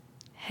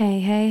Hey,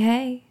 hey,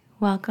 hey.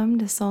 Welcome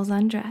to Souls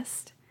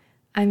Undressed.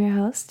 I'm your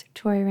host,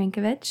 Tori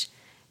Rankovich,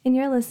 and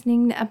you're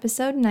listening to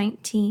episode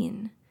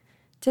 19.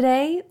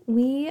 Today,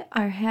 we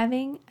are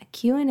having a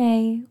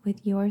Q&A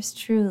with yours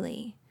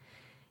truly.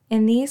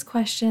 And these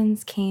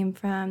questions came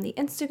from the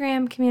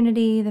Instagram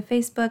community, the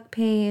Facebook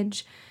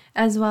page,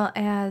 as well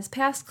as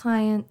past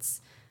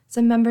clients,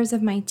 some members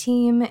of my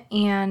team,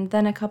 and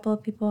then a couple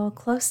of people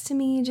close to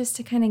me just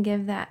to kind of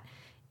give that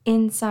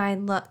inside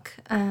look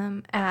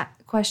at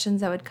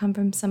questions that would come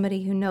from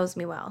somebody who knows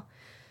me well.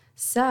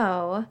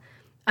 So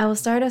I will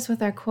start us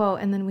with our quote,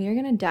 and then we are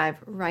going to dive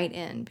right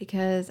in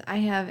because I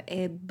have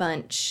a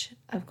bunch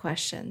of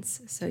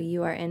questions, so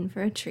you are in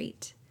for a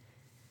treat.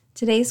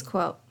 Today's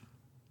quote: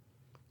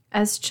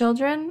 as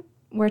children,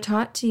 we're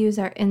taught to use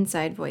our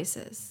inside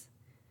voices,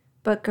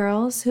 but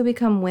girls who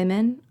become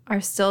women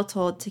are still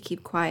told to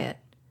keep quiet,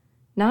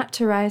 not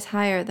to rise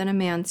higher than a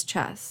man's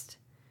chest.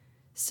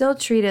 Still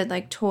treated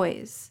like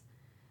toys.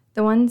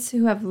 The ones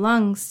who have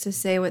lungs to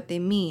say what they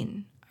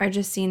mean are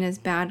just seen as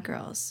bad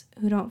girls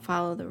who don't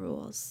follow the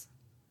rules.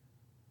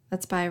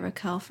 That's by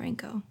Raquel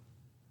Franco.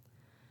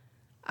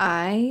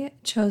 I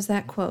chose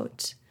that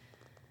quote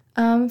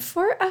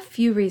for a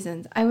few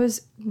reasons. I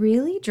was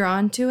really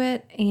drawn to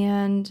it,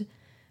 and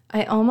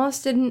I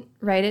almost didn't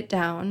write it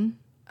down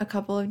a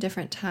couple of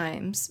different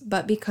times,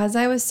 but because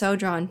I was so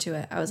drawn to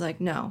it, I was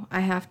like, no,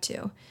 I have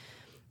to.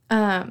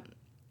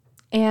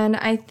 And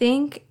I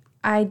think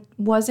I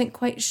wasn't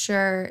quite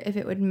sure if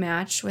it would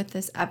match with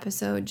this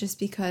episode just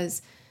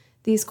because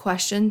these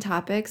question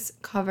topics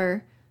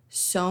cover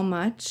so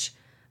much.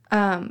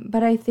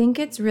 But I think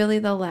it's really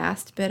the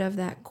last bit of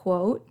that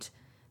quote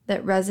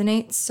that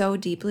resonates so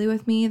deeply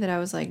with me that I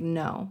was like,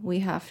 no, we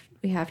have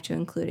to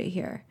include it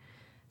here.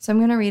 So I'm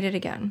going to read it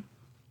again.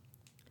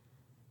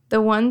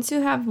 The ones who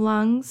have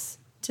lungs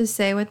to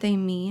say what they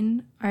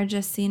mean are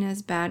just seen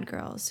as bad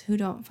girls who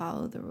don't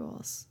follow the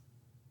rules.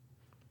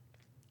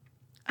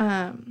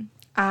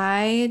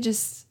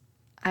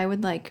 I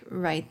would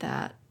write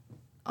that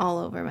all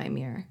over my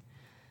mirror.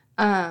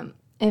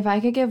 If I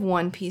could give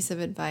one piece of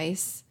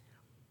advice,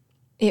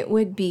 it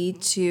would be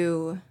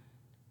to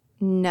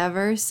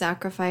never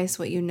sacrifice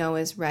what you know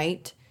is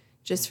right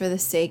just for the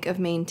sake of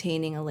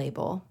maintaining a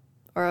label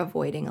or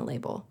avoiding a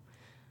label.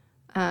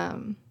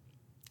 And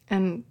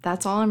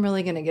that's all I'm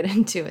really going to get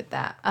into with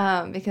that,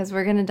 because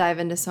we're going to dive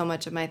into so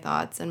much of my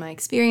thoughts and my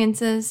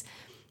experiences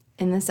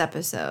in this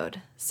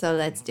episode. So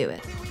let's do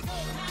it.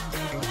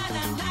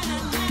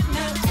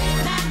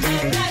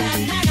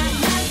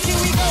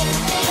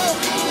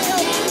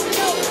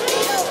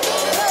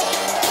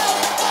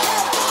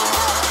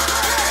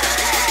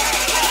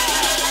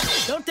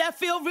 Don't that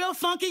feel real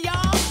funky,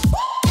 y'all?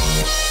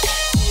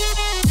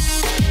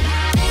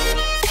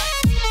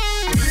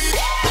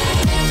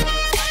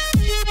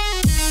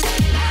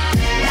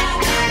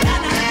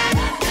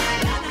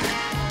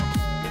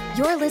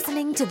 You're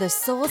listening to the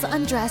Souls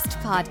Undressed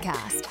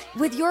podcast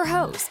with your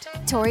host,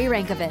 Tori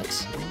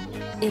Rankovich.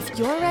 If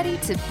you're ready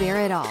to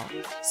bear it all,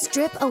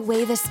 strip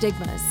away the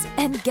stigmas,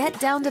 and get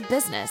down to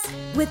business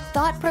with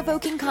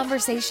thought-provoking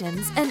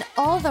conversations and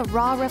all the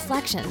raw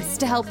reflections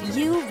to help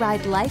you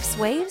ride life's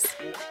waves,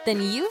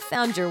 then you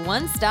found your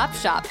one-stop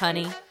shop,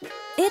 honey.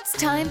 It's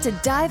time to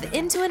dive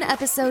into an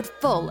episode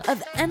full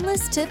of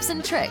endless tips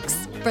and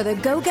tricks for the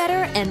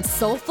go-getter and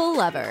soulful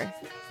lover.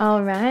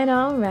 All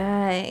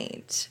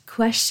right.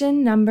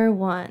 Question number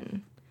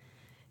 1.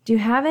 Do you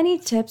have any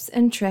tips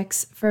and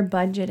tricks for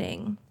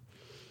budgeting?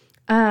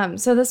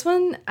 So this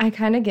one, I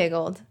kind of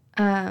giggled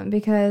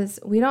because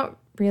we don't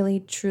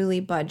really truly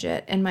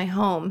budget in my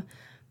home,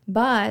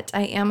 but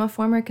I am a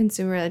former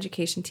consumer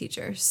education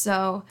teacher.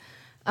 So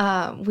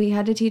we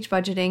had to teach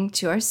budgeting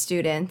to our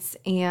students,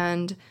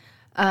 and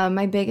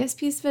my biggest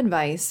piece of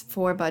advice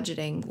for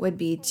budgeting would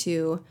be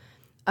to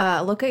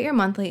look at your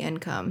monthly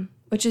income,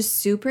 which is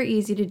super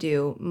easy to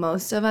do.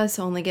 Most of us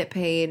only get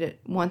paid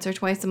once or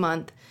twice a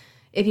month.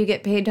 If you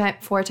get paid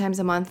 4 times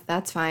a month,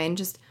 that's fine.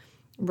 Just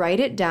write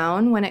it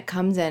down when it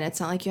comes in.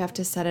 It's not like you have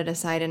to set it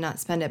aside and not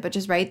spend it, but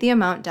just write the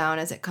amount down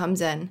as it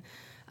comes in.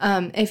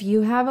 If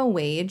you have a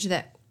wage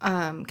that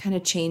kind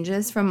of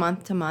changes from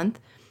month to month,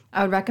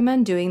 I would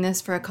recommend doing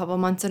this for a couple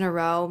months in a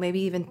row,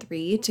 maybe even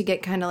 3, to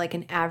get kind of like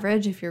an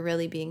average if you're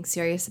really being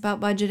serious about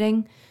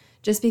budgeting,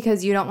 just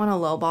because you don't want to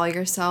lowball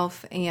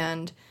yourself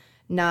and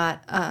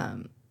not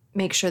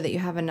make sure that you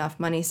have enough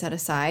money set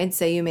aside.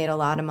 Say you made a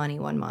lot of money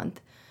one month,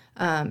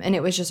 and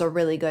it was just a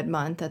really good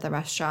month at the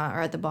restaurant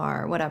or at the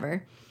bar or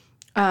whatever.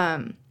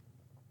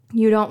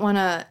 You don't want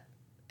to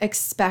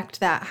expect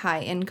that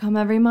high income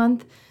every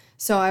month.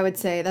 So I would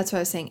say, that's what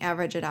I was saying,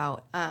 average it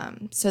out,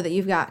 so that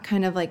you've got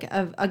kind of like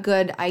a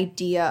good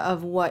idea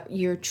of what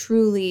you're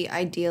truly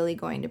ideally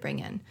going to bring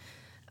in.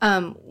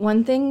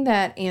 One thing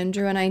that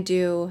Andrew and I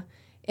do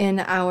in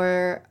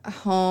our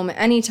home,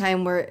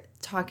 anytime we're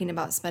talking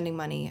about spending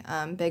money,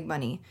 big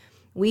money,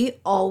 we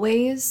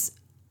always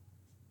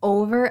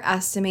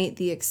overestimate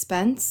the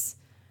expense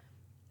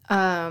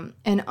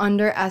and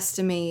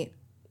underestimate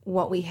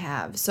what we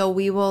have. So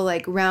we will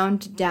like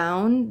round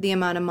down the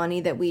amount of money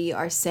that we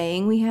are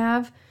saying we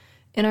have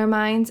in our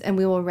minds, and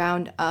we will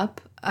round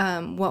up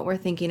what we're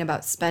thinking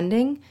about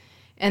spending.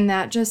 And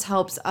that just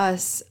helps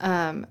us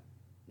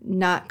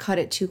not cut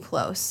it too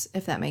close,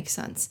 if that makes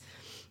sense.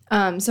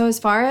 So as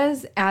far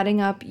as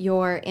adding up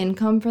your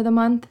income for the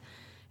month,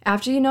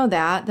 after you know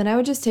that, then I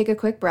would just take a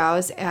quick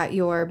browse at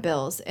your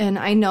bills. And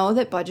I know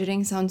that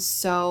budgeting sounds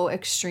so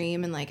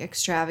extreme and like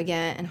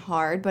extravagant and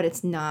hard, but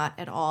it's not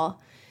at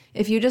all.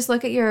 If you just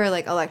look at your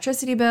like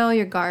electricity bill,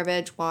 your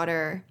garbage,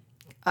 water,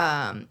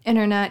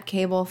 internet,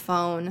 cable,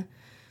 phone,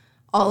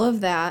 all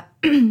of that,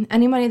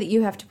 any money that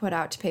you have to put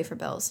out to pay for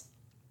bills,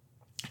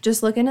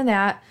 just look into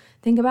that.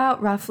 Think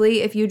about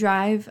roughly if you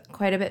drive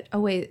quite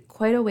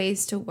a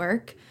ways to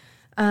work.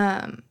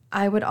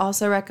 I would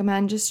also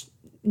recommend just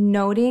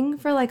noting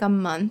for like a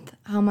month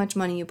how much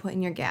money you put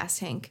in your gas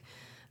tank.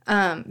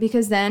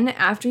 Because then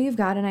after you've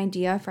got an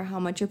idea for how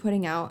much you're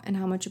putting out and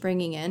how much you're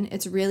bringing in,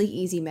 it's really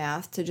easy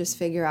math to just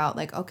figure out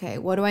like, okay,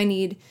 what do I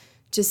need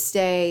to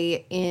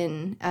stay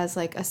in as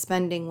like a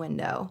spending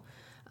window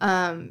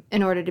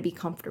in order to be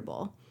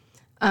comfortable?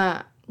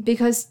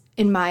 Because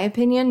in my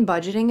opinion,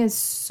 budgeting is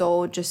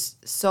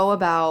so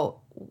about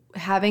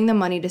having the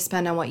money to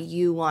spend on what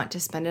you want to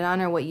spend it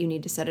on or what you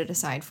need to set it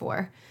aside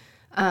for.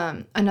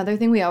 Another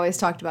thing we always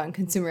talked about in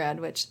consumer ed,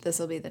 which this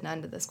will be the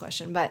end of this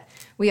question, but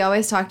we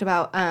always talked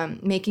about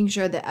making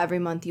sure that every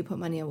month you put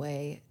money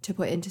away to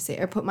put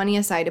into put money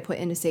aside to put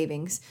into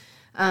savings.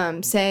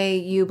 Say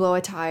you blow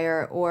a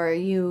tire or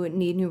you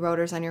need new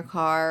rotors on your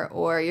car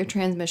or your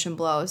transmission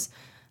blows.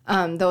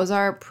 Those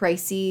are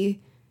pricey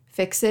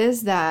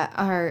fixes that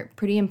are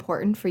pretty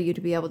important for you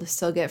to be able to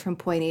still get from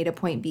point A to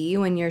point B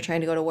when you're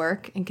trying to go to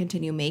work and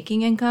continue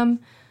making income.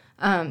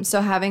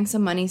 So having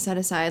some money set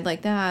aside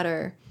like that,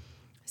 or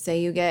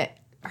say you get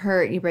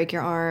hurt, you break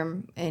your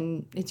arm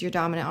and it's your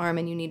dominant arm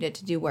and you need it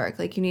to do work.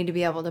 Like you need to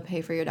be able to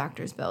pay for your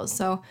doctor's bills.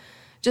 So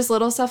just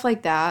little stuff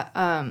like that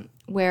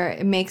where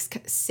it makes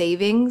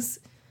savings,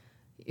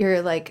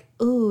 you're like,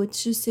 oh,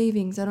 it's just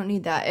savings. I don't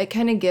need that. It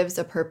kind of gives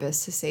a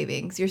purpose to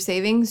savings. Your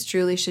savings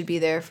truly should be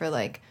there for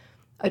like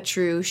a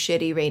true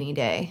shitty rainy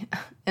day.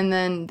 And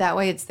then that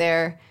way it's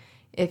there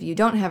if you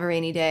don't have a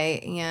rainy day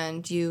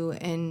and you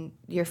and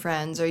your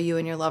friends or you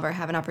and your lover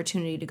have an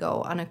opportunity to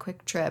go on a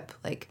quick trip,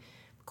 like,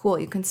 cool,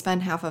 you can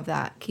spend half of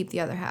that, keep the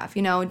other half.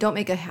 You know, don't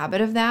make a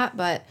habit of that,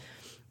 but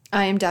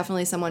I am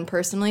definitely someone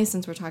personally,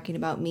 since we're talking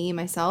about me,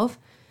 myself,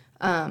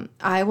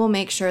 I will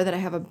make sure that I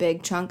have a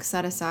big chunk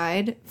set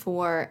aside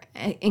for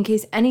in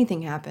case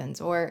anything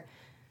happens. Or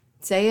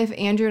say if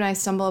Andrew and I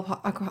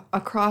stumble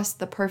across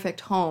the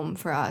perfect home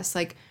for us,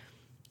 like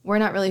we're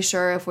not really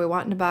sure if we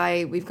want to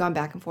buy, we've gone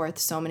back and forth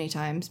so many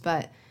times,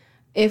 but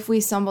if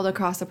we stumbled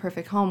across the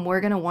perfect home,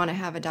 we're going to want to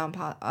have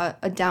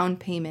a down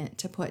payment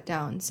to put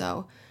down.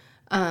 So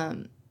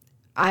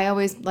I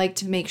always like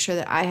to make sure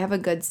that I have a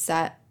good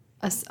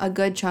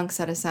chunk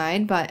set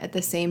aside, but at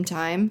the same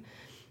time,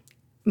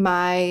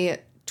 my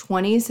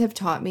 20s have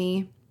taught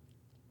me,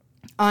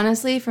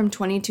 honestly, from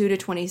 22 to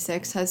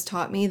 26 has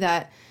taught me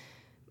that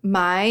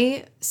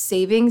my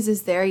savings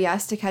is there,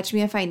 yes, to catch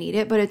me if I need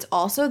it, but it's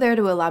also there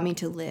to allow me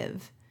to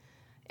live.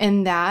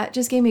 And that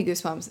just gave me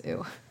goosebumps.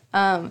 Ew.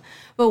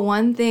 But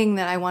one thing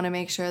that I want to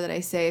make sure that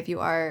I say, if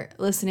you are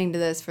listening to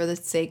this for the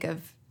sake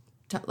of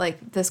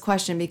like this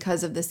question,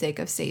 because of the sake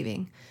of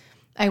saving,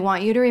 I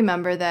want you to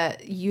remember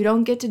that you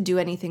don't get to do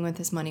anything with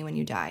this money when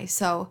you die.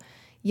 So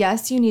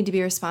yes, you need to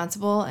be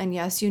responsible, and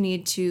yes, you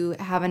need to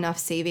have enough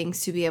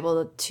savings to be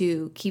able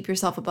to keep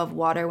yourself above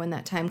water when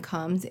that time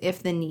comes,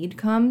 if the need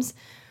comes.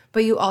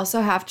 But you also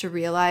have to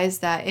realize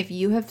that if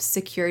you have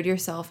secured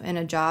yourself in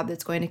a job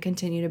that's going to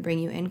continue to bring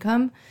you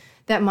income,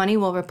 that money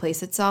will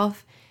replace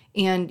itself,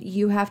 and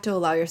you have to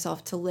allow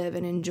yourself to live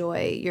and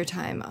enjoy your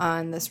time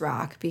on this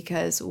rock,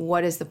 because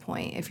what is the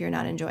point if you're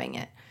not enjoying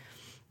it?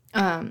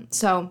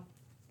 So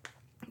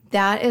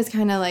that is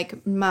kind of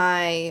like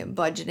my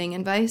budgeting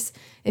advice.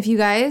 If you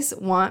guys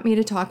want me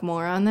to talk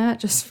more on that,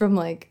 just from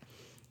like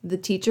the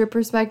teacher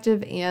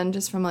perspective and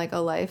just from like a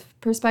life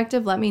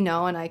perspective, let me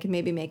know and I can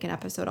maybe make an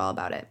episode all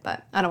about it,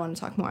 but I don't want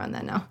to talk more on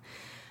that now.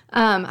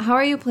 How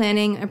are you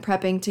planning and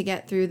prepping to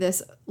get through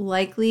this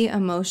likely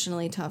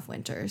emotionally tough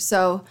winter?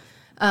 So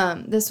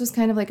this was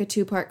kind of like a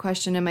two-part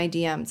question in my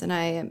DMs, and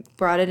I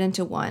brought it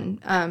into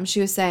one.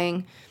 She was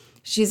saying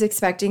she's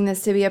expecting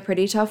this to be a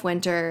pretty tough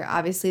winter.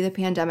 Obviously, the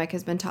pandemic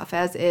has been tough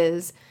as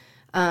is.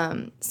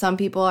 Some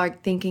people are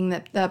thinking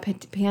that the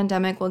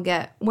pandemic will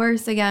get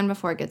worse again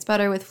before it gets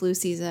better with flu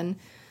season.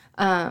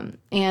 And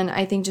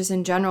I think just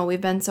in general,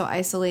 we've been so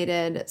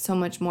isolated so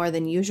much more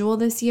than usual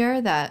this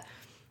year that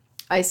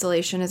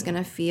isolation is going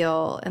to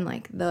feel, and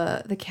like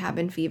the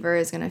cabin fever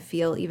is going to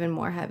feel even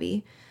more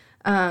heavy.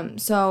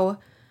 So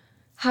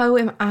how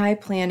am I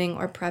planning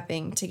or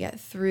prepping to get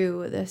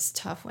through this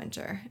tough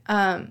winter?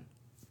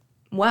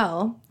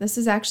 Well, this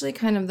is actually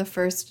kind of the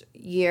first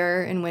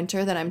year in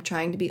winter that I'm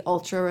trying to be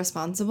ultra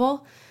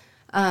responsible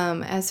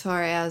as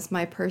far as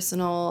my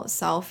personal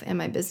self and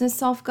my business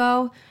self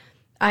go.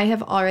 I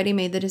have already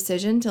made the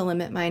decision to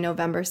limit my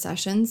November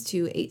sessions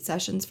to 8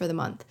 sessions for the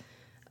month.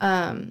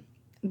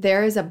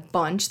 There is a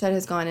bunch that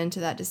has gone into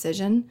that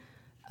decision.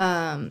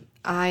 I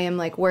am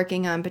like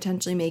working on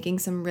potentially making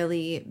some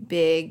really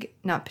big,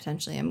 not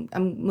potentially,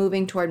 I'm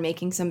moving toward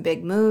making some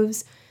big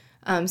moves,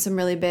 some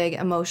really big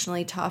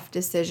emotionally tough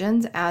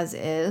decisions as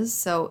is.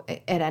 So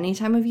at any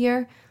time of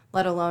year,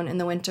 let alone in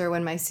the winter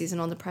when my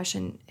seasonal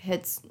depression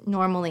hits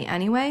normally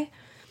anyway.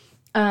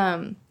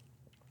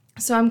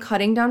 So I'm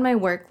cutting down my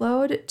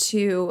workload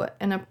to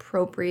an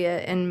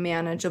appropriate and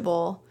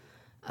manageable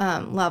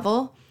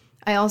level.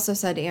 I also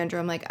said to Andrew,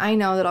 I'm like, I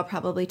know that I'll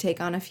probably take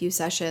on a few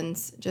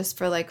sessions just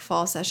for like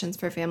fall sessions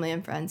for family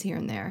and friends here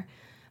and there.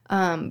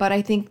 But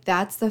I think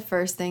that's the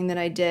first thing that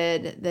I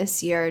did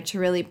this year to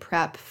really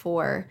prep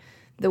for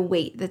the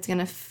weight that's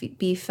going to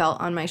be felt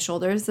on my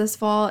shoulders this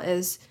fall,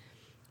 is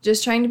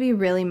just trying to be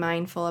really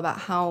mindful about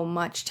how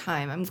much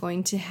time I'm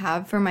going to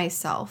have for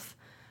myself.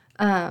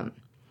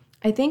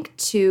 I think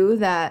too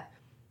that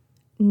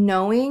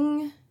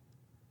knowing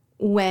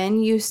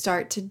when you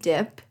start to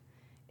dip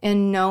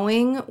and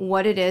knowing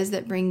what it is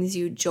that brings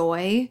you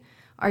joy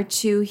are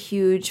two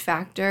huge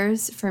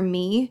factors for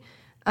me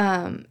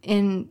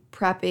in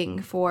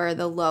prepping for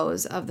the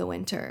lows of the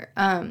winter.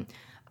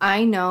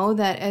 I know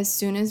that as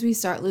soon as we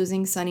start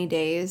losing sunny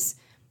days,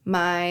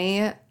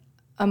 my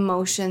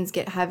emotions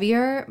get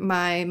heavier,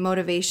 my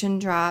motivation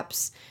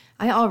drops.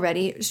 I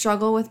already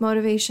struggle with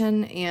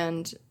motivation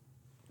and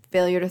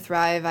failure to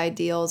thrive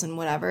ideals and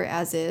whatever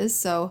as is.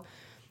 So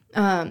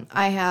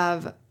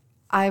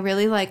I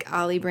really like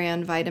Ollie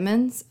brand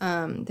vitamins.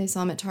 They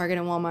sell them at Target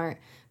and Walmart.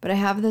 But I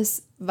have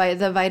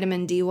the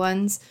vitamin D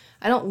ones.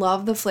 I don't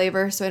love the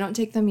flavor, so I don't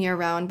take them year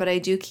round, but I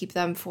do keep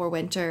them for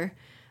winter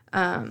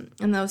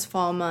in those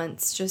fall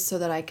months just so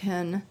that I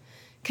can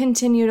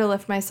continue to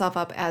lift myself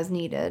up as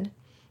needed.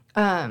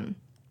 I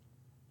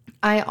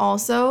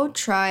also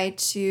try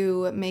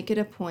to make it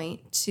a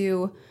point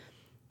to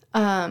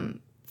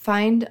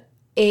find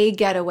a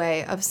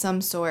getaway of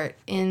some sort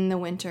in the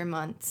winter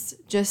months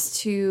just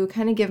to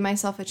kind of give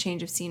myself a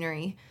change of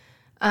scenery.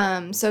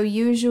 So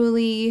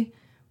usually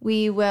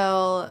we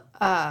will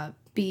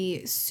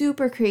be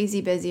super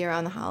crazy busy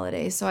around the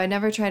holidays, so I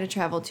never try to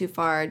travel too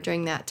far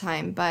during that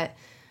time. But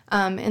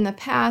in the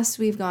past,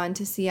 we've gone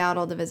to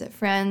Seattle to visit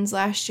friends.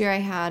 Last year I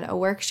had a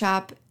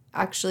workshop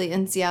actually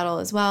in Seattle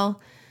as well,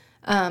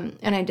 and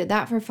I did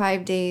that for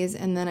 5 days,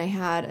 and then I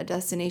had a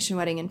destination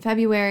wedding in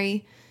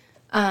February.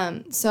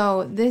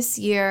 So this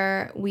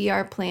year we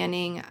are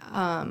planning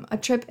a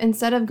trip.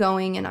 Instead of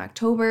going in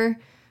October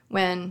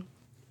when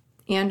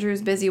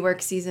Andrew's busy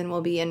work season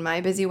will be and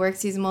my busy work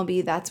season will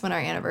be, that's when our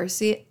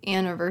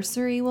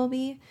anniversary will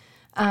be.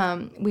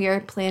 We are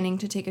planning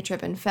to take a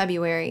trip in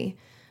February,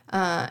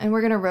 and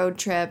we're going to road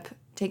trip,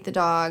 take the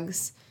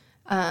dogs,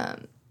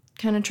 kind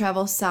of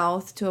travel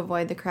south to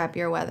avoid the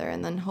crappier weather,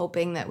 and then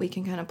hoping that we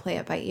can kind of play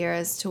it by ear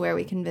as to where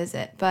we can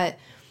visit. But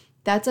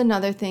that's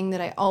another thing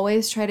that I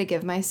always try to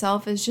give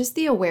myself, is just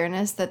the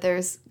awareness that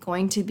there's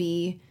going to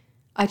be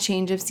a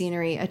change of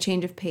scenery, a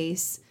change of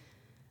pace,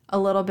 a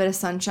little bit of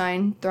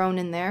sunshine thrown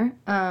in there.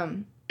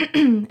 And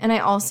I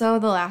also,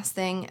 the last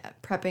thing,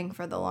 prepping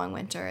for the long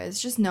winter, is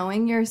just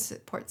knowing your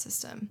support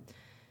system.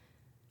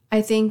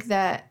 I think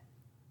that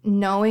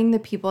knowing the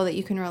people that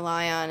you can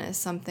rely on is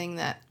something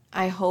that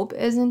I hope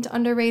isn't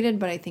underrated,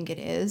 but I think it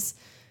is.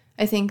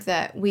 I think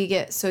that we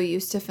get so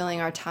used to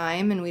filling our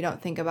time and we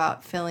don't think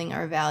about filling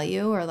our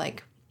value or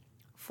like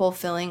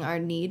fulfilling our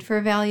need for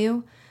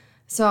value.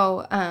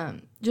 So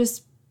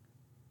just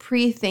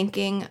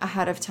pre-thinking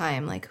ahead of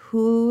time, like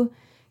who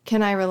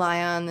can I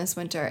rely on this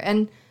winter?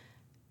 And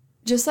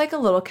just like a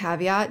little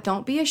caveat,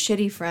 don't be a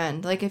shitty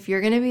friend. Like if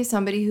you're going to be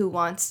somebody who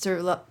wants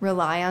to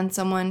rely on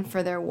someone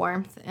for their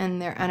warmth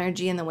and their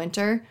energy in the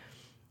winter,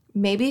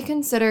 maybe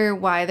consider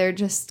why they're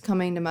just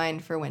coming to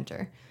mind for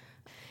winter.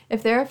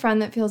 If they're a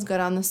friend that feels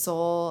good on the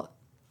soul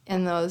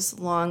in those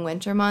long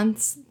winter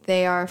months,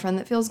 they are a friend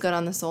that feels good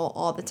on the soul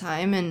all the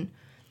time. And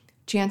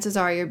chances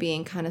are you're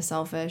being kind of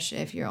selfish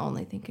if you're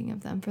only thinking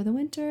of them for the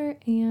winter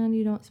and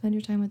you don't spend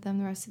your time with them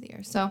the rest of the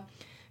year. So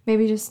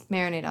maybe just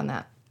marinate on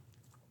that.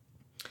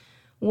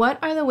 What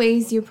are the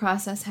ways you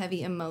process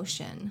heavy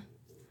emotion?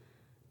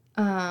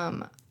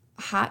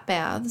 Hot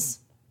baths,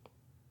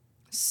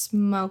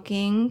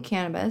 smoking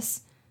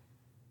cannabis.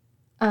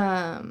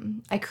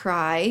 I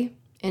cry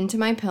into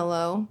my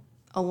pillow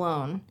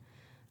alone.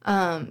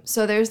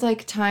 So there's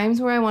like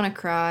times where I want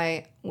to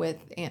cry with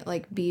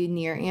like be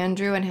near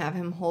Andrew and have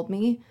him hold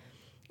me.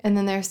 And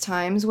then there's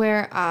times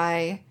where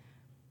I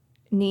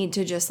need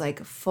to just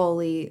like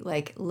fully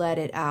like let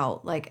it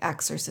out, like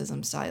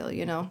exorcism style,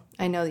 you know?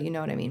 I know that you know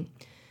what I mean.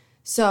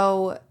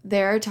 So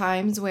there are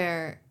times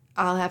where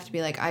I'll have to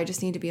be like, I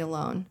just need to be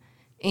alone.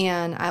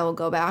 And I will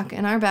go back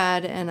in our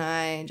bed and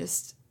I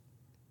just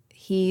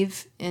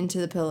heave into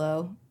the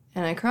pillow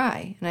and I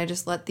cry and I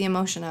just let the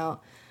emotion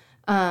out.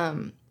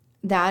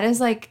 That is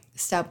like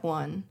step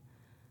one.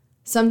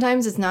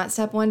 Sometimes it's not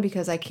step one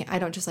because I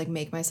don't just like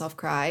make myself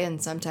cry,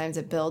 and sometimes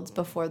it builds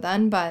before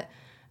then, but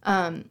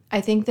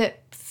I think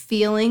that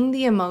feeling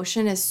the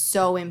emotion is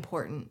so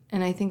important.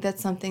 And I think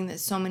that's something that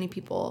so many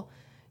people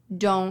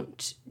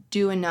don't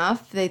do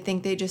enough. They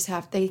think they just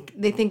have, they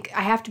think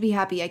I have to be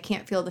happy. I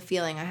can't feel the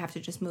feeling. I have to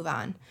just move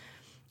on.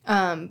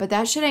 But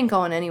that shit ain't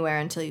going anywhere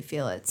until you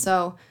feel it.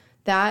 So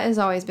that is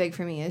always big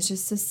for me, is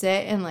just to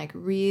sit and like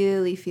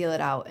really feel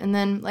it out. And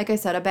then, like I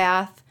said, a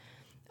bath.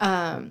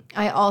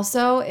 I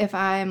also, if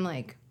I'm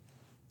like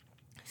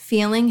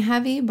feeling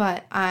heavy,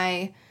 but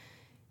I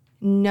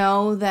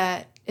know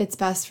that it's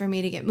best for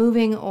me to get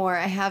moving, or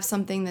I have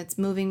something that's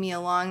moving me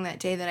along that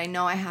day that I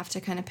know I have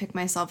to kind of pick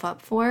myself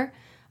up for,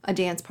 a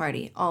dance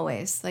party,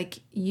 always. Like,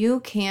 you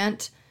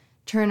can't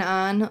turn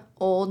on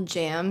old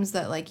jams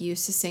that like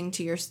used to sing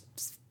to your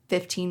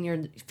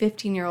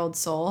 15-year-old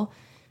soul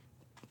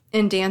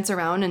and dance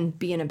around and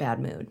be in a bad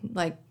mood.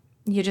 Like,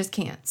 you just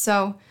can't.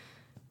 So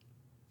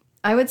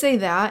I would say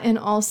that. And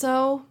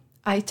also,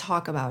 I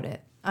talk about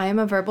it. I am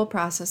a verbal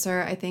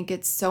processor. I think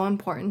it's so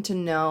important to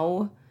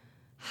know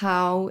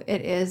how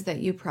it is that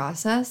you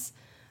process.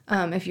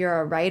 If you're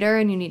a writer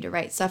and you need to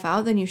write stuff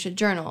out, then you should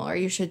journal or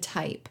you should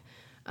type.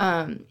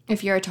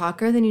 If you're a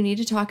talker, then you need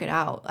to talk it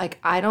out. Like,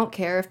 I don't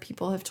care if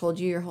people have told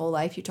you your whole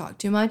life you talk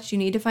too much. You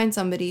need to find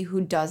somebody who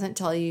doesn't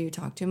tell you you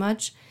talk too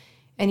much,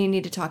 and you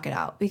need to talk it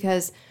out.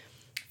 Because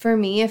for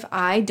me, if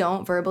I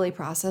don't verbally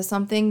process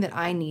something that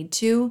I need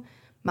to,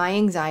 my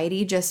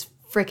anxiety just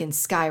freaking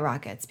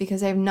skyrockets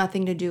because I have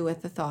nothing to do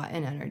with the thought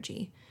and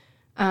energy.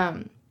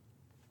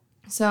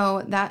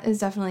 So that is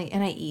definitely,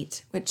 and I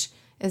eat, which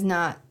is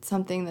not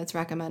something that's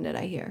recommended,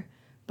 I hear.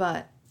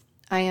 But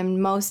I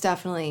am most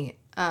definitely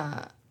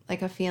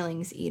like a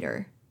feelings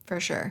eater,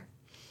 for sure.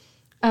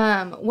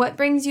 What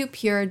brings you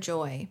pure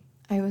joy?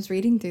 I was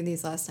reading through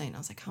these last night and I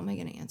was like, how am I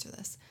going to answer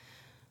this?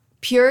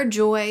 Pure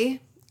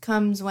joy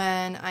comes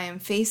when I am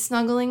face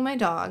snuggling my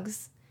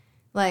dogs.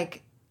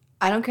 Like,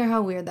 I don't care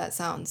how weird that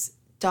sounds.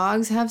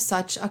 Dogs have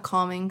such a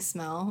calming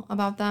smell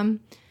about them,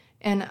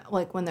 and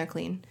like when they're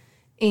clean.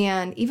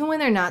 And even when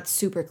they're not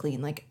super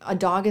clean, like a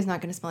dog is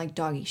not going to smell like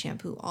doggy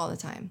shampoo all the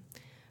time.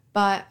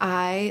 But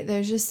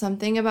there's just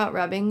something about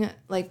rubbing,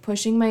 like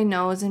pushing my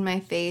nose and my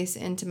face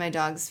into my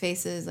dog's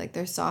faces, like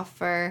their soft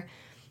fur.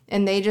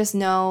 And they just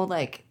know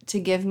like to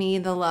give me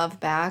the love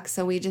back.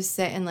 So we just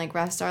sit and like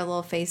rest our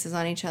little faces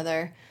on each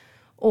other.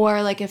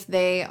 Or like if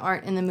they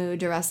aren't in the mood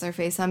to rest their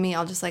face on me,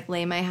 I'll just like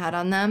lay my head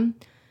on them.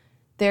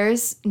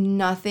 There's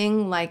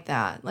nothing like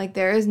that. Like,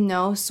 there is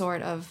no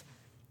sort of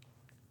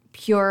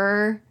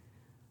pure,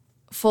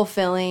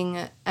 fulfilling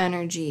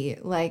energy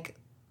like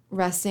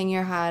resting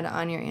your head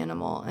on your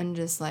animal and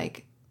just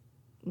like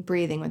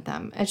breathing with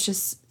them. It's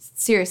just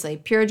seriously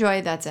pure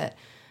joy. That's it.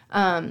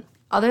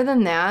 Other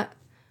than that,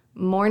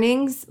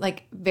 mornings,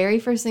 like very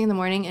first thing in the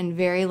morning and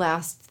very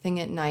last thing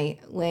at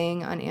night,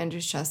 laying on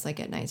Andrew's chest like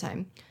at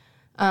nighttime.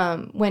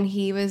 When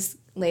he was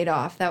laid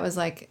off, that was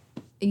like,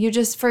 you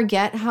just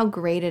forget how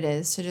great it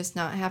is to just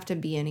not have to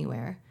be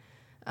anywhere.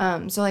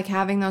 So like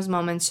having those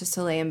moments just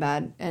to lay in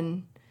bed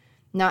and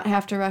not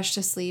have to rush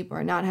to sleep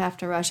or not have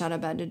to rush out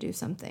of bed to do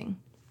something.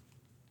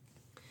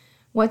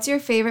 What's your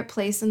favorite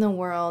place in the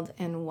world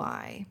and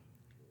why?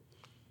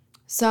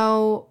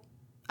 So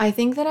I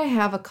think that I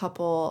have a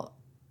couple.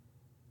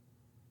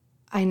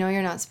 I know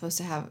you're not supposed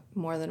to have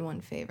more than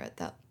one favorite.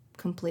 That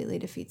completely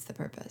defeats the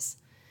purpose.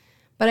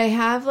 But I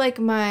have like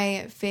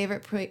my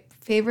favorite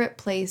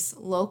place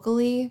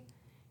locally,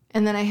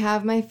 and then I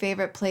have my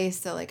favorite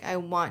place that like I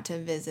want to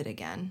visit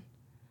again.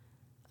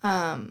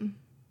 And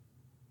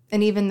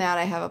even that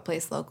I have a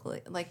place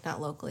locally, like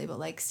not locally, but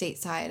like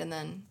stateside, and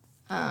then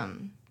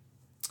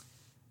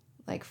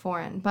like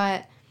foreign.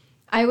 But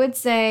I would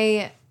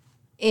say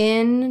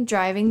in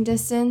driving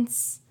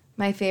distance,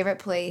 my favorite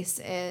place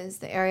is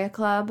the Area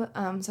Club.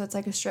 So it's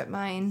like a strip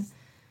mine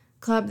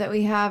club that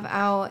we have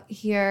out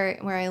here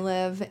where I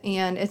live,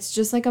 and it's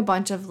just like a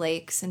bunch of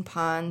lakes and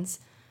ponds,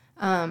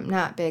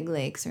 not big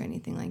lakes or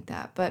anything like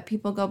that, but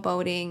people go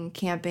boating,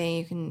 camping,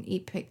 you can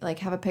eat, like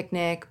have a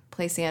picnic,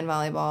 play sand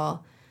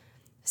volleyball,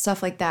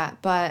 stuff like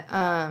that. But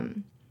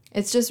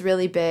it's just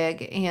really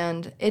big,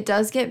 and it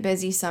does get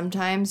busy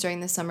sometimes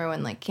during the summer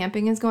when like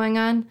camping is going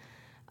on.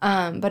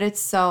 But there's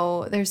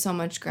so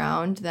much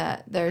ground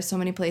that there's so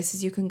many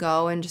places you can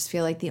go and just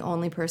feel like the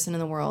only person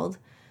in the world.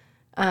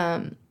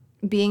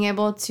 Being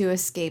able to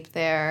escape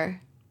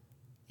there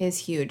is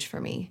huge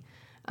for me.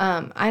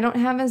 I don't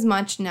have as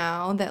much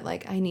now that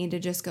like I need to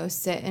just go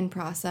sit and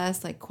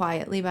process like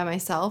quietly by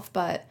myself,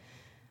 but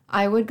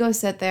I would go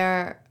sit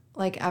there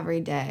like every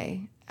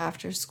day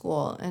after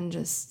school and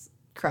just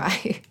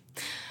cry.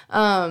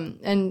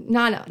 And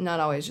not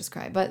always just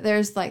cry, but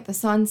there's like the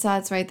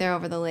sunsets right there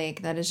over the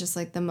lake. That is just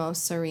like the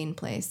most serene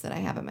place that I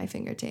have at my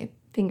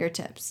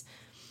fingertips.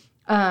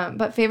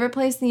 But favorite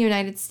place in the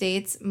United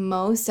States,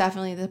 most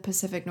definitely the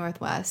Pacific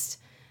Northwest.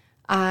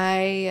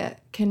 I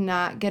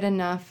cannot get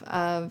enough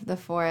of the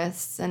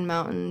forests and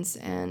mountains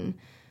and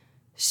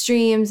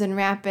streams and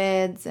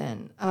rapids,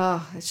 and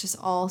it's just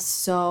all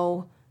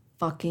so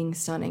fucking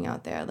stunning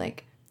out there.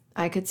 Like,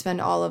 I could spend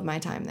all of my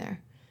time there.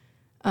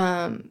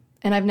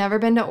 And I've never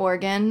been to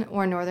Oregon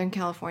or Northern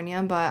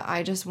California, but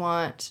I just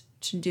want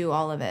to do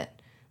all of it.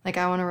 Like,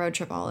 I want to road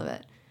trip all of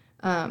it,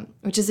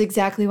 which is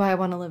exactly why I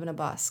want to live in a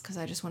bus, because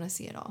I just want to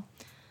see it all.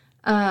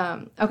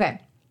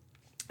 Okay.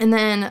 And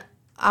then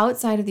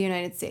outside of the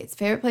United States,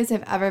 favorite place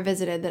I've ever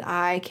visited that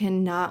I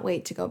cannot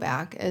wait to go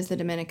back is the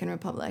Dominican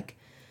Republic.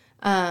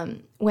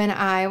 When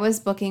I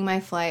was booking my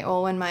flight,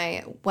 or when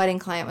my wedding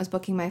client was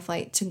booking my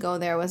flight to go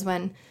there, was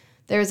when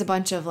there was a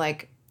bunch of,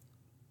 like,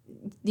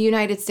 the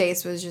United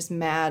States was just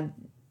mad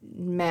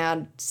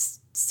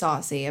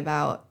saucy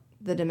about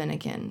the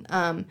Dominican.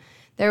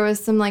 There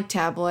was some, like,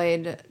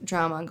 tabloid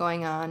drama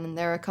going on, and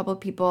there were a couple of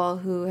people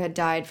who had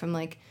died from,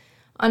 like,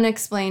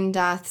 unexplained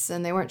deaths,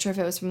 and they weren't sure if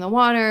it was from the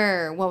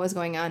water or what was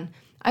going on.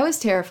 I was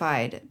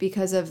terrified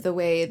because of the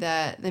way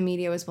that the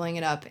media was blowing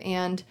it up,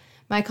 and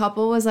my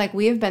couple was like,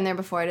 we have been there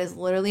before. It is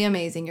literally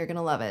amazing. You're going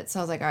to love it. So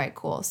I was like, all right,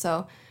 cool.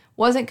 So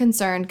wasn't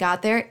concerned,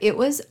 got there. It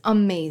was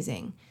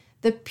amazing.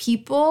 The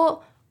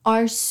people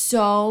are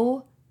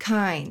so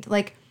kind.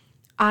 Like,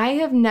 I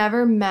have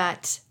never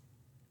met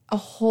a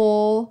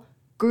whole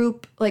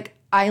group, like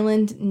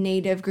island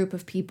native group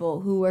of people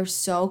who are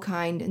so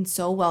kind and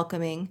so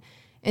welcoming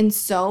and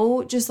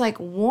so just like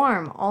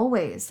warm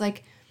always.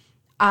 Like,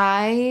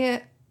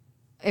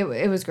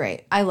 it was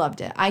great. I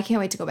loved it. I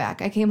can't wait to go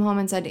back. I came home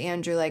and said to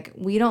Andrew, like,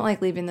 we don't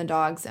like leaving the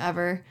dogs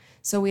ever,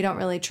 so we don't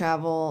really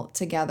travel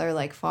together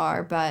like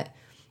far, but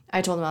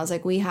I told him, I was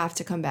like, we have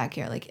to come back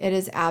here. Like, it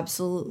is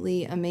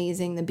absolutely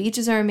amazing. The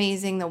beaches are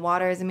amazing. The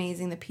water is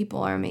amazing. The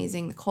people are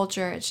amazing. The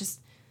culture, it's just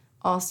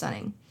all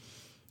stunning.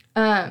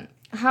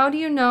 How do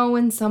you know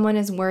when someone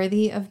is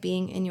worthy of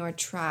being in your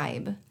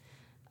tribe?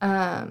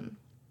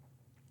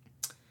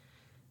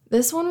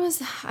 This one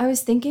was, I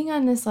was thinking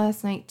on this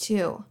last night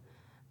too.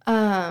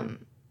 I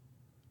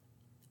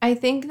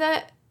think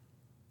that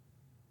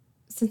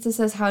since it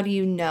says, how do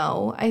you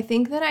know? I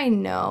think that I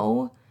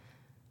know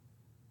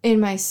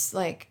in my,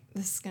 like,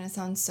 this is going to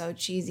sound so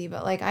cheesy,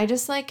 but like, I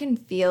just like can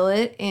feel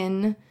it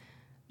in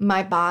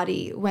my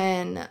body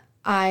when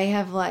I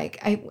have like,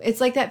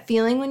 it's like that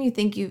feeling when you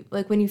think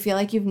when you feel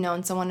like you've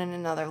known someone in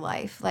another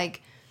life.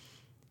 Like,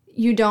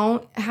 you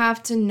don't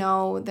have to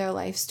know their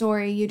life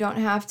story. You don't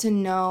have to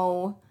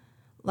know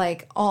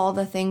like all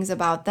the things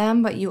about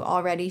them, but you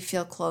already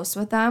feel close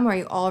with them, or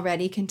you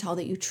already can tell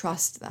that you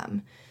trust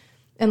them.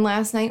 And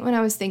last night when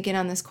I was thinking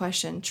on this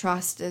question,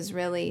 trust is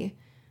really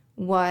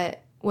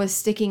what was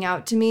sticking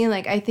out to me.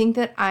 Like, I think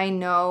that I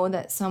know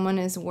that someone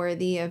is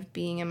worthy of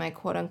being in my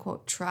quote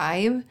unquote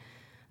tribe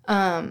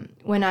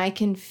when I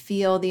can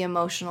feel the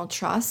emotional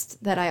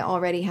trust that I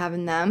already have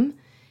in them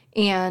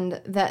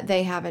and that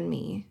they have in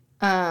me.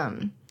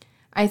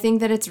 I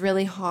think that it's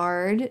really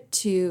hard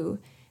to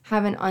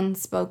have an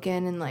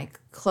unspoken and like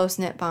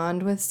close-knit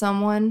bond with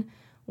someone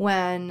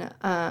when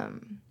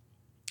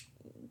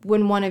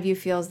one of you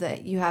feels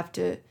that you have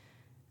to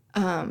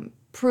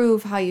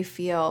prove how you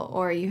feel,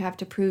 or you have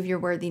to prove your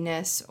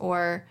worthiness,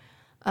 or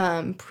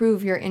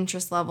prove your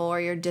interest level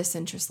or your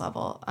disinterest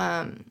level.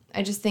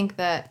 I just think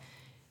that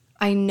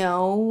I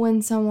know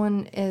when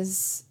someone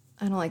is,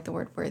 I don't like the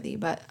word worthy,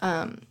 but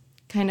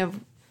kind of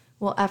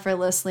will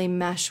effortlessly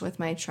mesh with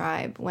my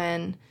tribe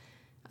when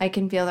I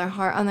can feel their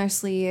heart on their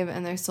sleeve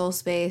and their soul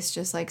space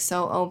just like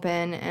so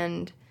open,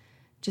 and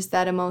just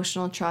that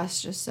emotional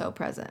trust just so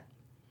present.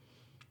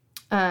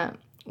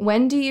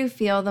 When do you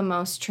feel the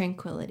most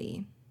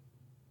tranquility?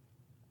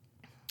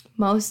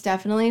 Most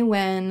definitely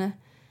when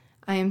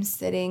I am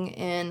sitting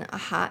in a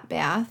hot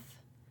bath.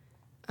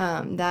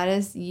 That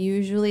is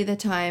usually the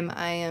time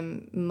I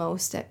am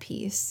most at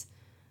peace.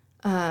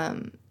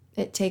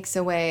 It takes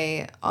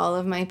away all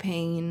of my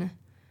pain.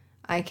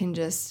 I can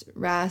just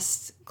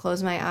rest,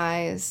 close my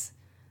eyes,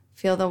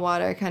 feel the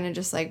water kind of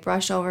just like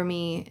brush over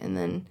me. And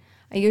then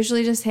I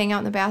usually just hang out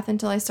in the bath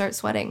until I start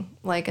sweating,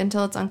 like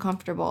until it's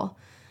uncomfortable.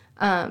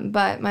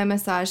 But my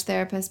massage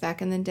therapist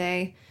back in the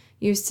day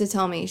used to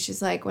tell me,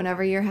 she's like,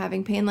 whenever you're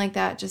having pain like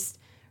that, just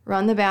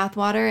run the bath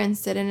water and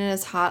sit in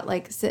as hot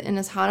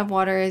of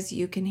water as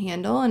you can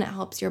handle. And it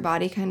helps your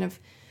body kind of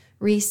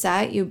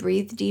reset. You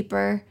breathe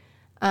deeper.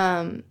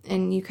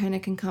 And you kind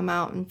of can come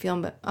out and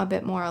feel a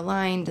bit more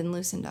aligned and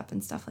loosened up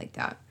and stuff like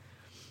that.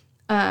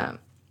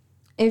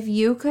 If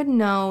you could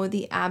know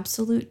the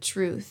absolute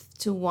truth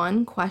to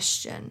one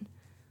question,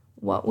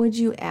 what would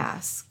you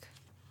ask?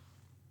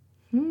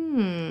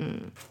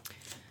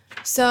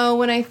 So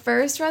when I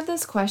first read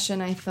this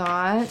question, I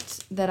thought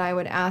that I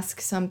would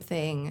ask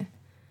something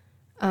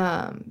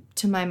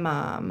to my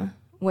mom,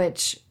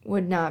 which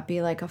would not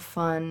be like a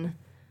fun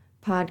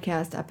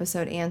podcast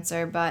episode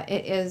answer, but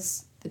it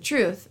is the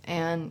truth,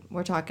 and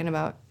we're talking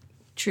about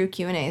true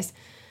Q&As.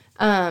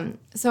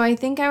 So I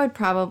think I would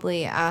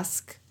probably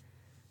ask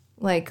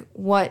like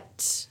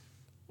what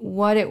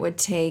it would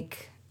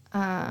take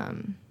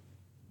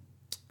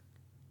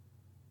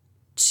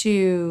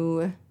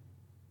to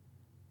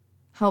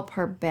help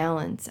her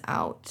balance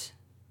out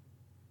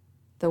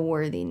the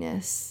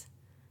worthiness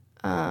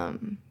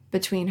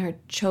between her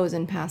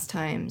chosen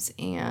pastimes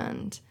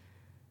and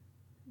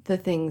the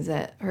things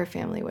that her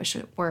family wished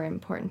were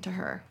important to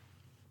her.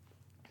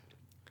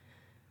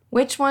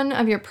 Which one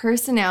of your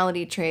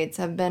personality traits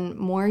have been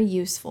more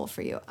useful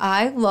for you?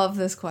 I love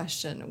this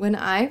question. When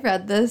I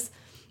read this,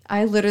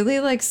 I literally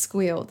like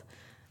squealed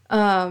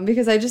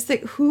because I just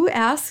think, who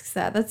asks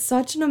that? That's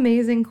such an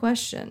amazing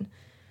question.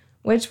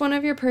 Which one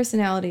of your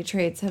personality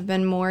traits have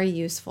been more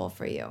useful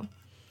for you?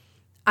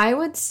 I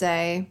would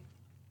say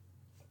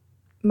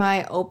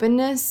my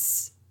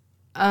openness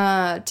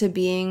to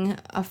being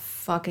a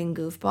fucking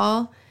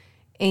goofball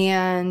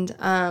and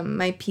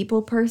my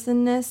people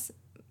personness.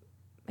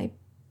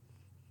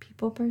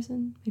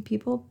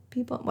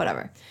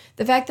 Whatever.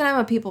 The fact that I'm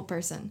a people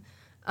person.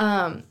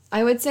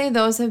 I would say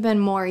those have been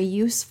more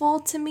useful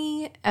to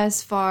me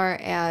as far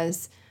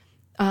as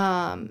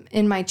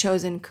in my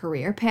chosen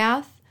career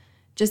path,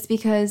 just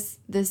because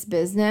this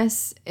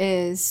business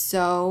is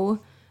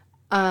so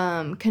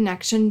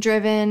connection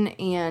driven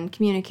and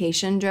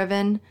communication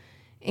driven,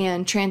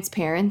 and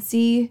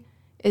transparency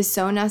is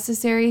so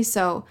necessary.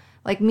 So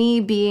like me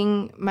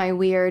being my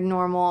weird,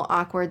 normal,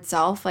 awkward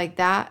self, like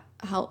that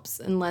helps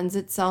and lends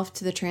itself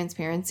to the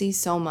transparency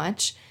so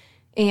much.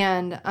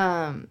 And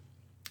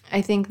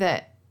I think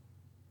that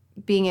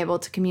being able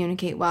to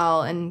communicate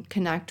well and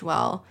connect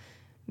well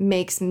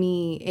makes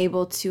me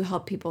able to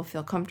help people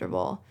feel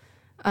comfortable.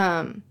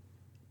 But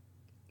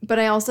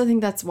I also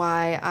think that's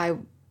why I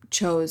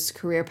chose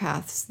career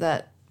paths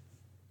that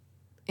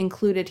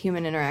included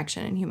human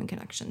interaction and human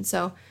connection.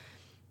 So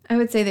I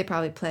would say they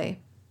probably play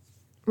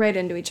right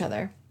into each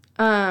other.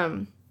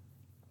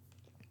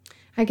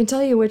 I can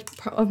tell you which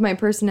of my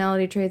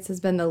personality traits has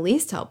been the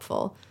least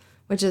helpful,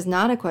 which is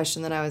not a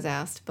question that I was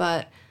asked,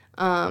 but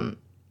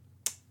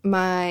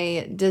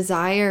my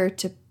desire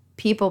to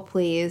people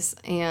please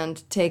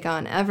and take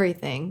on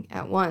everything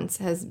at once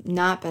has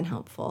not been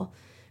helpful,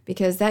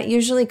 because that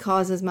usually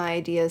causes my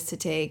ideas to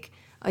take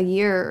a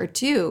year or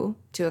two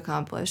to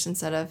accomplish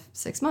instead of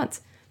 6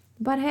 months.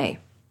 But hey,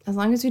 as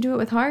long as we do it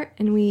with heart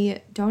and we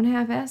don't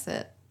half-ass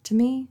it, to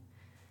me,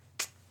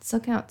 it still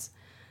counts.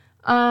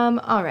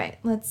 All right,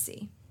 let's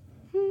see.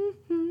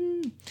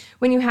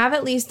 When you have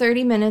at least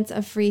 30 minutes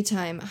of free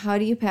time, how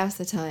do you pass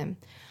the time?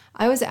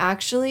 I was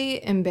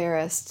actually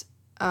embarrassed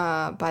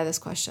by this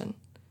question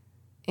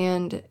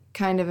and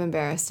kind of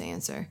embarrassed to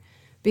answer,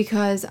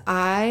 because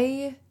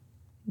I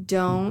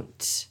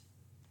don't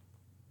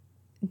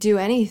do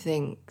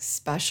anything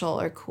special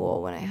or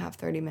cool when I have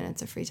 30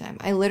 minutes of free time.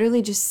 I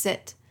literally just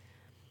sit.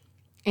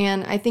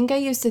 And I think I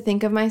used to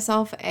think of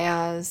myself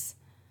as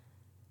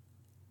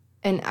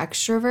an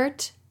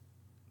extrovert,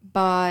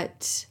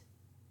 but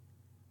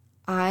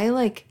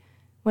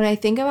when I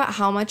think about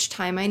how much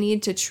time I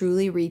need to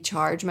truly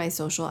recharge my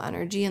social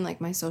energy and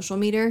like my social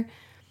meter,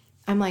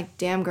 I'm like,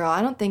 damn girl,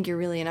 I don't think you're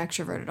really an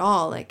extrovert at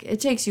all. Like,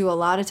 it takes you a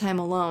lot of time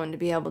alone to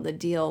be able to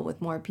deal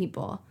with more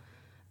people.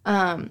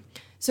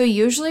 So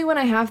usually when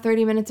I have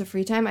 30 minutes of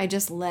free time, I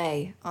just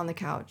lay on the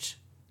couch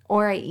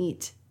or I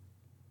eat.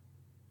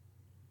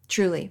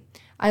 Truly.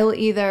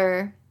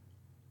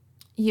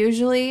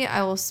 Usually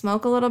I will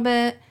smoke a little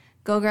bit,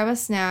 go grab a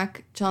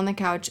snack, chill on the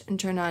couch, and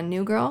turn on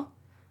New Girl.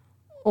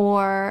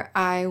 Or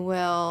I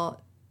will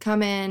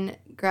come in,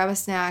 grab a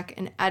snack,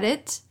 and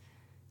edit,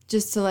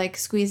 just to like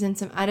squeeze in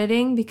some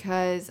editing,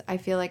 because I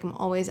feel like I'm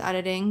always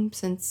editing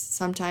since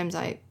sometimes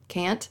I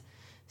can't.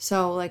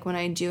 So like when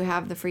I do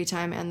have the free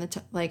time and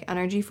the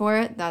energy for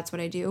it, that's what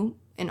I do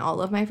in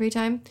all of my free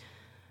time.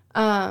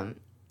 I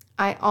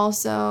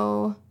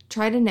also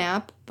try to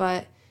nap,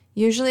 but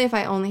usually if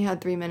I only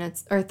had 3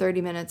 minutes or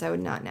 30 minutes, I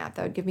would not nap.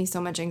 That would give me so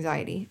much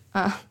anxiety.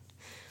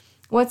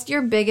 What's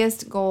your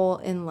biggest goal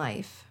in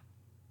life?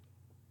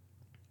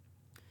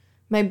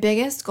 My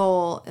biggest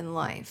goal in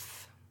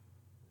life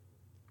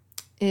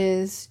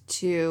is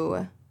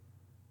to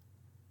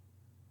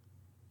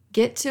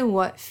get to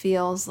what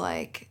feels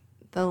like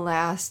the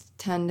last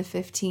 10 to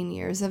 15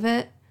 years of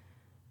it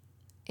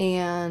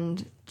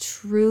and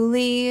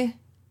truly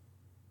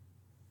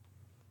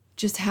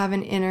just have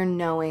an inner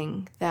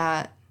knowing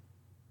that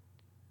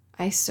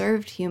I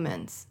served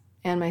humans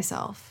and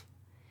myself,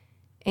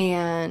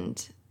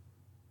 and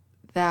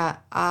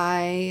that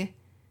I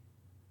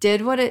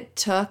did what it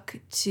took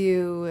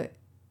to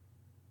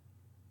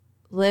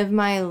live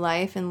my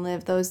life and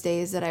live those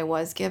days that I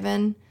was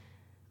given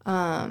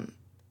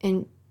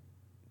in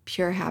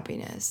pure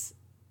happiness.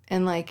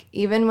 And like,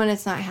 even when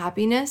it's not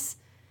happiness,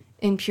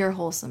 in pure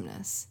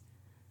wholesomeness.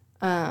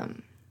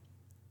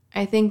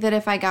 I think that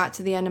if I got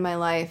to the end of my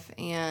life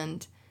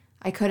and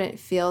I couldn't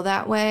feel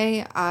that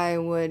way, I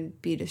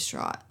would be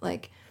distraught.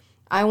 Like,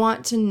 I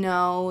want to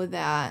know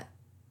that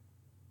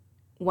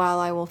while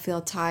I will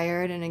feel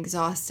tired and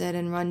exhausted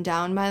and run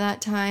down by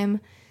that time,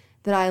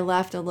 that I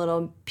left a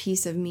little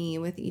piece of me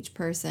with each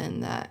person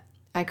that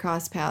I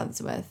crossed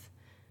paths with,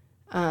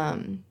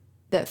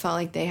 that felt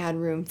like they had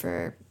room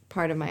for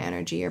part of my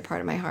energy or part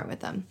of my heart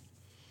with them.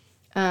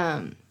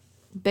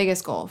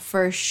 Biggest goal,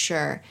 for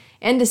sure.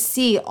 And to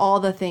see all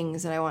the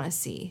things that I want to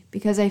see.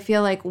 Because I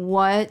feel like,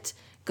 what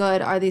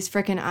good are these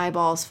freaking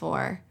eyeballs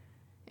for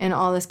and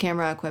all this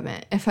camera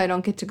equipment if I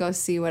don't get to go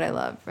see what I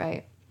love,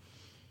 right?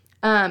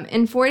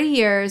 In 40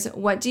 years,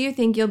 what do you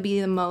think you'll be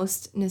the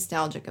most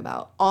nostalgic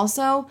about?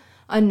 Also,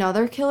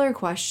 another killer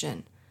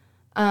question.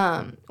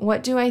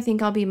 What do I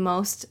think I'll be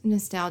most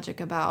nostalgic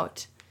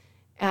about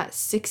at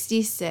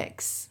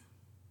 66?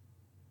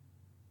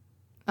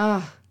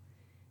 Ugh,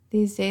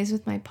 these days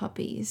with my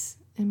puppies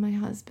and my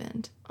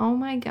husband. Oh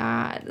my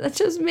God, that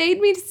just made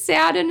me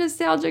sad and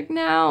nostalgic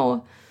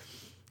now.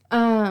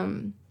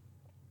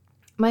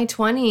 My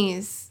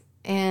 20s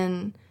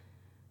and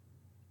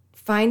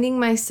finding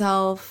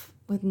myself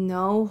with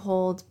no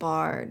holds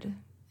barred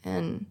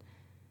and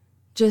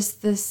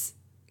just this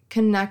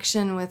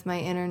connection with my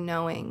inner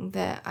knowing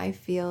that I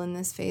feel in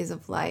this phase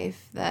of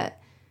life,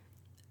 that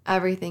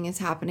everything is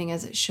happening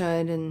as it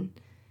should, and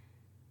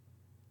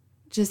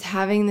just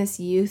having this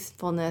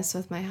youthfulness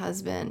with my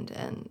husband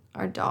and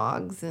our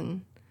dogs,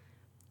 and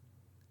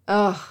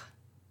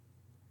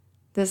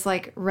this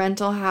like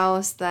rental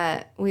house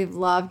that we've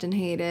loved and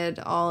hated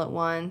all at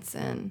once,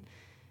 and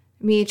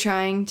me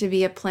trying to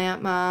be a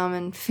plant mom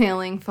and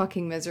failing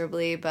fucking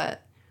miserably,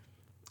 but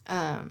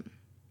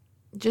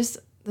just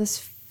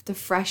the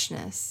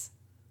freshness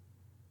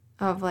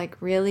of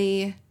like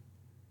really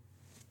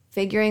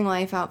figuring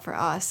life out for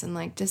us and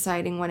like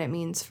deciding what it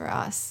means for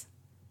us.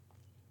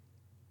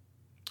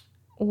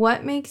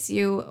 What makes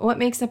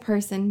a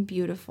person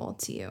beautiful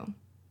to you?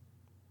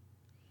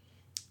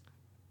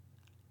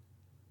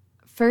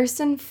 First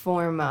and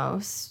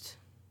foremost,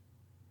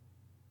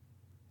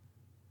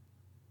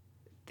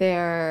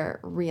 their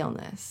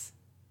realness.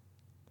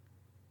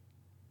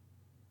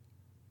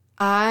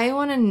 I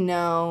want to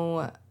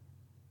know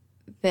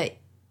that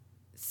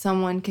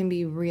someone can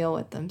be real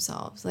with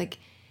themselves. Like,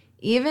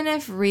 even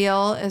if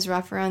real is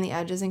rough around the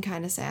edges and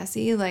kind of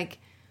sassy, like,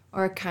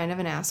 or kind of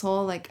an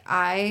asshole, like,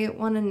 I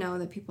want to know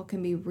that people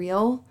can be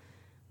real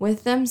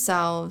with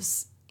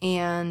themselves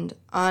and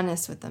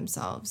honest with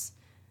themselves.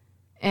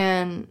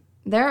 And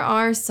there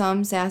are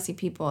some sassy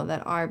people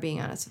that are being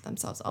honest with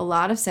themselves. A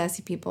lot of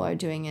sassy people are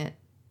doing it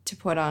to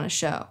put on a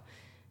show,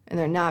 and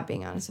they're not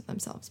being honest with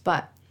themselves.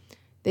 But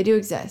they do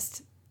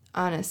exist,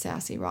 honest,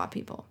 sassy, raw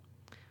people.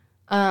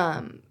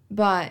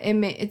 But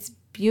it's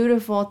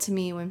beautiful to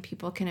me when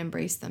people can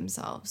embrace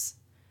themselves,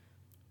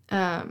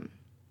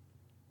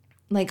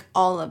 like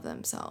all of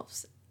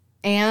themselves.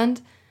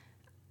 And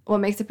what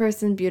makes a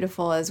person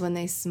beautiful is when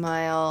they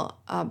smile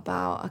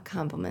about a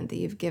compliment that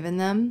you've given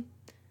them,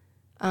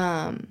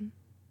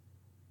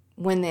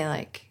 when they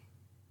like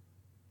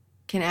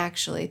can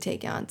actually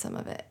take on some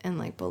of it and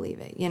like believe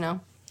it, you know?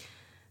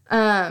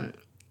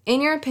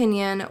 In your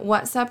opinion,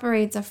 what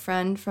separates a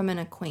friend from an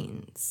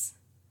acquaintance?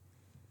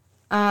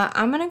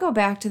 I'm going to go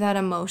back to that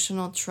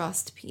emotional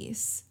trust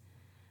piece.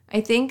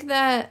 I think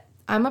that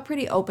I'm a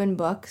pretty open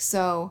book,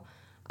 so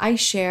I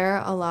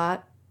share a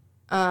lot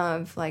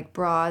of like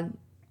broad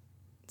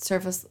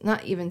surface,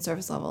 not even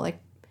surface level, like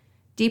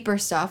deeper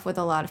stuff with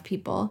a lot of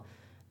people.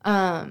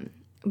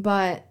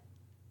 But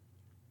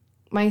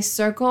my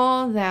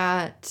circle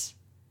that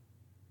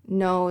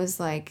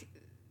knows like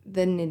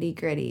the nitty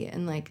gritty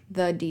and like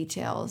the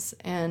details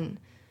and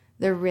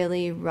the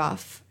really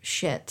rough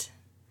shit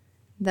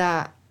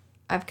that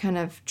I've kind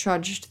of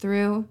trudged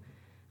through,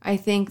 I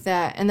think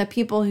that, and the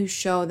people who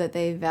show that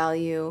they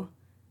value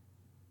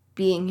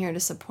being here to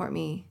support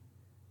me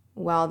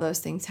while those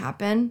things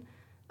happen,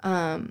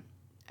 I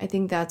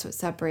think that's what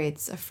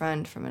separates a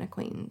friend from an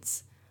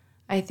acquaintance.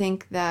 I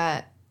think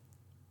that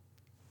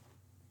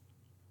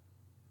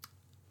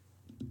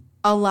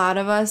a lot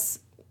of us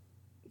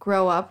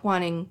grow up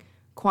wanting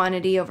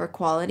quantity over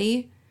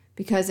quality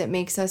because it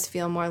makes us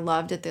feel more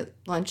loved at the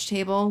lunch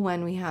table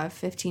when we have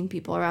 15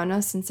 people around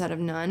us instead of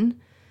none.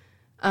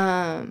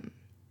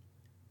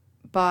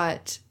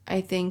 But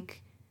I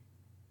think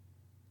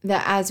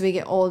that as we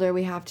get older,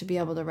 we have to be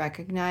able to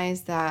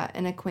recognize that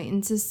an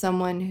acquaintance is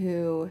someone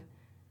who,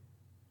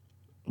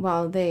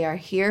 while they are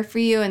here for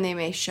you and they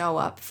may show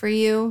up for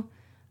you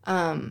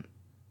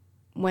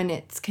when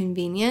it's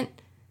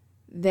convenient,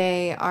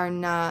 they are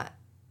not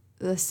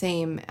the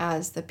same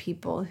as the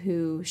people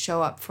who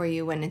show up for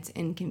you when it's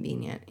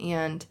inconvenient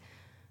and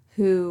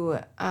who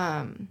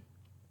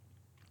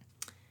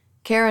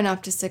care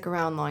enough to stick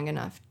around long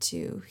enough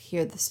to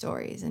hear the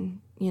stories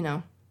and, you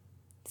know,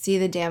 see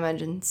the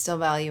damage and still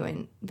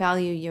value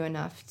you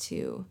enough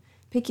to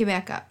pick you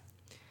back up.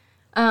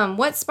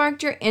 What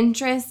sparked your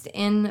interest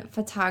in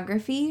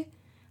photography?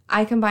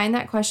 I combined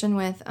that question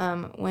with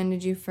when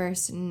did you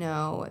first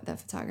know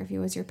that photography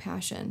was your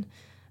passion?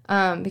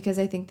 Because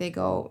I think they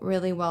go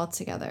really well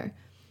together.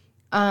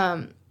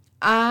 My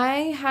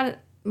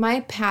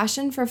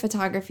passion for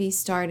photography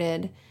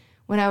started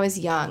when I was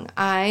young.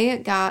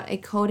 I got a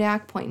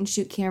Kodak point and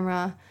shoot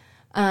camera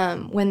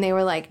when they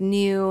were like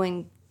new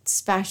and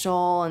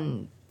special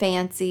and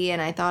fancy,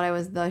 and I thought I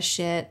was the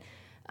shit.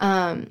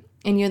 And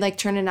you'd like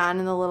turn it on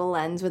and the little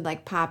lens would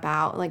like pop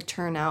out, like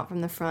turn out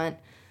from the front.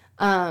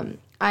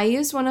 I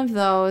used one of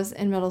those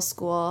in middle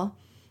school.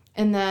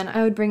 And then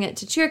I would bring it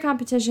to cheer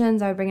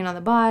competitions. I would bring it on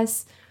the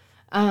bus.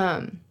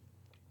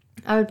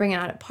 I would bring it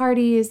out at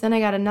parties. Then I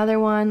got another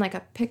one, like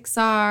a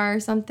Pixar or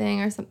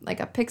something, like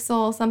a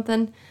Pixel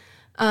something,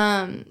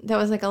 that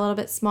was like a little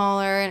bit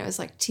smaller, and it was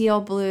like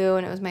teal blue,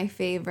 and it was my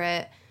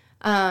favorite.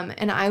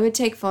 And I would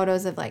take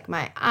photos of like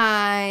my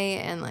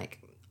eye and like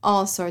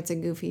all sorts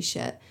of goofy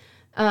shit.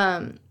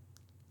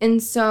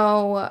 And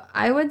so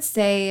I would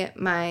say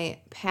my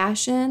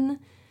passion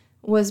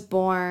was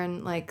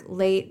born like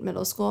late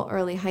middle school,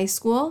 early high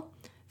school,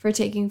 for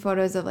taking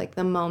photos of like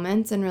the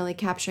moments and really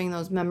capturing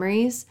those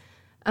memories.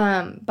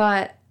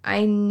 But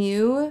I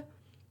knew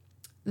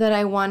that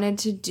I wanted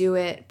to do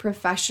it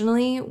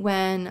professionally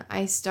when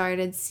I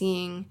started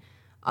seeing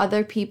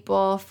other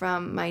people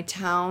from my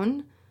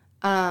town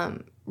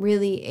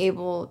really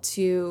able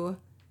to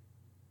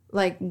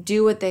like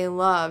do what they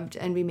loved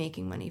and be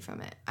making money from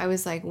it. I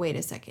was like, wait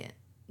a second.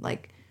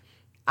 Like,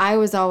 I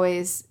was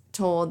always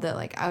told that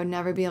like I would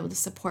never be able to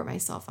support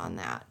myself on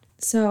that.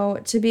 So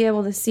to be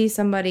able to see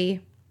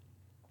somebody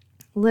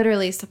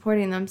literally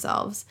supporting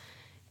themselves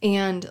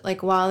and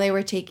like while they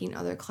were taking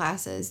other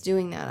classes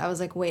doing that, I was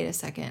like, wait a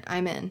second,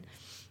 I'm in.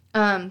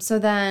 So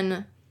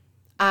then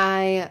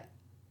I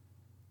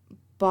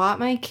bought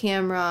my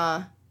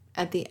camera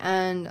at the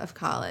end of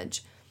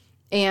college.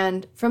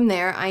 And from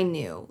there, I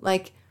knew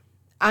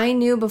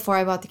before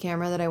I bought the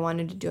camera that I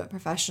wanted to do it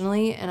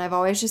professionally. And I've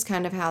always just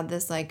kind of had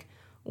this like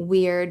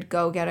weird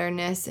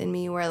go-getterness in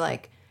me where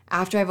like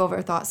after I've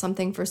overthought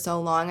something for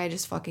so long, I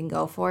just fucking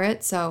go for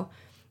it. So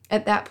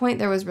at that point,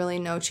 there was really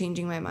no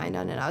changing my mind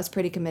on it. I was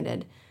pretty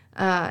committed.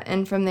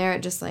 And from there,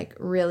 it just like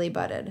really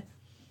budded.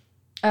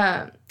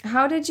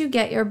 How did you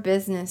get your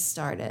business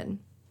started?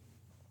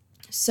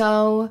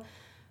 So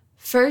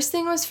first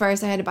thing was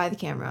first, I had to buy the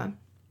camera.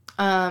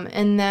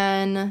 And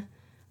then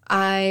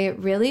I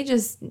really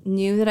just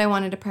knew that I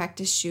wanted to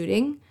practice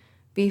shooting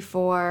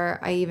before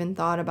I even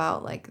thought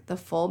about like the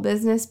full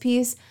business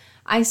piece.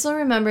 I still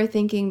remember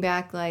thinking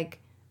back, like,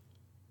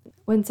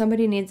 when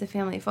somebody needs a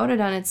family photo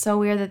done, it's so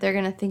weird that they're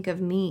going to think of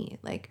me,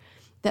 like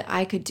that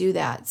I could do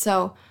that.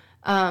 So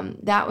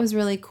that was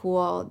really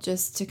cool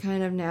just to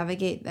kind of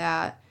navigate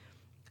that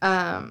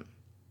in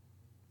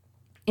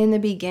the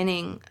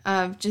beginning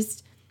of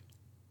just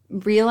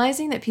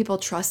realizing that people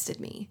trusted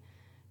me.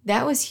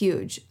 That was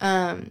huge.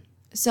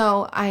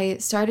 So I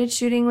started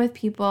shooting with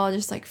people,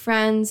 just like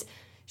friends,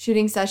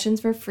 shooting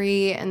sessions for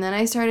free. And then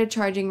I started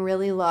charging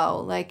really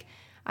low. Like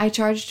I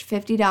charged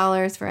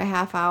 $50 for a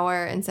half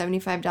hour and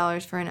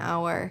 $75 for an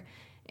hour.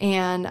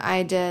 And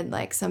I did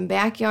like some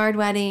backyard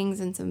weddings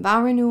and some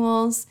vow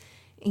renewals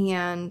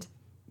and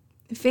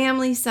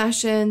family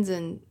sessions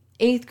and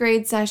 8th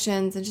grade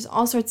sessions and just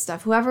all sorts of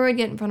stuff. Whoever would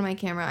get in front of my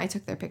camera, I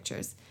took their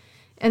pictures.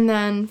 And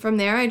then from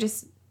there, I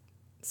just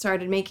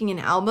started making an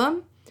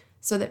album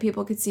so that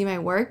people could see my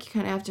work. You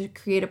kind of have to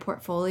create a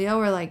portfolio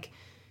or like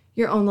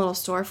your own little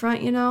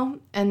storefront, you know?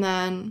 And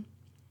then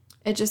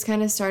it just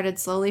kind of started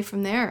slowly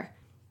from there.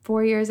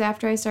 4 years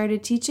after I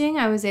started teaching,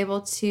 I was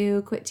able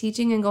to quit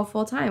teaching and go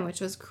full time, which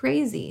was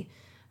crazy.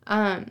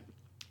 And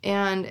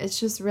it's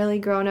just really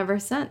grown ever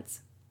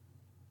since.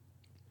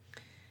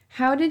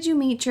 How did you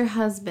meet your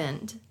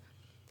husband?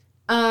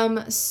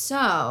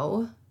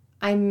 So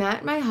I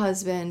met my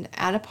husband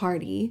at a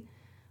party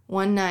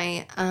one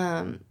night,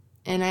 and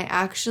I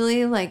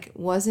actually like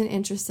wasn't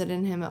interested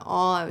in him at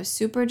all. I was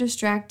super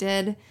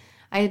distracted.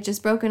 I had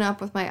just broken up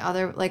with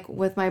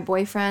with my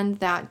boyfriend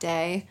that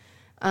day.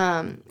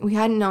 My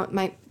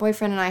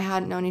boyfriend and I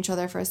hadn't known each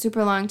other for a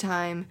super long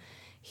time.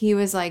 He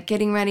was like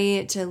getting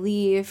ready to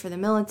leave for the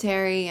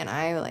military, and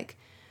I like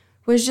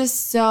was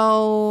just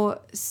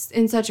so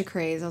in such a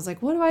craze. I was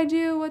like, what do I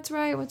do? What's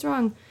right? What's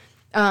wrong?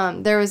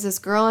 There was this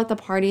girl at the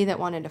party that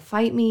wanted to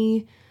fight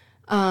me.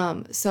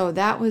 So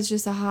that was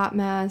just a hot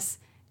mess.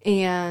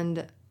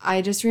 And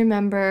I just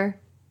remember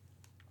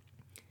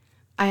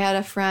I had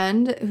a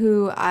friend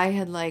who I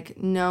had like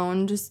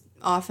known just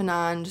off and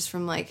on just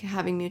from like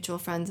having mutual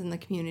friends in the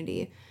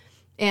community.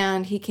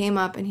 And he came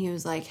up and he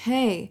was like,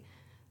 hey,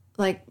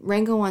 like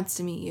Renko wants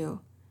to meet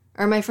you,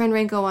 or my friend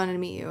Renko wanted to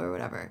meet you or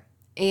whatever.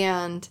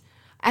 And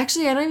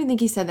actually, I don't even think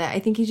he said that. I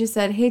think he just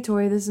said, hey,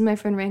 Tori, this is my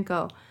friend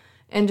Renko,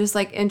 and just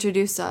like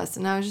introduced us.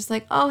 And I was just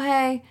like, oh,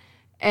 hey.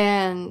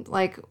 And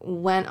like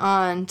went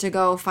on to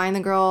go find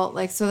the girl,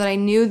 like so that I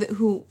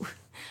knew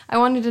I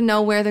wanted to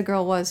know where the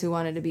girl was who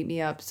wanted to beat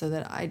me up so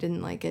that I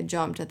didn't like get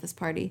jumped at this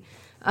party.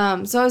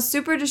 So I was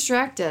super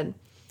distracted.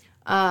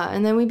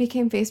 And then we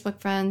became Facebook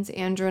friends,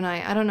 Andrew and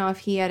I don't know if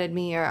he added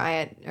me or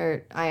I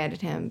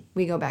added him.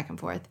 We go back and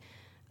forth.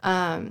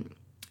 And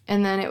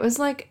then it was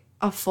like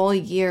a full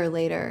year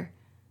later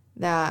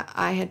that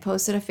I had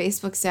posted a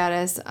Facebook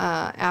status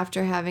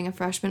after having a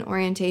freshman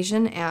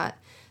orientation at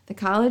the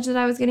college that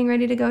I was getting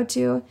ready to go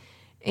to.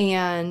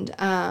 And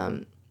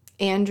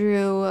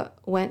Andrew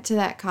went to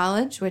that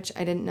college, which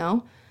I didn't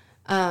know.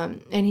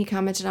 And he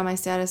commented on my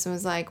status and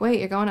was like, wait,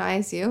 you're going to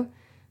ISU?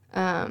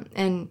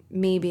 And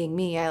me being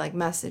me, I like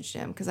messaged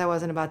him because I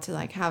wasn't about to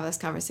like have this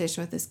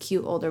conversation with this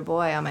cute older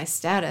boy on my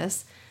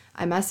status.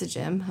 I messaged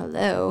him,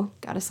 hello,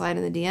 got to slide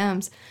in the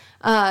DMs.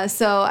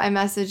 So I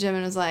messaged him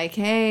and was like,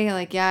 hey,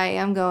 like, yeah, I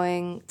am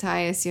going to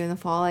ISU in the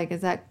fall. Like,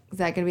 is that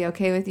going to be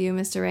okay with you,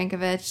 Mr.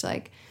 Rankovich?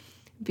 Like,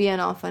 being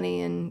all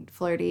funny and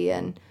flirty.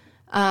 And,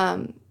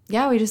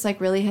 yeah, we just,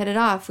 like, really hit it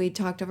off. We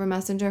talked over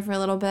Messenger for a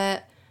little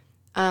bit.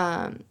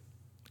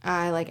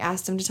 I, like,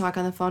 asked him to talk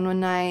on the phone one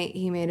night.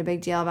 He made a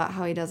big deal about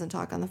how he doesn't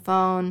talk on the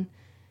phone.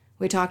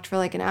 We talked for,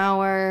 like, an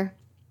hour.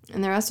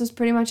 And the rest was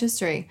pretty much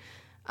history.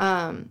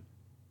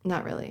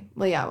 Not really.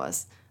 Well, yeah, it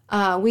was.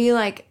 We,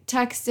 like,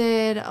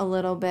 texted a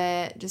little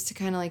bit just to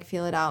kind of, like,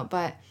 feel it out.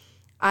 But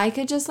I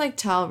could just, like,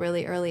 tell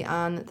really early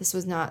on that this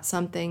was not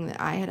something that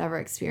I had ever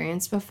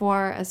experienced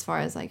before as far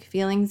as, like,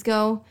 feelings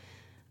go.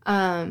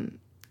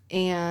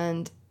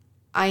 And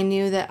I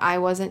knew that I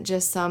wasn't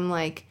just some,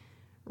 like,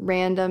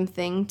 random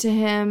thing to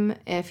him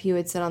if he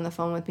would sit on the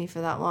phone with me for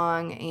that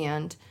long.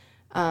 And,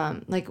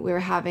 like, we were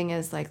having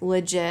as, like,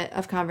 legit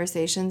of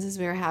conversations as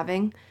we were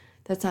having.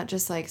 That's not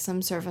just, like,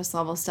 some surface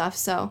level stuff.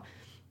 So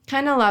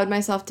kind of allowed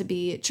myself to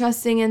be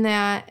trusting in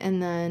that.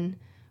 And then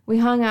we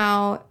hung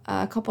out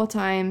a couple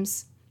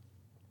times,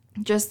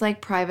 just,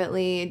 like,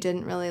 privately.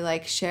 Didn't really,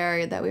 like,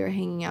 share that we were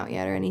hanging out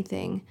yet or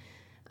anything.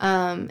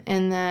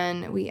 And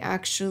then we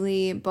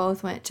actually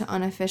both went to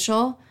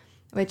Unofficial,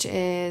 which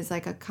is,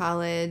 like, a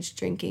college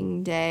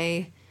drinking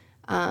day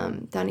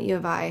down at U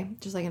of I,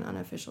 just, like, an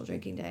unofficial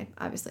drinking day.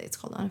 Obviously, it's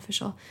called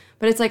Unofficial,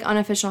 but it's, like,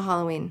 unofficial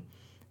Halloween.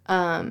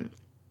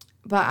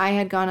 But I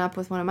had gone up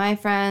with one of my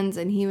friends,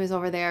 and he was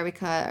over there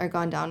or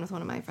gone down with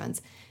one of my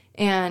friends.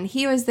 And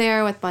he was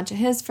there with a bunch of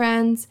his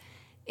friends,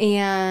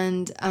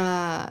 and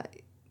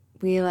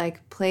we, like,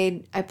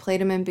 I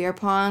played him in beer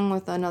pong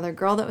with another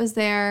girl that was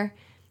there,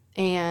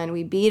 and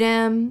we beat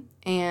him,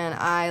 and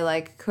I,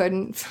 like,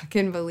 couldn't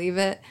fucking believe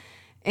it.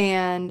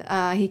 And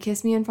he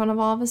kissed me in front of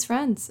all of his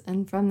friends.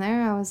 And from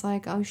there, I was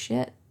like, oh,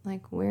 shit,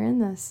 like, we're in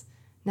this.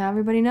 Now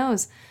everybody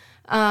knows.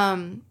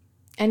 And,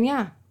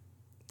 yeah.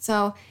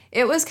 So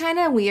it was kind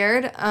of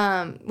weird.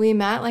 We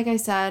met, like I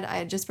said, I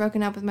had just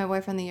broken up with my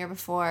boyfriend the year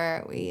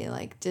before. We,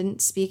 like,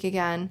 didn't speak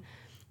again.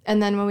 And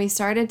then when we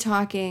started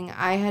talking,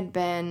 I had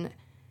been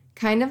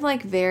kind of,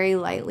 like, very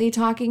lightly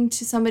talking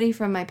to somebody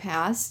from my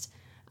past.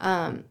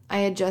 I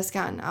had just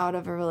gotten out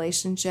of a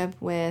relationship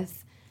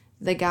with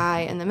the guy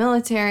in the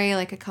military,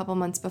 like, a couple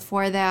months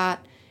before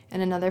that.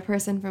 And another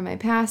person from my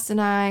past and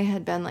I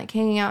had been, like,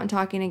 hanging out and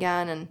talking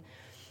again. And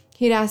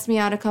he'd asked me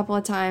out a couple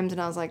of times,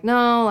 and I was like,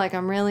 no, like,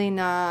 I'm really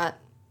not,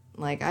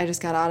 like, I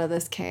just got out of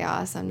this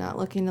chaos. I'm not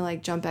looking to,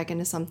 like, jump back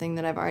into something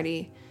that I've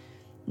already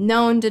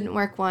known didn't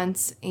work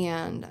once.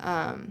 And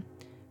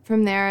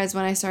from there is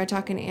when I started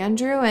talking to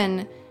Andrew,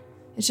 and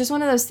it's just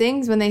one of those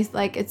things when they,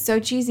 like, it's so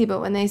cheesy, but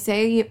when they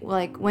say,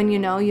 like, when you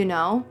know, you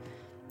know,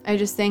 I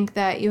just think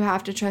that you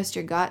have to trust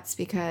your guts,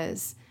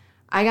 because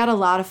I got a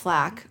lot of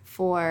flack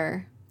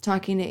for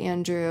talking to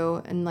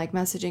Andrew and, like,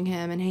 messaging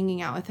him and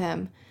hanging out with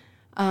him.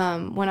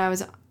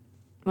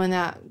 When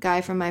that guy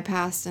from my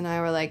past and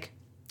I were, like,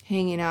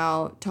 hanging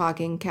out,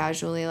 talking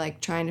casually, like,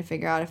 trying to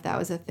figure out if that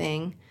was a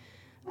thing.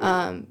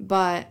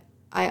 But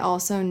I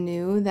also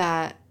knew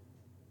that,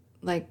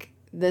 like,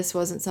 this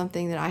wasn't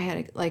something that I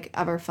had, like,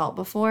 ever felt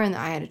before, and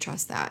that I had to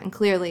trust that. And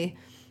clearly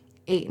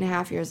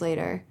 8.5 years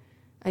later,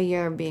 a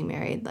year of being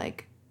married,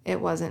 like, it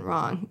wasn't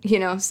wrong, you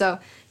know? So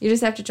you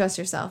just have to trust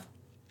yourself.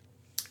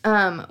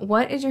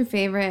 What is your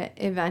favorite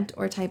event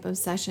or type of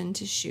session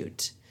to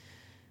shoot?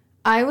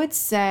 I would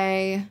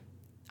say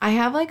I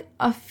have, like,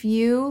 a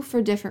few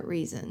for different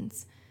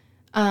reasons.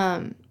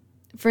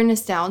 For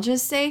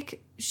nostalgia's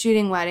sake,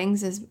 shooting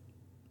weddings is,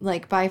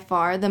 like, by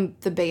far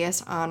the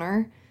biggest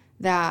honor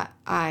that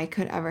I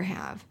could ever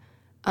have.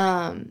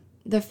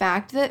 The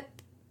fact that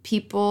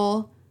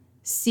people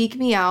seek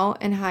me out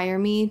and hire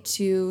me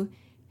to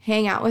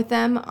hang out with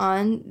them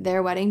on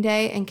their wedding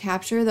day and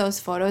capture those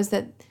photos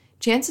that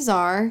chances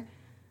are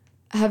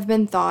have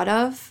been thought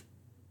of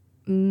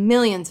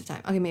millions of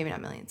times. Okay, maybe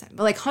not millions of times,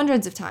 but, like,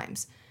 hundreds of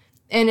times.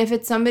 And if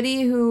it's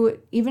somebody who,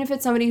 even if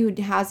it's somebody who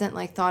hasn't,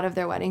 like, thought of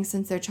their wedding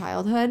since their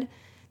childhood,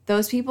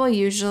 those people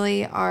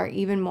usually are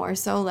even more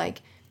so,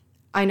 like,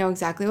 I know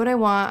exactly what I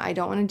want. I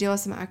don't want to deal with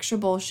some extra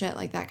bullshit,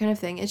 like, that kind of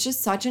thing. It's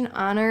just such an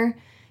honor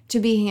to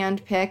be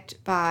handpicked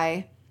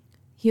by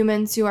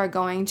humans who are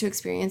going to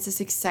experience this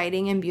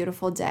exciting and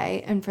beautiful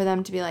day, and for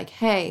them to be like,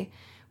 hey,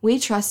 we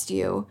trust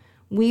you.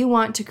 We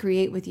want to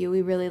create with you.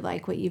 We really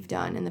like what you've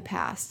done in the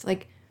past.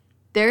 Like,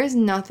 there is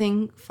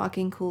nothing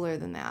fucking cooler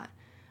than that.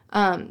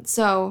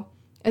 So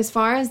as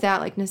far as that,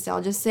 like,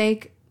 nostalgia's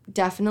sake,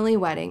 definitely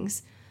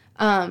weddings.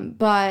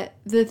 But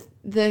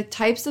the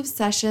types of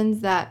sessions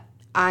that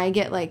I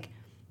get, like,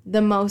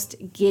 the most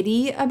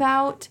giddy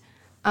about,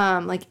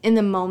 like, in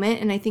the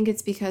moment, and I think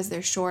it's because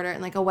they're shorter,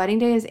 and, like, a wedding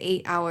day is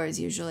 8 hours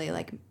usually,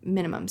 like,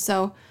 minimum.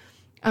 So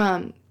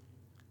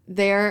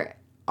there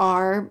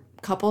are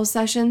couple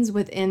sessions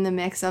within the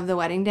mix of the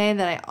wedding day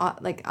that I,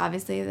 like,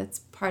 obviously that's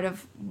part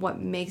of what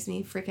makes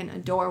me freaking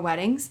adore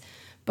weddings,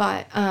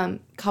 but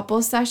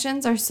couple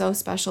sessions are so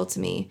special to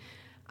me.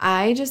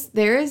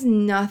 There is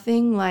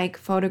nothing like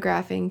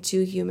photographing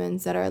two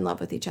humans that are in love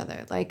with each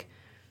other. Like,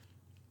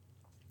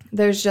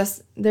 there's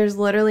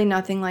literally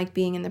nothing like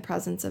being in the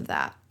presence of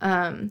that.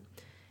 And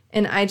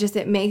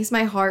it makes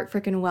my heart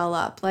freaking well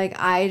up. Like,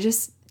 I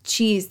just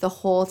cheese the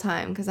whole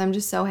time because I'm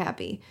just so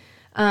happy.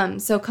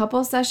 So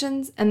couple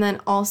sessions, and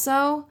then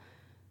also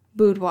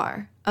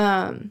boudoir.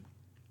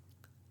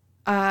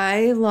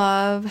 I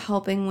love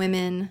helping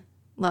women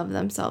love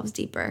themselves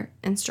deeper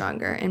and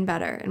stronger and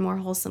better and more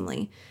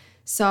wholesomely.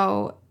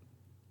 So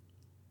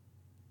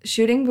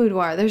shooting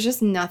boudoir, there's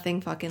just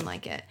nothing fucking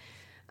like it.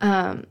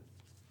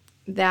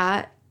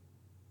 That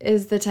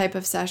is the type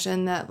of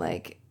session that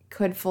like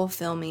could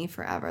fulfill me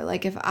forever.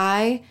 Like, if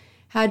I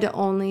had to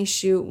only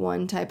shoot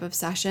one type of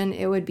session,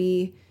 it would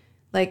be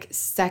like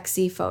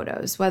sexy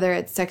photos, whether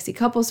it's sexy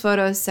couples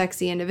photos,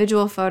 sexy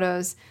individual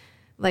photos,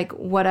 like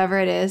whatever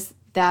it is,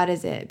 that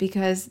is it.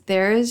 Because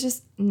there is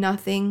just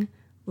nothing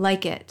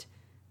like it.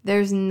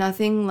 There's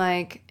nothing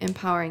like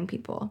empowering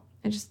people.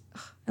 I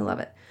love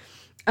it.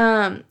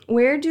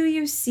 Where do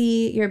you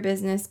see your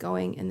business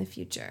going in the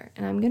future?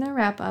 And I'm going to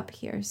wrap up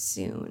here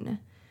soon.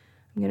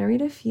 I'm going to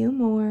read a few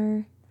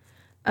more.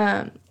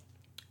 I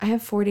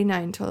have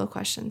 49 total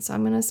questions, so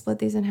I'm going to split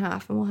these in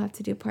half and we'll have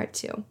to do part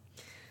 2.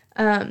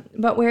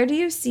 But where do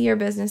you see your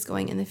business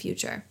going in the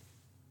future?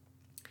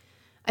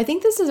 I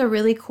think this is a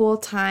really cool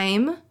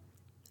time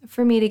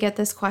for me to get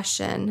this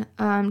question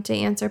to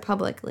answer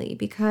publicly,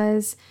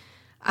 because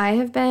I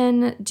have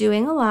been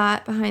doing a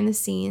lot behind the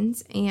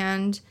scenes,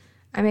 and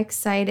I'm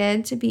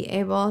excited to be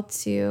able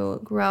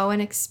to grow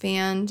and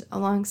expand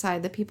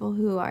alongside the people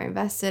who are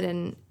invested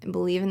in and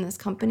believe in this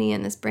company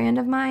and this brand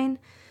of mine.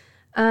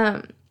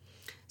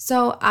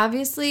 So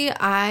obviously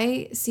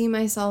I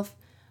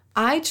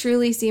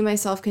truly see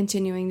myself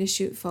continuing to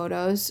shoot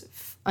photos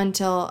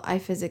until I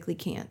physically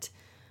can't,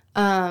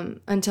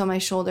 until my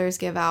shoulders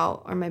give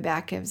out or my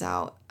back gives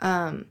out,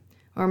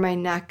 or my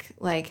neck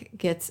like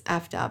gets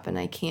effed up and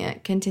I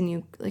can't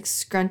continue like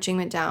scrunching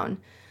it down.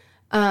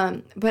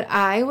 But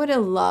I would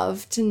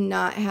love to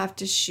not have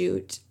to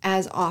shoot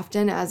as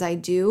often as I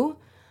do,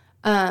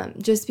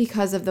 just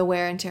because of the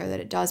wear and tear that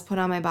it does put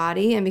on my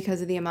body, and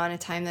because of the amount of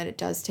time that it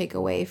does take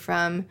away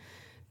from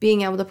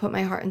being able to put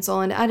my heart and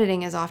soul into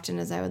editing as often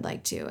as I would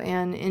like to,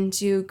 and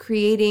into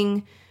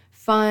creating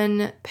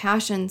fun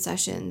passion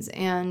sessions,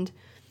 and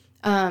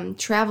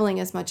traveling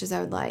as much as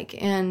I would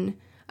like. And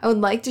I would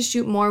like to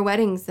shoot more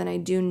weddings than I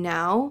do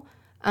now,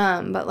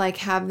 but like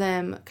have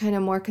them kind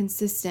of more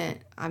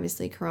consistent.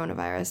 Obviously,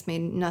 coronavirus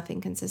made nothing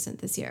consistent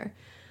this year.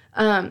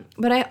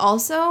 But I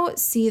also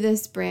see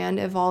this brand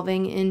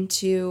evolving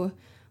into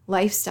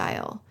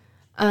lifestyle,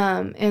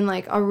 and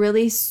like a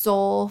really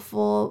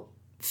soulful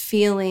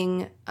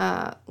feeling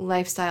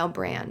lifestyle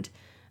brand.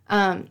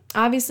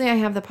 Obviously, I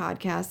have the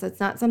podcast. That's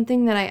not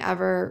something that I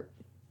ever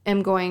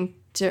am going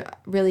to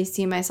really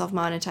see myself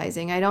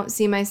monetizing. I don't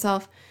see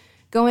myself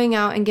going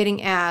out and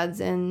getting ads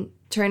and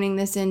turning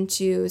this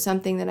into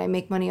something that I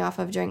make money off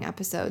of during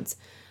episodes.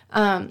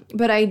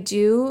 But I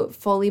do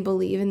fully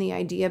believe in the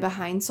idea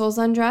behind Souls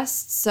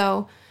Undressed.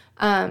 So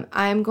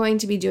I'm going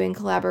to be doing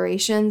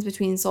collaborations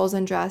between Souls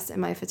Undressed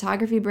and my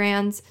photography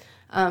brands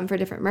for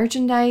different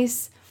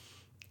merchandise.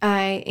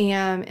 I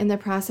am in the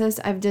process.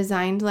 I've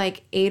designed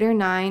like 8 or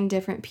 9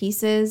 different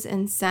pieces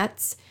and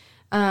sets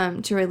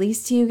to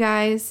release to you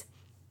guys.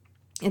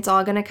 It's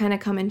all going to kind of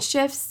come in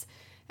shifts.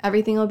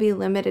 Everything will be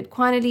limited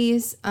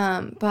quantities.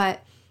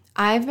 But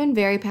I've been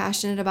very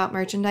passionate about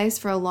merchandise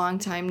for a long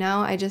time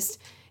now. I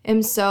just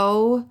am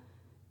so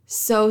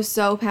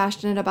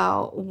passionate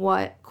about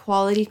what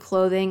quality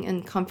clothing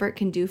and comfort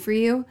can do for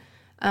you,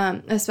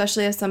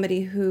 especially as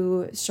somebody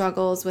who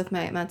struggles with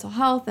my mental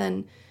health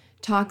and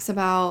talks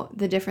about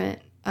the different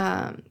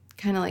kind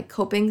of like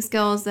coping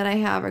skills that I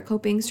have or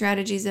coping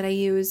strategies that I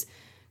use.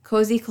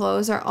 Cozy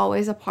clothes are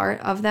always a part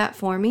of that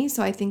for me.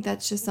 So I think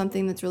that's just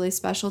something that's really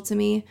special to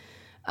me.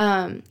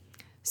 And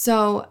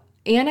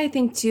I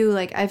think too,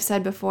 like I've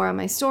said before on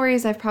my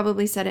stories, I've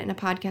probably said it in a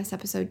podcast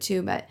episode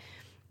too, but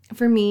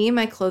for me,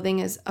 my clothing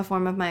is a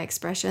form of my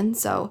expression.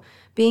 So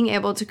being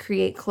able to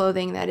create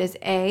clothing that is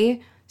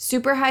A,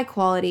 super high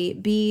quality,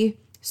 B,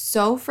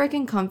 so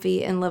freaking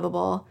comfy and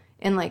livable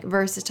and like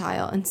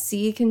versatile, and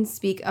C, can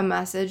speak a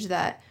message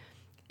that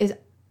is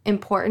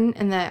important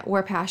and that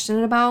we're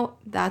passionate about,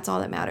 that's all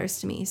that matters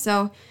to me.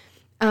 So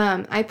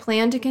I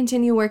plan to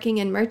continue working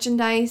in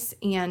merchandise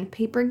and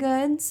paper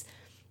goods,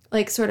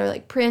 like sort of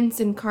like prints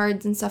and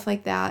cards and stuff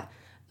like that.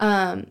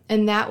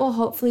 And that will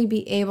hopefully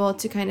be able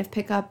to kind of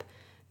pick up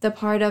the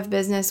part of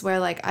business where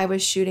like I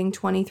was shooting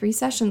 23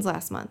 sessions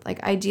last month.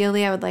 Like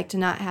ideally I would like to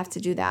not have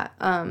to do that.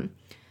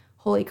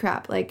 Holy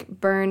crap, like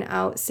burn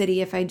out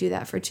city if I do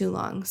that for too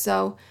long.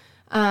 So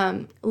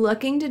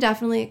looking to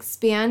definitely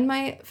expand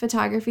my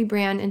photography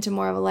brand into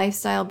more of a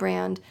lifestyle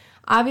brand.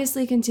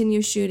 Obviously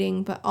continue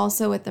shooting, but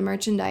also with the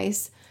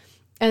merchandise.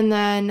 And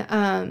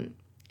then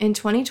in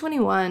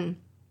 2021,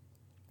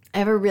 I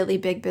have a really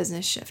big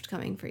business shift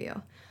coming for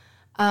you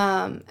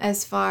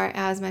as far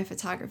as my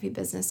photography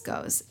business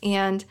goes.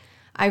 And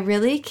I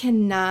really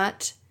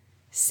cannot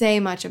say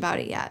much about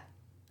it yet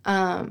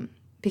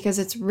because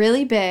it's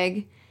really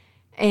big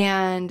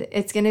and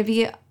it's going to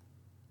be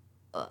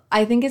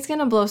I think it's going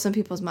to blow some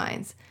people's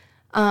minds.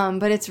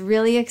 But it's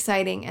really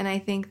exciting, and I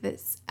think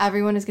that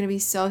everyone is going to be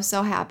so,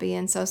 so happy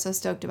and so, so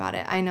stoked about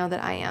it. I know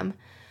that I am.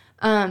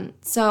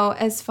 So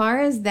as far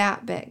as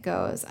that bit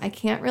goes, I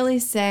can't really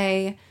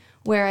say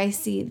where I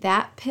see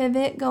that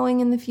pivot going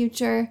in the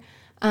future,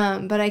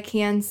 but I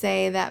can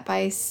say that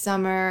by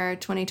summer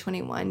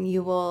 2021,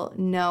 you will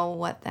know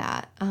what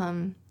that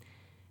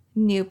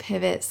new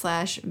pivot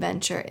 /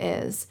 venture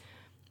is.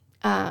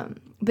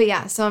 But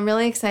yeah, so I'm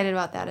really excited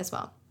about that as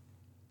well.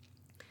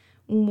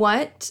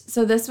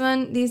 So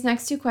these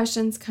next two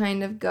questions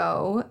kind of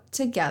go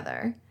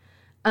together.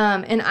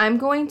 And I'm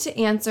going to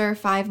answer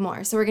 5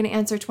 more. So we're going to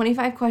answer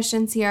 25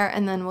 questions here,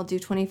 and then we'll do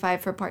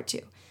 25 for part 2.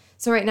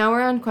 So right now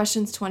we're on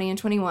questions 20 and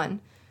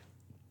 21.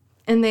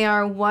 And they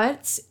are,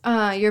 what's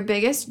your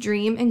biggest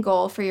dream and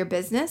goal for your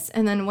business?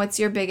 And then what's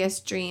your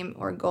biggest dream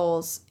or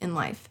goals in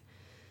life?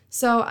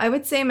 So I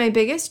would say my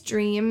biggest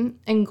dream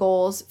and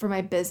goals for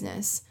my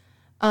business.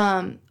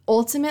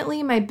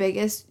 Ultimately, my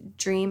biggest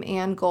dream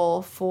and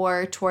goal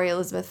for Tori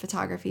Elizabeth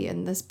Photography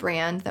and this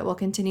brand that will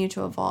continue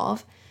to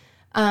evolve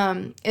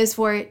is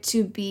for it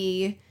to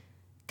be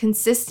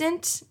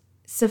consistent,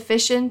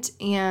 sufficient,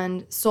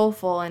 and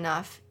soulful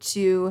enough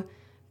to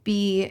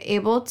be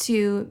able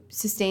to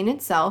sustain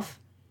itself.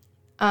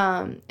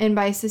 And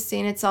by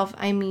sustain itself,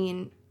 I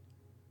mean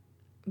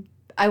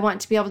I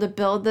want to be able to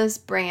build this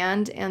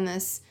brand and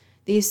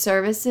these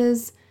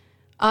services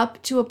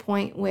up to a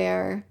point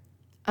where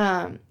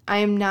I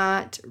am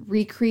not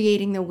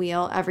recreating the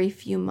wheel every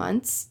few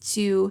months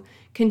to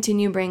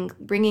continue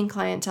bringing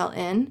clientele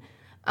in,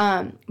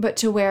 but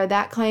to where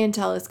that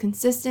clientele is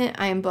consistent.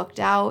 I am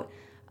booked out.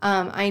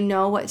 I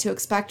know what to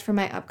expect for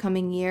my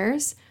upcoming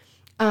years,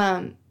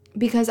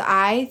 because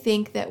I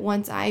think that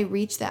once I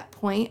reach that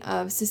point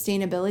of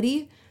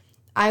sustainability,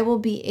 I will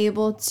be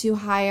able to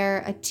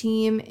hire a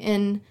team,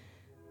 and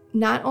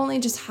not only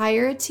just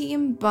hire a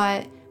team,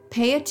 but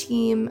pay a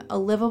team a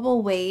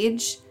livable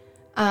wage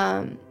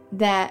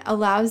that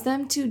allows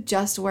them to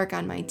just work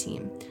on my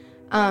team.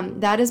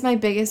 That is my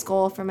biggest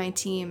goal for my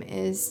team,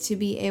 is to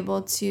be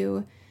able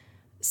to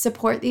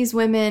support these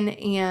women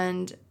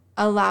and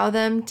allow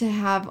them to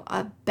have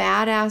a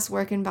badass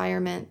work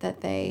environment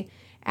that they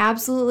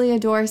absolutely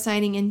adore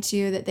signing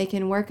into, that they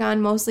can work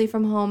on mostly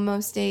from home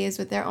most days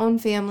with their own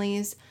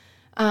families,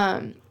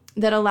 that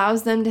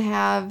allows them to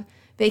have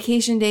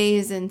vacation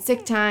days and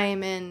sick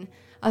time and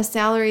a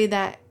salary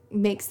that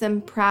makes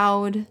them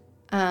proud.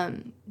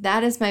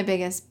 That is my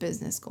biggest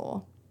business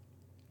goal.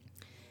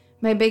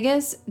 My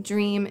biggest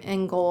dream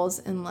and goals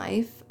in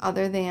life,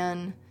 other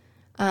than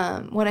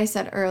what I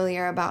said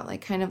earlier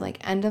about kind of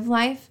end of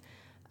life,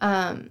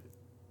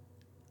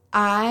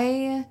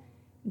 I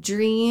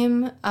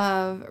dream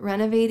of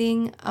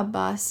renovating a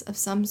bus of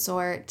some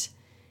sort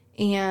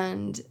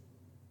and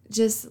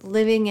just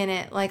living in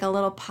it like a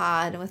little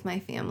pod with my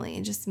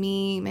family, just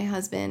me, my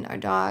husband, our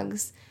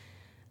dogs,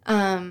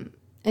 and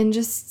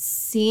just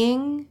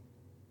seeing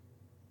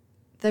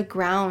the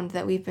ground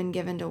that we've been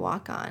given to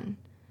walk on.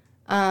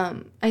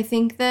 I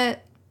think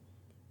that,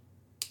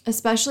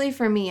 especially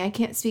for me, I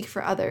can't speak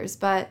for others,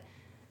 but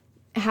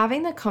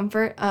having the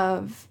comfort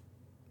of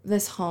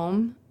this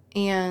home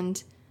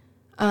and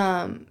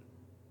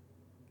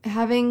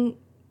having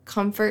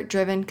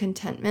comfort-driven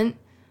contentment,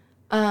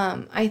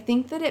 I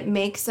think that it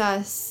makes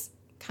us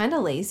kind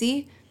of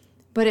lazy,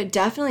 but it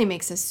definitely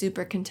makes us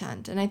super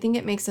content, and I think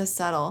it makes us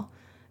settle.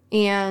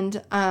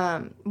 And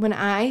when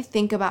I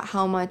think about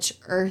how much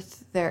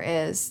earth there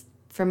is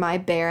for my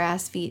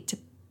bare-ass feet to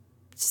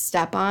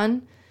step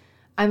on,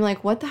 I'm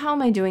like, what the hell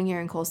am I doing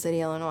here in Coal City,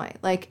 Illinois?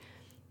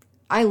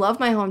 I love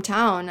my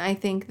hometown. I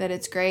think that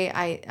it's great.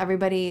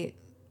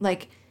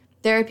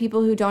 There are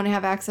people who don't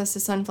have access to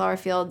sunflower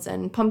fields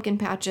and pumpkin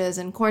patches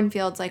and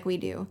cornfields like we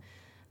do.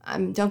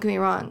 Don't get me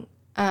wrong.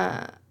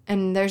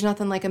 And there's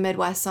nothing like a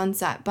Midwest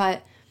sunset,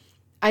 but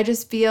I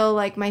just feel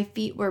like my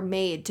feet were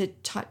made to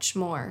touch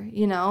more,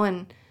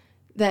 and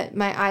that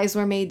my eyes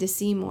were made to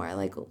see more.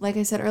 Like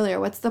I said earlier,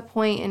 what's the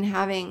point in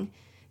having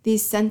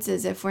these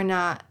senses if we're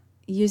not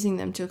using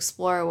them to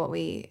explore what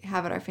we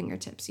have at our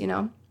fingertips,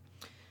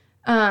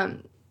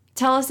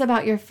 Tell us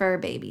about your fur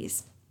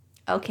babies.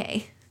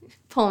 Okay,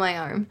 pull my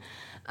arm.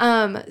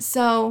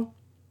 So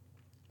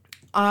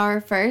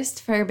our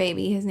first fur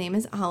baby, his name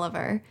is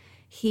Oliver.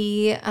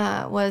 He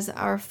was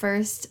our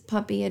first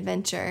puppy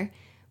adventure.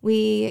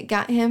 We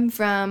got him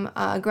from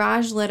a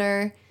garage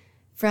litter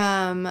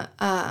from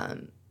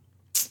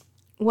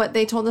what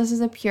they told us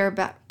is a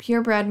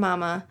purebred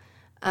mama.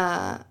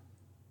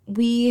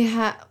 We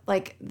had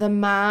the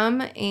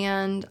mom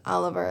and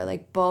Oliver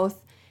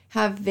both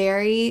have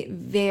very,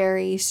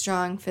 very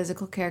strong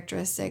physical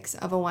characteristics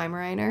of a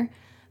Weimaraner.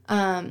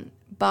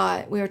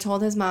 But we were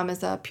told his mom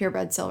is a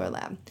purebred silver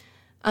lab.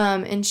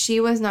 And she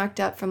was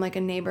knocked up from a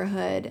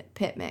neighborhood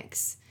pit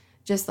mix,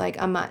 just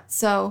a mutt.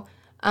 So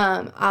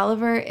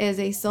Oliver is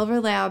a silver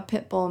lab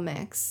pit bull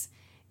mix,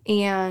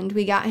 and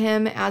we got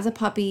him as a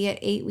puppy at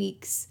 8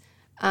 weeks.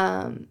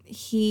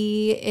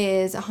 He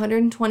is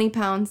 120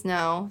 pounds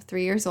now,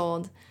 3 years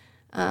old,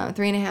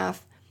 3.5.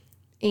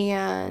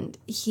 And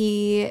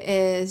he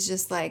is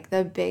just like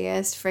the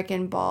biggest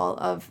freaking ball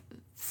of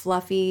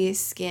fluffy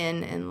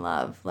skin and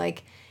love.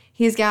 Like,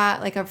 he's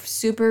got like a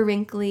super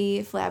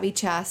wrinkly, flabby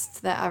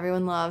chest that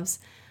everyone loves,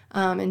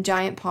 and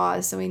giant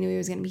paws, so we knew he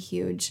was going to be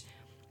huge.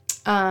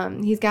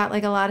 He's got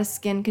like a lot of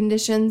skin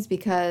conditions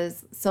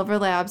because Silver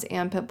Labs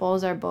and Pit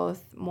Bulls are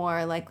both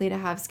more likely to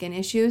have skin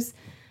issues.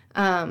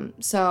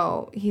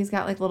 So he's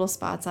got like little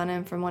spots on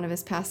him from one of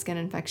his past skin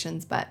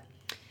infections, but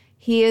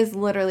he is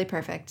literally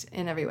perfect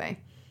in every way.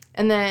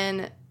 And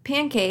then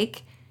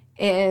Pancake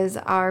is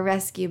our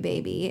rescue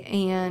baby,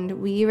 and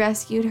we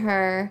rescued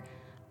her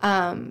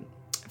from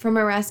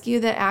a rescue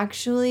that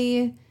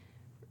actually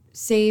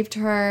saved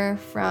her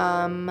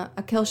from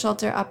a kill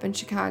shelter up in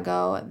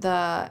Chicago.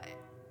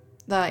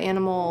 The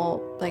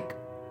animal, like,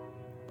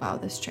 wow,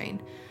 this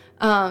train.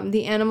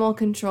 The animal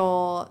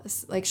control,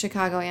 like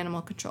Chicago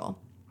Animal Control.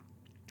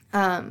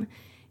 And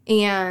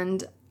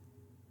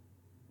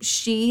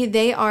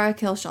they are a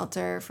kill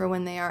shelter for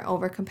when they are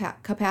over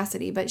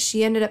capacity, but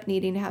she ended up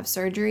needing to have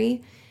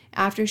surgery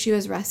after she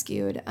was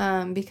rescued,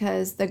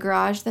 because the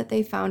garage that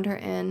they found her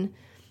in,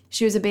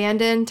 she was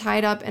abandoned,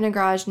 tied up in a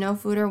garage, no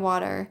food or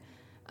water,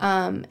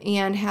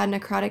 and had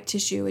necrotic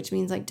tissue, which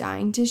means like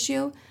dying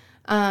tissue,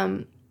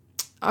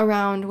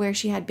 around where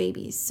she had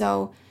babies.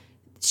 So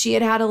she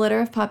had a litter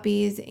of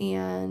puppies,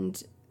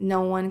 and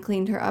no one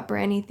cleaned her up or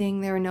anything.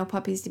 There were no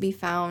puppies to be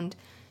found.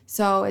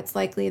 So it's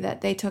likely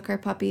that they took her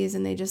puppies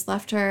and they just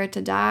left her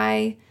to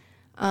die,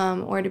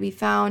 or to be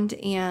found.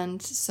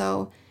 And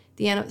so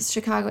the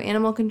Chicago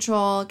Animal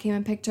Control came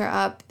and picked her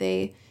up.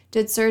 They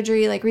did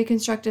surgery, like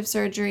reconstructive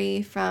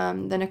surgery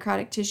from the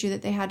necrotic tissue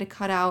that they had to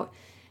cut out.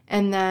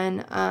 And then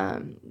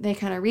they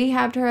kind of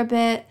rehabbed her a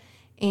bit.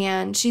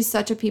 And she's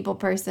such a people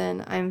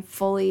person. I'm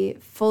fully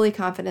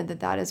confident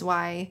that that is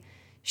why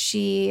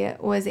she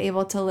was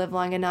able to live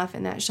long enough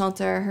in that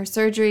shelter, her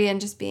surgery,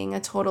 and just being a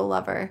total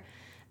lover.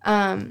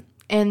 And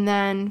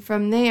then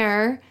from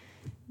there,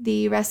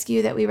 the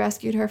rescue that we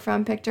rescued her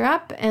from picked her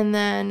up, and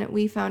then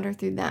we found her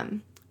through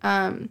them.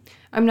 I'm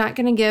not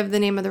going to give the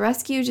name of the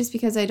rescue just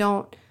because I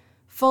don't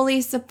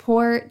fully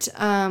support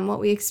what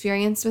we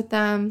experienced with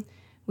them.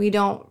 We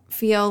don't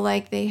feel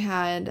like they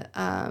had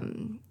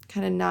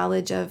kind of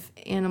knowledge of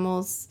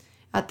animals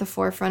at the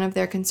forefront of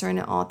their concern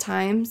at all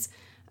times.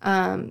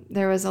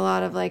 There was a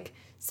lot of like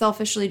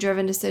selfishly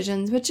driven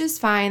decisions, which is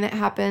fine. That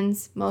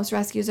happens. Most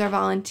rescues are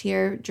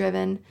volunteer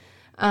driven.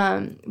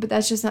 But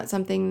that's just not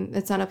something,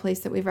 that's not a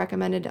place that we've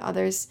recommended to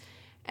others.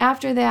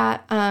 After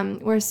that,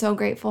 we're so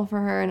grateful for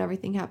her, and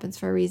everything happens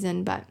for a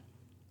reason. But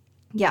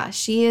yeah,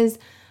 she is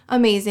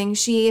amazing.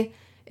 She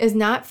is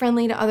not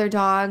friendly to other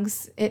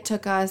dogs. It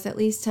took us at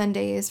least 10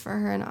 days for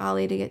her and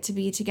Ollie to get to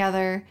be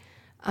together.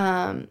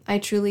 I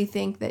truly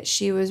think that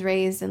she was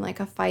raised in like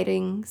a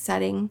fighting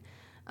setting,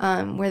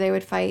 where they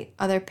would fight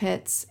other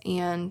pits,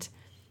 and,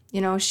 you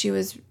know, she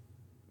was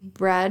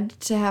bred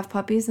to have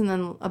puppies and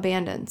then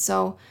abandoned.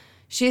 So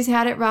she's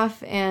had it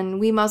rough, and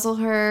we muzzle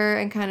her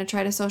and kind of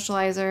try to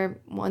socialize her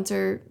once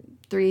or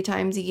 3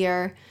 times a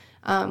year.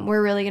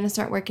 We're really going to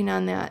start working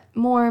on that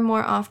more and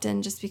more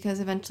often, just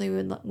because eventually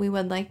we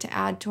would like to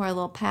add to our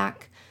little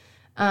pack.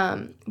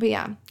 But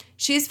yeah,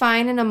 she's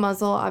fine in a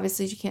muzzle.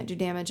 Obviously, she can't do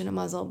damage in a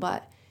muzzle,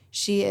 but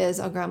she is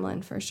a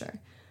gremlin for sure.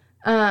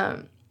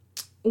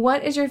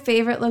 What is your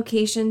favorite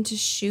location to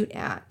shoot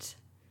at?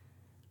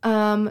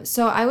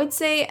 So I would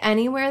say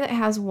anywhere that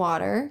has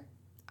water,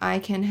 I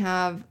can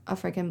have a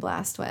freaking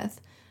blast with.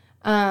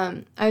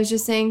 I was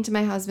just saying to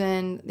my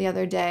husband the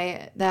other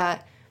day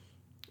that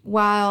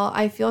while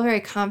I feel very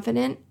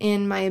confident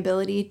in my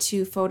ability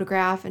to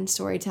photograph and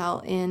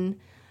storytell in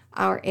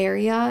our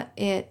area,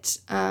 it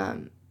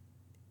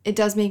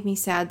does make me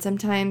sad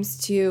sometimes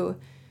to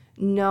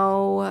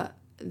know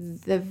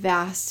the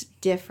vast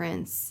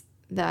difference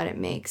that it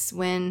makes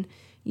when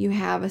you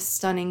have a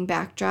stunning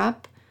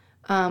backdrop,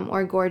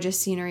 or gorgeous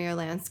scenery or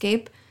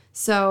landscape.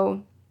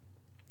 So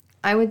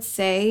I would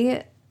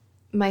say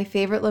my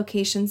favorite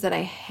locations that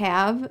I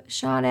have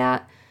shot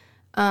at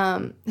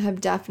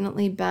have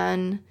definitely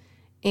been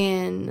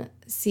in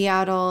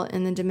Seattle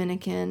and the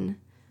Dominican.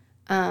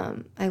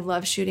 I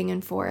love shooting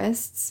in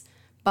forests,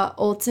 but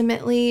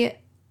ultimately,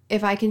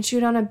 if I can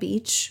shoot on a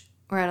beach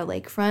or at a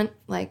lakefront,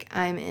 like,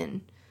 I'm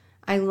in.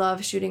 I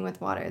love shooting with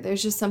water.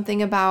 There's just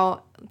something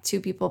about 2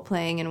 people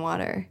playing in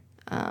water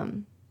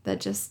that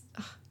just,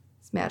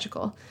 it's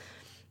magical.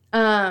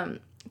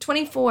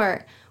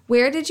 24.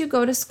 Where did you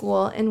go to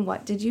school and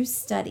what did you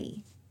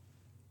study?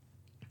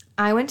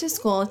 I went to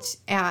school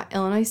at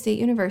Illinois State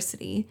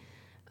University.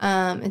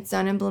 It's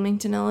down in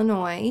Bloomington,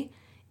 Illinois.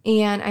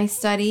 And I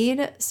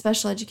studied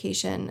special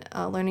education,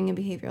 learning and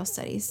behavioral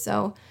studies.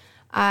 So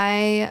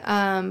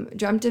I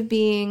dreamt of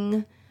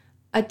being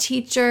a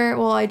teacher.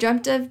 Well, I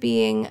dreamt of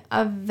being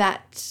a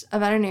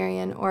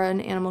veterinarian or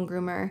an animal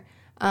groomer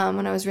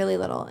when I was really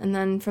little. And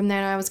then from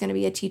there, I was going to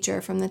be a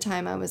teacher from the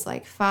time I was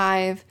like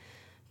 5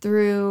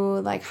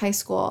 through like high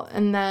school.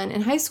 And then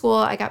in high school,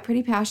 I got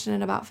pretty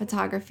passionate about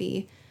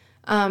photography.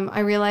 I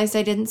realized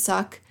I didn't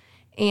suck,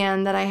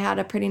 and that I had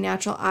a pretty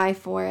natural eye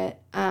for it.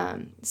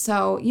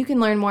 So you can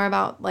learn more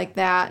about like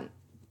that,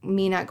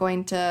 me not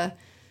going to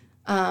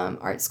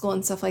art school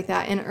and stuff like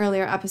that in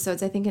earlier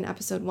episodes, I think in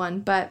episode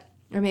 1,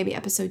 or maybe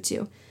episode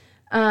 2.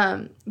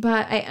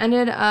 But I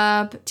ended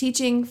up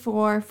teaching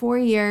for 4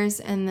 years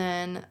and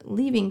then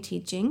leaving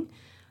teaching,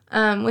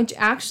 which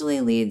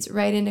actually leads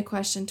right into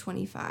question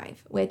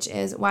 25, which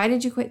is, why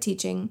did you quit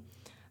teaching?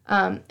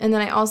 And then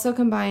I also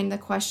combined the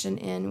question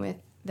in with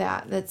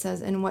that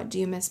says, and what do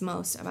you miss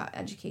most about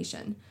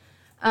education?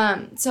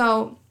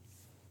 So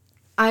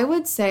I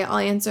would say I'll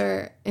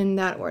answer in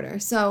that order.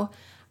 So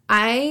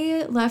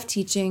I left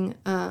teaching,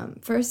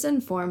 first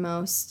and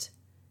foremost,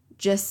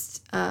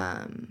 just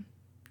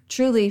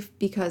truly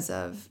because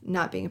of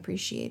not being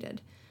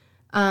appreciated.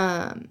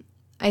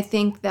 I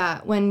think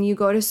that when you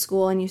go to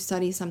school and you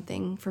study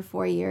something for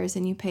 4 years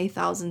and you pay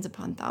thousands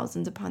upon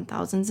thousands upon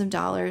thousands of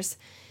dollars,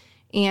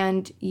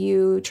 and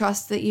you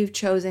trust that you've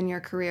chosen your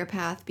career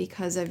path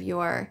because of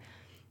your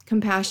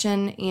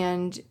compassion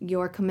and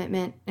your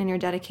commitment and your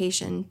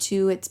dedication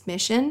to its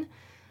mission,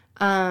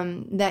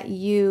 that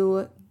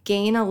you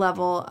gain a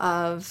level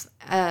of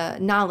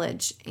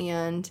knowledge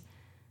and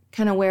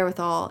kind of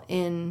wherewithal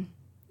in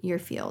your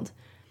field.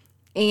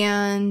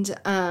 And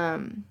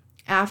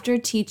after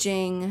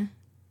teaching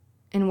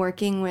and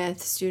working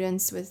with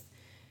students with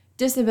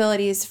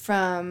disabilities,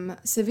 from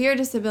severe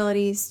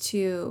disabilities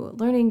to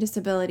learning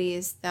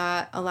disabilities,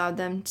 that allowed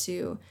them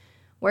to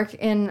work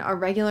in a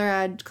regular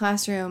ed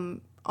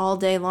classroom all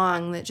day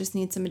long that just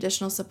needs some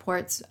additional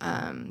supports,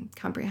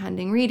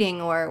 comprehending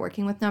reading or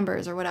working with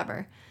numbers or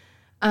whatever.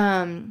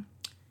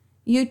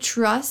 You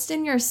trust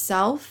in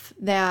yourself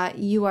that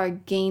you are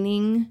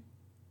gaining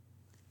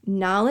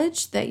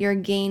knowledge, that you're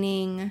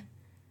gaining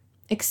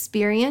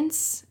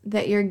experience,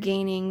 that you're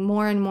gaining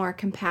more and more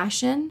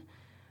compassion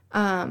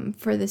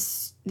for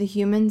the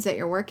humans that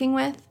you're working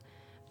with.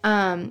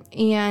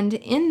 And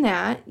in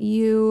that,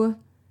 you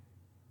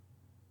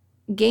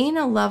gain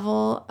a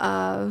level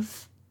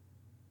of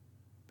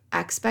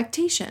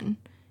expectation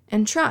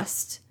and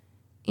trust,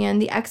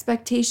 and the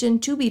expectation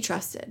to be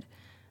trusted.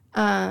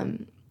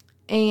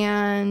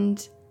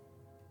 And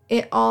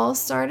it all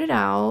started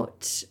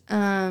out,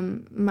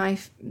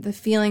 the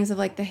feelings of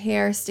like the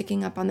hair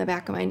sticking up on the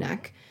back of my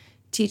neck,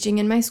 teaching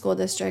in my school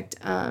district.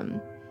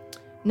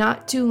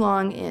 Not too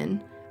long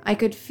in, I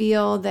could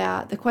feel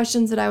that the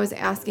questions that I was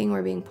asking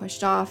were being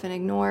pushed off and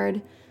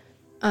ignored.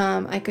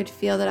 I could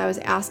feel that I was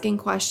asking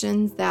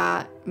questions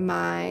that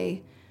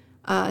my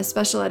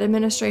special ed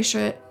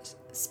administrator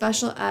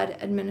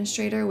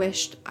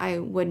wished I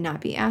would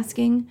not be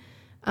asking.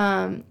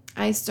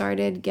 I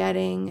started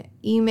getting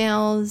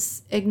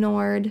emails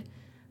ignored,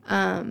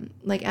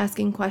 like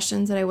asking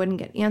questions that I wouldn't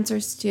get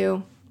answers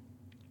to,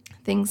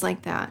 things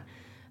like that.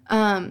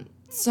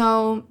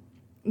 So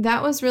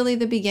that was really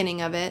the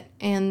beginning of it.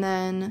 And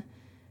then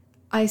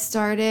I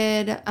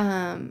started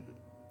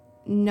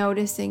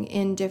noticing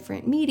in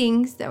different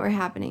meetings that were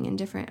happening, in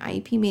different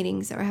IEP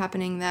meetings that were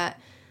happening, that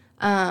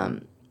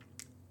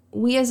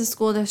we as a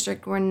school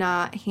district were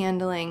not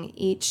handling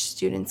each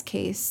student's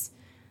case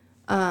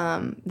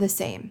the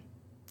same.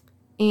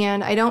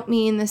 And I don't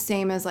mean the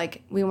same as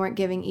like we weren't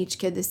giving each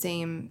kid the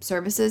same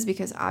services,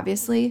 because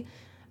obviously,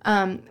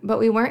 but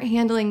we weren't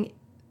handling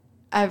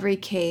every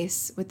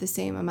case with the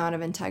same amount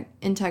of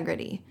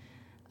integrity.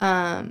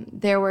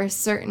 There were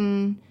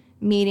certain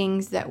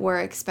meetings that were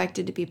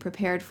expected to be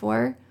prepared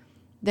for.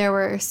 There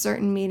were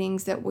certain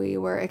meetings that we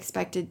were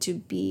expected to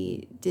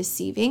be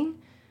deceiving.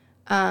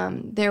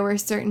 There were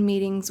certain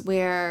meetings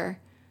where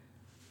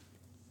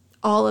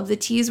all of the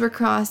T's were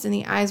crossed and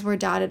the I's were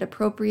dotted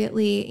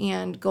appropriately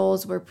and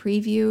goals were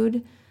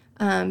previewed,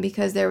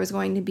 because there was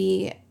going to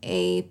be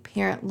a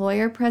parent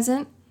lawyer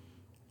present.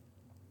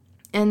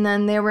 And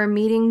then there were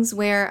meetings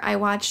where I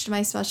watched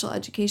my special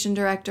education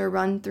director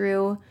run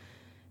through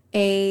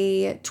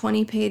a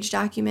 20-page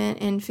document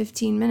in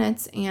 15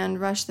 minutes and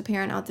rush the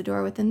parent out the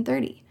door within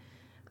 30,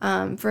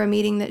 for a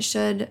meeting that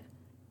should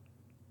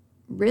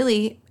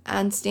really,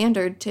 on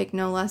standard, take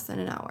no less than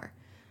an hour.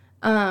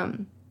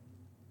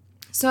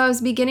 So I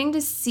was beginning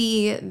to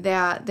see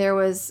that there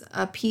was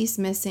a piece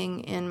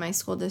missing in my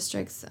school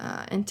district's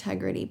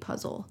integrity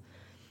puzzle.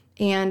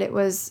 And it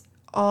was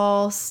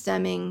all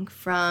stemming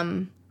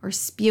from, or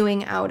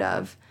spewing out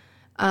of,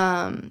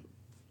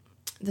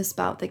 the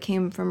spout that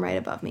came from right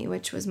above me,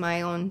 which was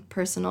my own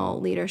personal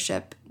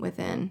leadership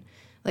within,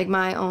 like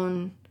my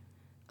own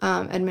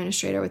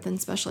administrator within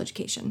special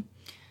education.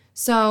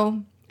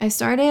 So I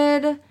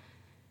started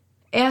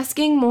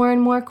asking more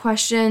and more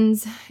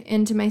questions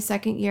into my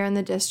second year in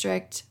the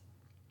district,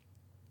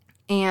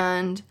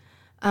 and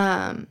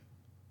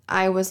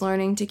I was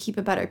learning to keep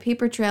a better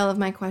paper trail of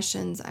my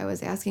questions. I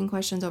was asking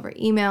questions over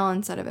email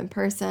instead of in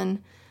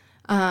person.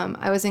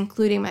 I was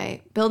including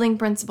my building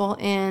principal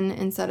in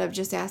instead of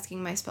just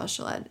asking my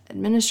special ed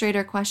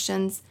administrator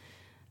questions.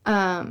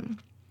 And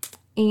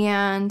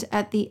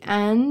at the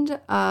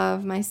end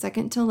of my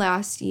second to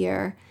last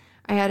year,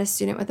 I had a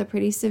student with a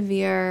pretty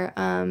severe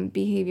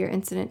behavior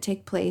incident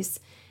take place,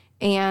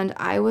 and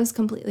I was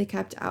completely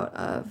kept out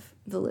of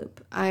the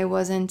loop. I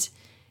wasn't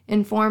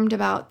informed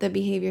about the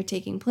behavior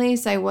taking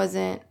place. I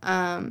wasn't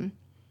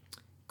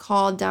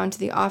called down to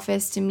the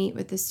office to meet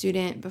with the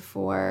student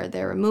before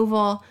their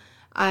removal.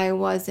 I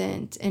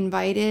wasn't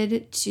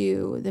invited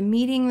to the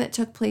meeting that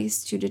took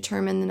place to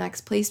determine the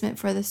next placement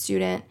for the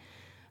student.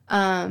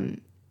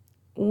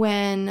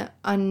 When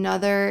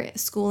another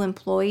school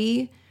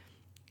employee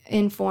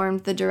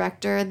informed the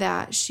director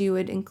that she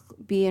would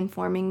be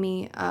informing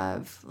me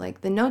of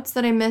like the notes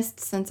that I missed,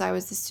 since I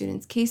was the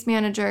student's case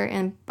manager,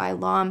 and by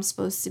law I'm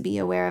supposed to be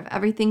aware of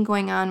everything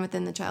going on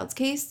within the child's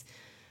case.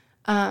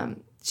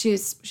 She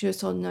was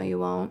told, no, you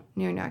won't.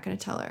 You're not going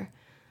to tell her.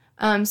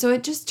 So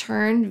it just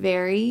turned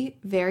very,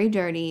 very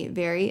dirty,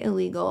 very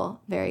illegal,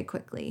 very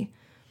quickly.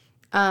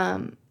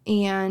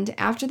 And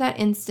after that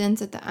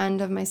instance, at the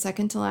end of my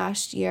second to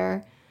last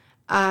year,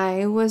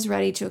 I was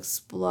ready to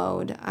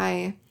explode.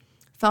 I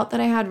felt that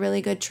I had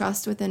really good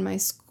trust within my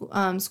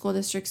school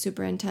district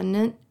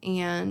superintendent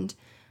and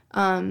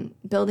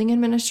building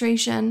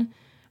administration.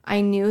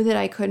 I knew that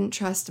I couldn't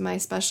trust my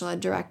special ed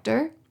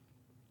director,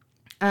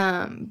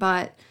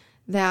 but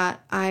that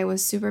I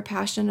was super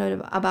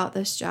passionate about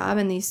this job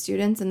and these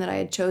students, and that I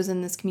had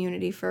chosen this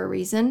community for a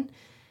reason,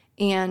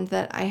 and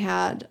that I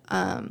had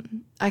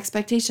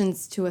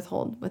expectations to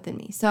withhold within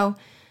me. So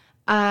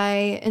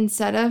I,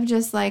 instead of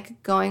just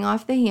like going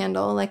off the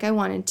handle like I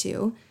wanted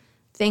to,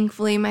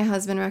 thankfully my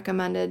husband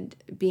recommended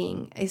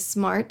being a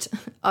smart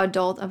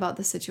adult about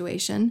the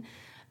situation.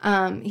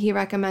 He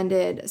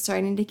recommended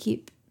starting to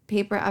keep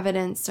paper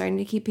evidence, starting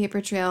to keep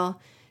paper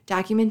trail,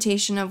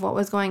 documentation of what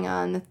was going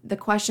on, the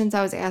questions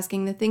I was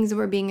asking, the things that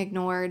were being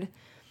ignored,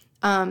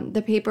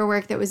 the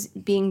paperwork that was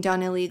being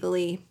done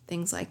illegally,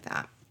 things like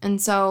that.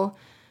 And so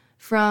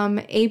from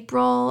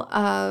April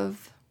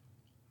of,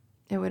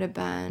 it would have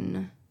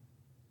been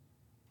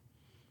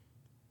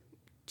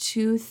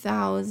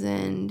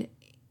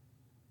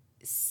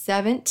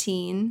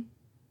 2017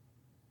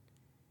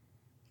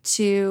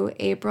 to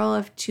April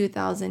of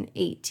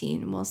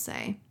 2018, we'll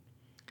say,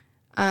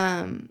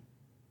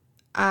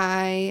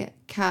 I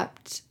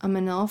kept a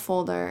manila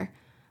folder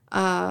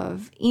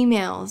of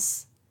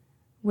emails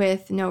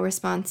with no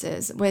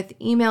responses, with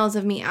emails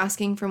of me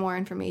asking for more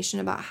information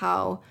about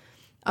how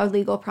a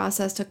legal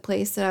process took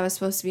place that I was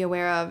supposed to be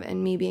aware of,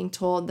 and me being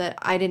told that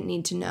I didn't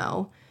need to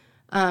know.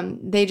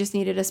 They just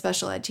needed a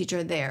special ed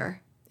teacher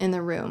there in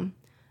the room,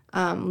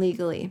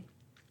 legally.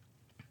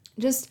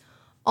 Just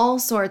all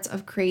sorts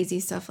of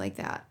crazy stuff like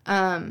that.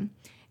 And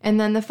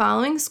then the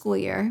following school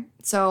year,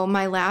 so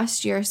my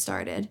last year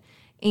started,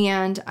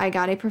 and I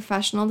got a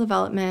professional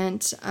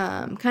development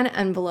kind of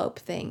envelope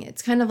thing.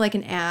 It's kind of like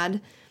an ad,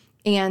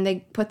 and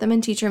they put them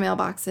in teacher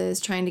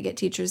mailboxes trying to get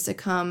teachers to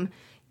come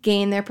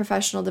gain their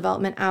professional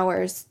development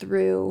hours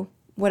through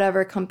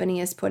whatever company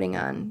is putting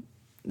on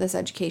this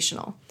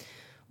educational.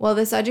 Well,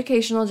 this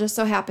educational just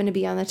so happened to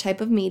be on the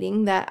type of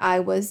meeting that I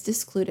was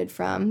discluded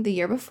from the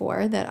year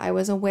before, that I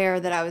was aware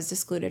that I was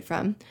discluded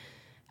from,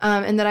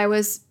 and that I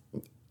was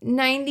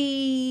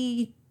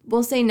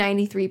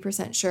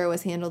 93% sure it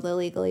was handled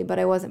illegally, but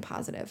I wasn't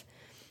positive.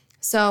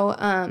 So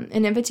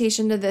an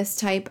invitation to this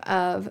type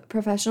of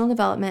professional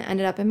development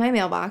ended up in my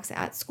mailbox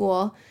at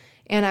school,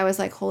 and I was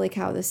like, holy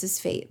cow, this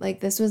is fate. Like,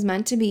 this was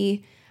meant to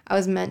be. I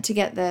was meant to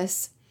get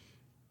this.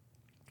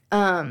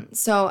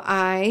 So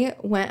I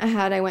went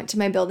ahead. I went to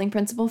my building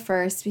principal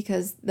first,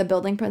 because the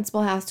building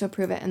principal has to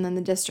approve it, and then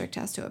the district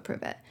has to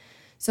approve it.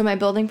 So my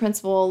building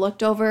principal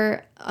looked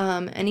over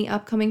any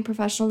upcoming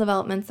professional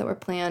developments that were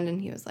planned,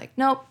 and he was like,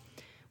 nope,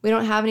 we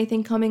don't have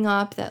anything coming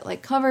up that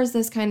like covers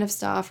this kind of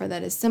stuff or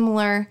that is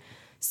similar.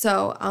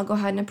 So I'll go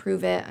ahead and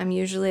approve it. I'm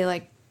usually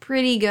like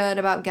pretty good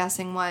about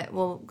guessing what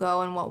will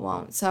go and what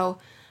won't. So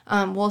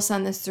we'll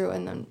send this through,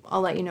 and then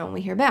I'll let you know when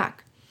we hear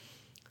back.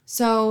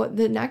 So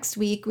the next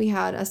week we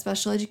had a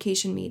special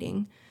education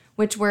meeting,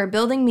 which were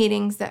building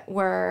meetings that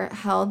were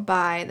held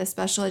by the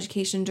special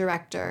education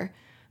director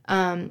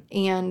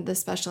and the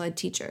special ed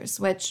teachers,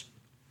 which,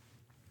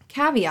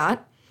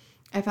 caveat,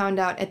 I found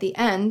out at the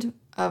end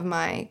of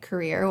my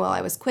career while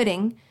I was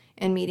quitting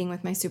and meeting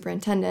with my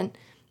superintendent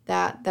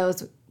that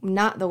was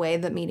not the way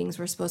that meetings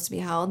were supposed to be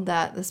held,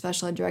 that the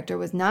special ed director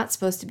was not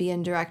supposed to be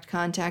in direct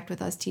contact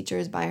with us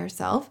teachers by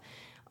herself.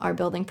 Our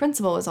building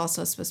principal was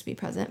also supposed to be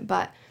present,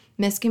 but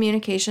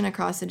miscommunication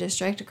across the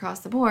district, across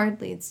the board,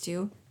 leads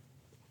to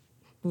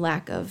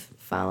lack of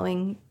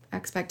following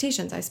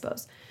expectations, I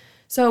suppose.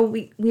 So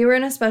we were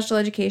in a special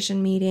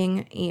education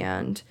meeting,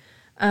 and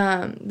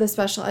the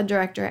special ed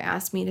director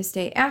asked me to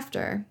stay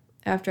after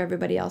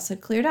everybody else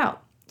had cleared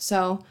out.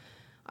 So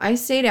I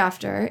stayed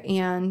after,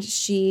 and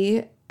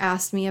she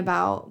asked me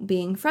about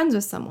being friends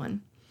with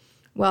someone.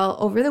 Well,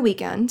 over the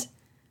weekend,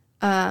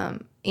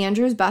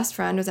 Andrew's best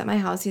friend was at my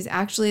house. He's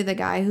actually the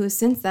guy who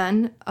since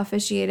then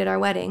officiated our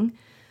wedding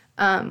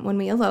when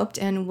we eloped,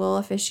 and will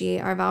officiate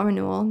our vow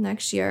renewal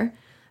next year.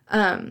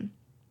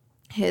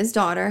 His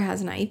daughter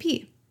has an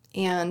IEP,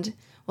 and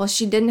well,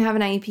 she didn't have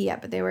an IEP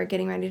yet, but they were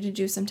getting ready to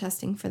do some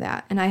testing for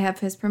that, and I have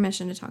his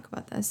permission to talk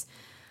about this.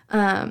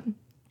 And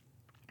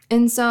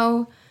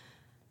so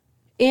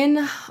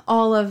in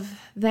all of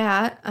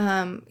that,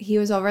 he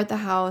was over at the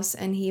house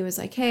and he was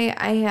like, hey,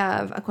 I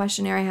have a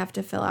questionnaire I have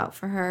to fill out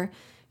for her.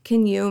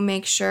 Can you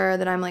make sure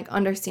that I'm like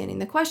understanding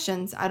the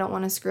questions? I don't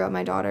want to screw up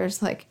my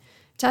daughter's like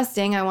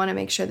testing. I want to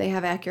make sure they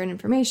have accurate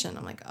information.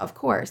 I'm like, of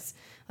course.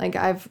 Like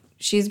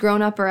she's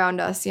grown up around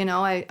us, you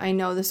know, I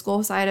know the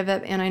school side of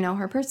it and I know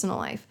her personal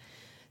life.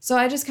 So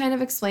I just kind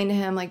of explained to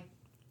him like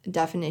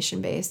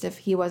definition based if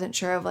he wasn't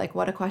sure of like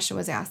what a question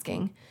was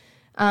asking.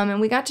 And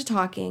we got to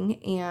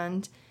talking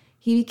and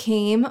he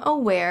became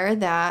aware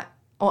that,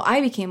 I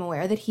became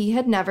aware that he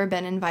had never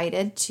been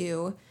invited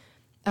to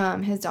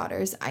his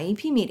daughter's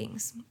IEP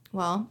meetings.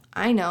 Well,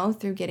 I know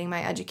through getting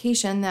my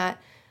education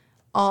that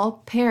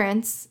all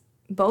parents,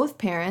 both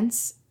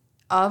parents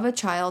of a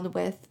child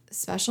with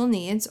special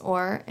needs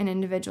or an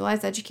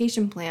individualized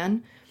education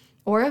plan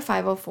or a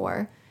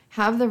 504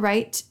 have the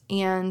right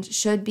and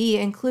should be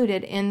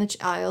included in the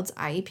child's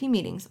IEP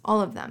meetings, all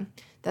of them.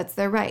 That's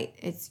their right.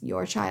 It's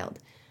your child.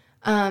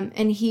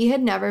 And he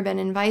had never been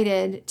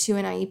invited to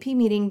an IEP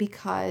meeting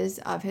because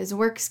of his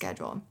work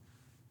schedule.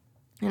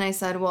 And I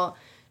said, well,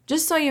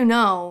 just so you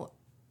know,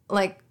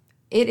 like,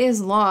 it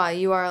is law.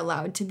 You are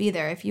allowed to be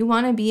there. If you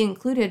want to be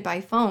included by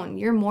phone,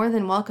 you're more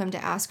than welcome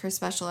to ask her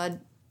special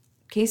ed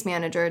case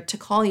manager to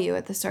call you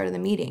at the start of the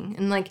meeting.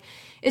 And like,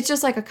 it's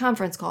just like a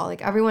conference call.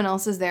 Like everyone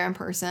else is there in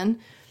person.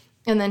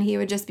 And then he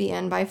would just be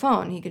in by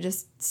phone. He could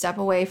just step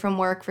away from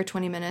work for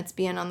 20 minutes,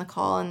 be in on the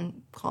call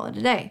and call it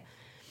a day.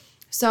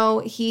 So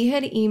he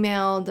had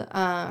emailed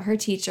her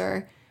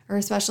teacher or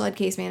her special ed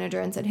case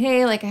manager and said,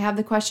 hey, like I have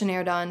the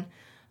questionnaire done.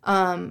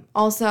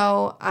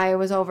 Also, I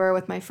was over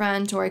with my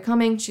friend, Tori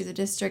Cumming. She's a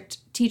district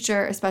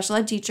teacher, a special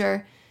ed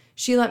teacher.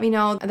 She let me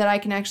know that I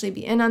can actually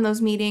be in on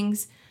those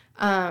meetings.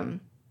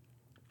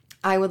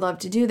 I would love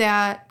to do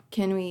that.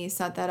 Can we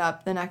set that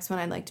up? The next one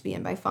I'd like to be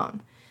in by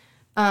phone.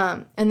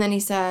 And then he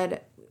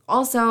said,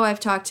 also, I've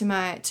talked to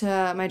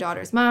my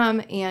daughter's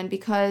mom, and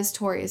because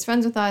Tori is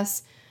friends with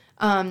us,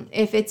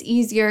 if it's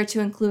easier to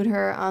include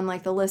her on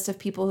like the list of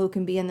people who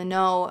can be in the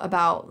know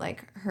about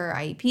like her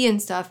IEP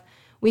and stuff,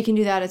 we can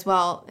do that as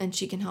well, and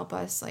she can help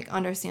us like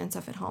understand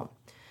stuff at home.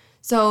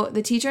 So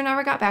the teacher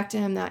never got back to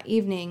him that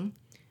evening.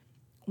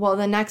 Well,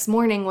 the next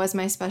morning was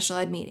my special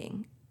ed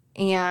meeting,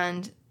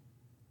 and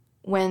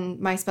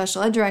when my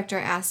special ed director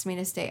asked me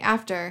to stay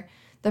after,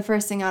 the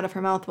first thing out of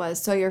her mouth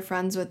was, so you're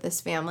friends with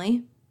this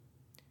family?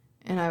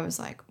 And I was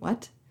like,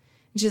 what?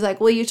 And she's like,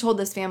 well, you told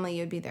this family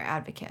you'd be their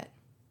advocate.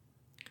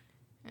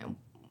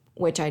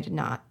 Which I did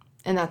not.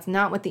 And that's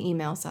not what the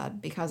email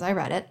said because I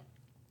read it.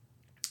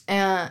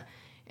 And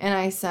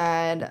I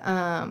said,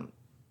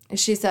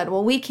 she said,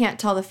 well, we can't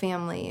tell the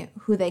family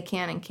who they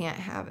can and can't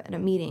have at a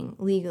meeting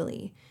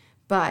legally,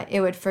 but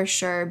it would for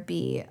sure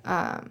be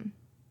a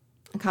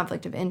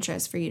conflict of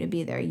interest for you to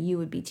be there. You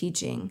would be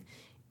teaching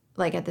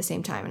like at the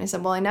same time. And I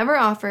said, well, I never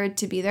offered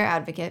to be their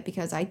advocate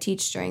because I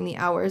teach during the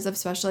hours of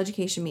special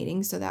education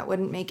meetings, so that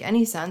wouldn't make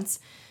any sense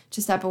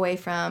to step away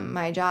from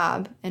my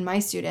job and my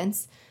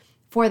students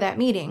for that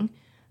meeting.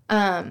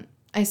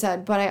 I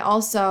said, but I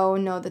also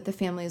know that the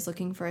family is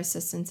looking for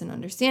assistance in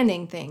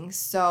understanding things.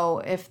 So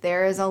if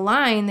there is a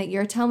line that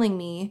you're telling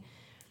me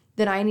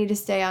that I need to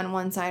stay on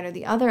one side or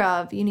the other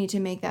of, you need to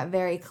make that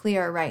very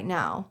clear right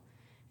now.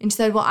 And she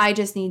said, well, I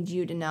just need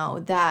you to know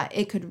that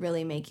it could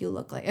really make you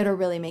look like, it'll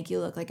really make you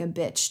look like a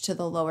bitch to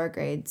the lower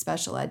grade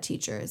special ed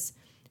teachers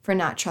for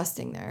not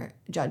trusting their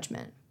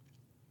judgment.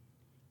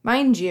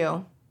 Mind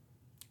you,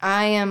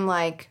 I am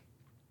like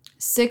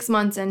 6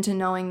 months into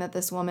knowing that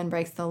this woman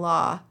breaks the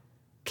law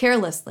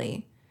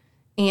carelessly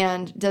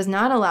and does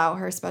not allow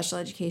her special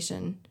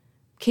education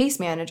case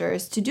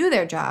managers to do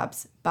their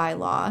jobs by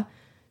law.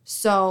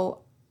 So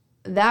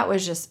that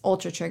was just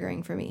ultra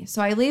triggering for me.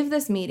 So I leave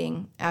this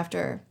meeting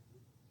after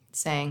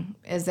saying,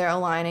 is there a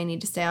line I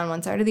need to stay on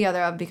one side or the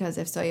other of? Because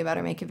if so, you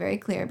better make it very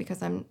clear,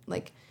 because I'm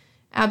like,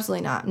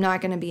 absolutely not. I'm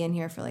not going to be in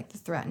here for like the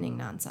threatening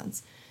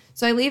nonsense.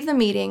 So I leave the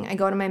meeting, I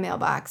go to my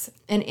mailbox,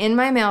 and in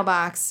my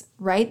mailbox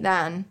right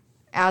then,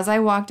 as I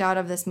walked out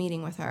of this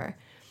meeting with her,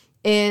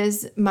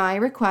 is my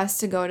request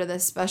to go to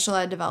this special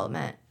ed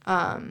development,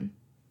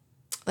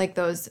 like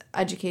those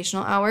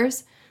educational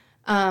hours,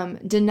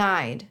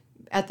 denied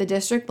at the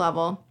district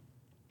level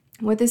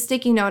with a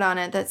sticky note on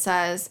it that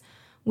says,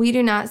 we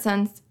do not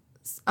send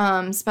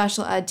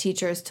special ed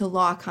teachers to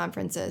law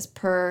conferences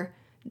per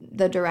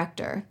the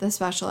director, the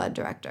special ed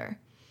director.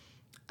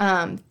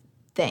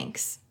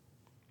 Thanks.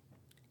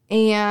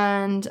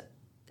 And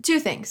two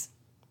things.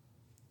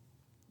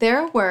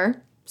 There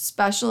were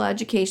special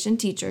education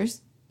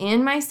teachers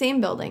in my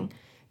same building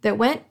that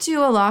went to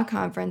a law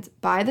conference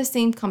by the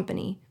same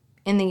company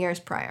in the years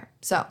prior.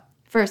 So,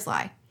 first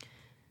lie.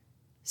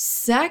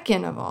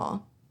 Second of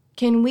all,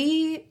 can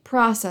we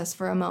process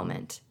for a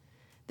moment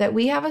that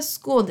we have a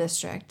school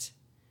district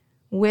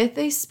with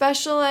a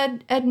special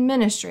ed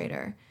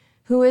administrator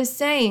who is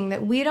saying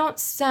that we don't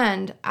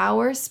send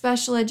our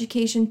special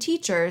education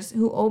teachers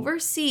who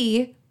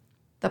oversee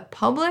the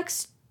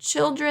public's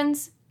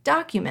children's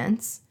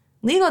documents,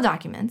 legal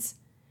documents,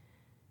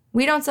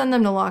 we don't send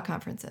them to law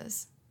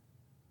conferences.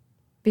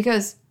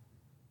 Because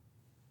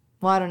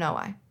Well, I don't know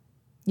why.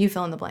 You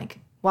fill in the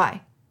blank.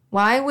 Why?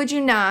 Why would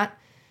you not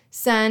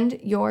send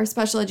your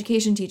special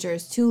education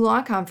teachers to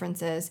law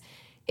conferences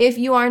if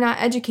you are not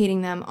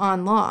educating them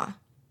on law?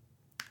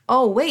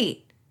 Oh,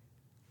 wait,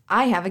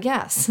 I have a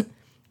guess.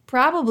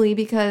 Probably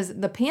because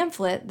the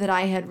pamphlet that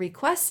I had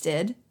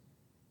requested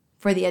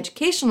for the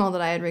educational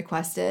that I had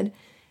requested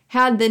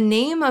had the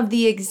name of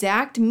the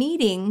exact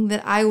meeting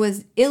that I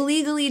was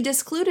illegally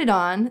discluded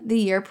on the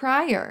year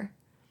prior.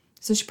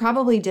 So she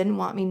probably didn't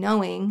want me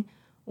knowing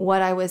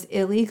what I was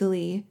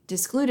illegally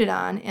discluded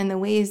on and the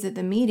ways that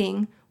the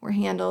meeting were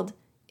handled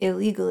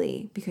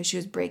illegally because she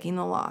was breaking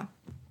the law.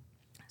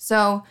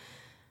 So,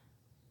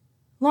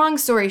 long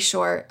story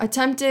short,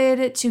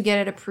 attempted to get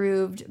it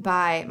approved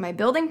by my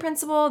building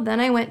principal, then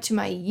I went to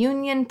my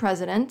union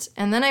president,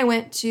 and then I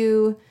went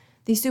to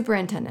the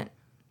superintendent.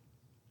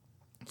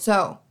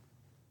 So,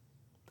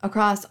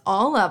 across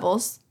all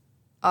levels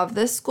of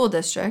this school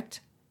district,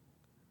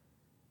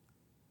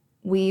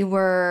 we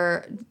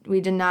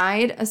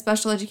denied a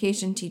special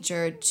education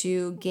teacher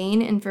to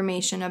gain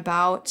information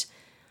about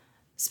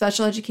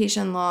special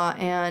education law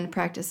and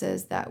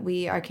practices that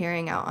we are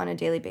carrying out on a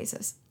daily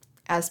basis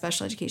as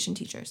special education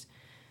teachers.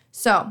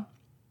 So,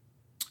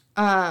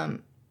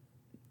 the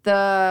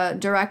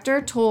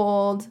director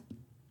told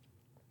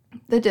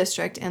the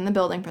district and the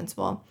building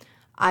principal,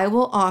 I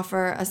will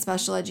offer a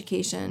special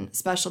education,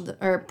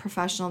 or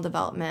professional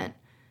development.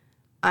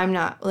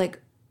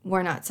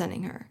 We're not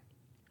sending her.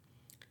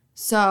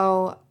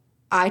 So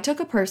I took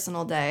a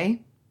personal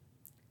day.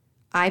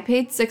 I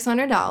paid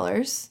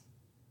 $600.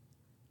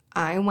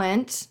 I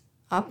went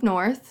up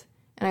north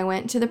and I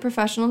went to the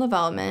professional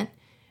development.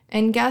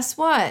 And guess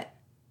what?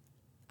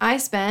 I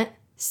spent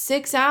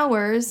 6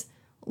 hours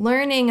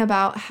learning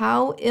about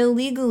how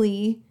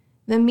illegally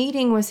the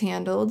meeting was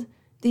handled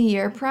the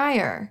year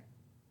prior.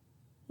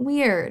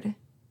 Weird.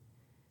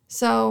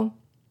 So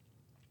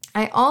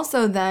I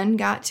also then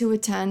got to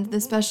attend the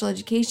special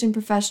education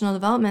professional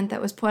development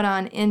that was put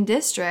on in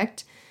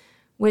district,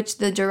 which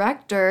the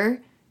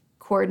director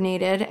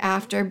coordinated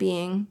after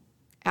being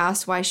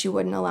asked why she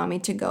wouldn't allow me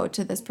to go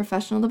to this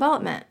professional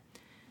development.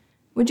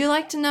 Would you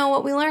like to know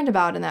what we learned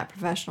about in that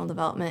professional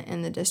development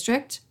in the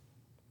district?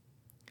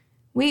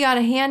 We got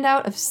a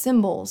handout of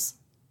symbols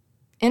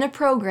in a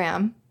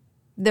program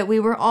that we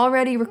were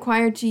already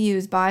required to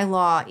use by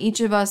law. Each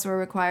of us were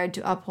required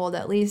to uphold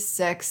at least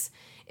 6,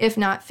 if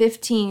not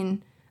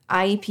 15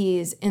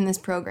 IEPs in this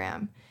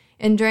program.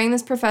 And during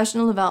this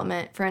professional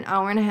development for an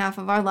hour and a half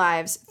of our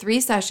lives, 3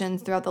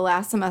 sessions throughout the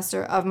last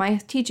semester of my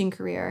teaching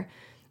career,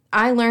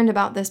 I learned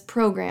about this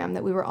program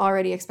that we were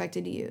already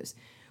expected to use.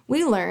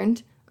 We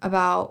learned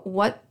about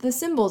what the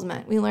symbols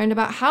meant. We learned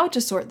about how to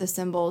sort the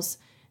symbols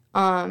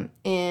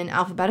in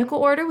alphabetical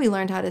order. We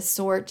learned how to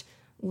sort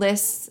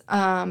lists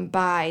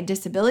by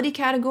disability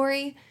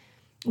category.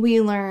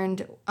 We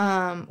learned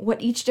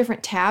what each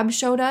different tab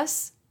showed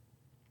us.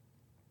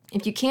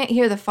 If you can't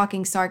hear the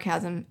fucking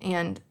sarcasm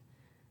and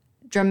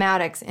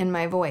dramatics in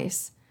my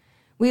voice,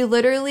 we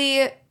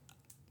literally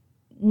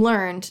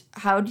learned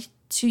how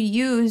to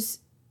use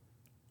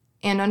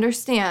and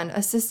understand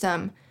a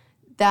system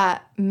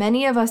that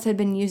many of us had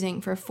been using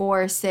for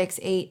 4, 6,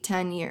 8,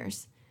 10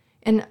 years.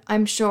 And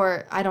I'm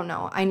sure, I don't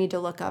know, I need to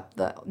look up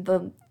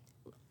the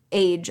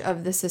age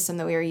of the system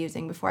that we were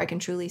using before I can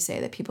truly say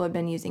that people have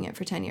been using it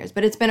for 10 years.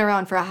 But it's been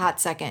around for a hot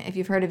second. If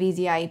you've heard of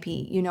Easy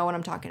IEP, you know what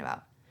I'm talking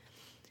about.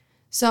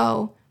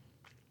 So,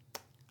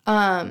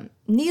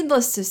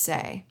 needless to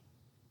say,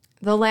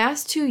 the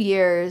last 2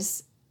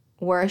 years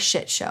were a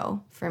shit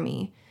show for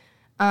me.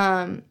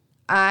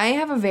 I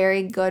have a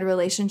very good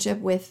relationship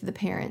with the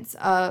parents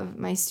of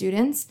my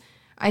students.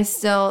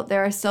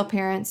 There are still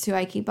parents who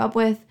I keep up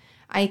with,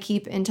 I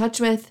keep in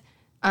touch with.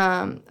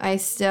 I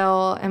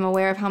still am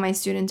aware of how my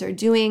students are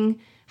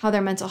doing, how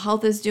their mental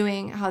health is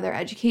doing, how their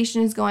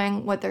education is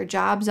going, what their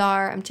jobs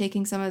are. I'm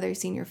taking some of their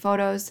senior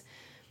photos.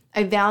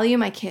 I value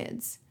my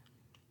kids.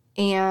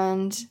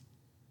 And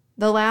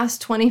the last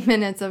 20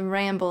 minutes of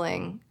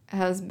rambling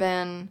has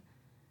been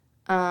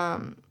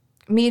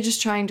me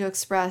just trying to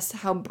express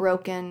how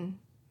broken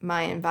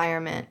my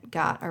environment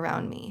got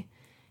around me.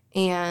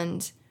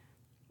 And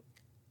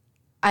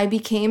I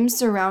became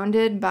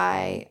surrounded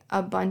by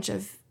a bunch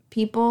of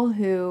people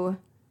who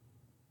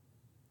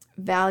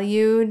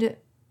valued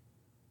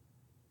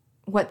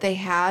what they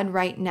had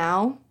right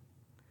now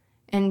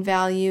and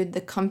valued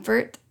the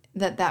comfort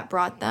that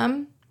brought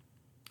them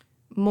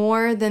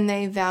more than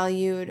they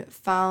valued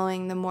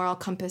following the moral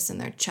compass in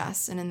their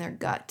chest and in their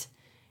gut,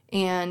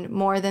 and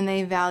more than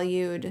they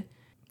valued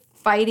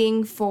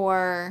fighting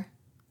for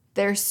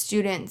their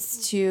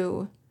students,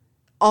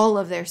 all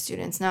of their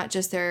students, not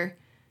just their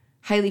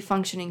highly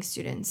functioning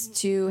students,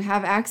 to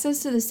have access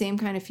to the same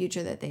kind of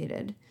future that they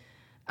did.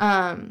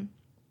 And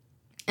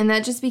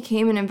that just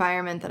became an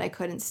environment that I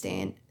couldn't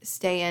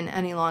stay in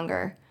any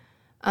longer.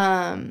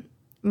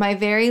 My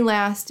very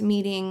last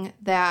meeting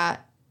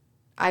that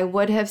I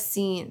would have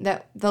seen,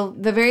 that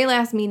the very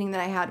last meeting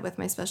that I had with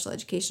my special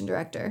education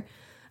director,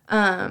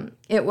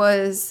 it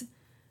was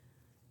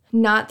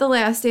not the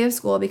last day of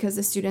school because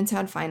the students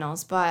had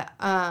finals, but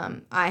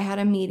I had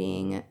a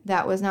meeting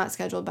that was not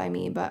scheduled by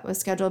me, but was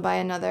scheduled by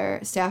another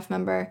staff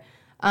member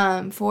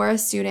for a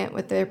student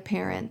with their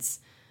parents.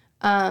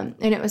 And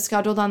it was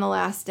scheduled on the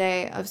last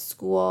day of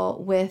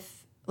school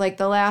with, like,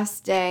 the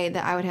last day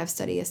that I would have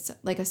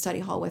a study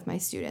hall with my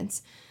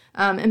students.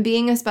 And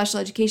being a special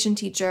education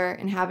teacher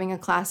and having a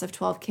class of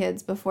 12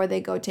 kids before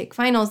they go take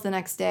finals the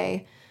next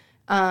day,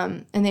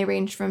 and they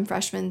ranged from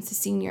freshmen to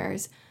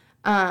seniors,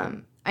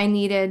 I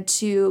needed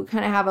to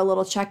kind of have a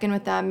little check-in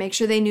with them, make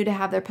sure they knew to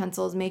have their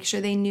pencils, make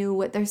sure they knew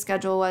what their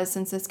schedule was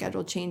since the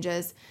schedule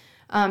changes,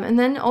 and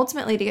then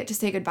ultimately to get to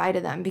say goodbye to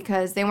them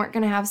because they weren't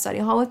going to have study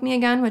hall with me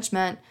again, which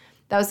meant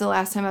that was the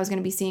last time I was going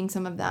to be seeing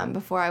some of them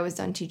before I was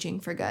done teaching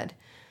for good.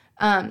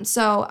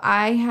 So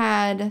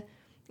I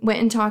went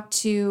and talked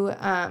to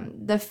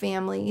the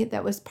family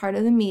that was part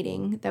of the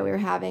meeting that we were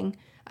having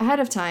ahead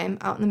of time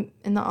out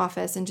in the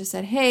office and just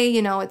said, hey,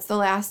 it's the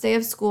last day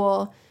of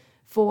school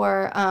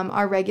for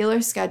our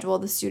regular schedule.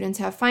 The students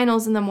have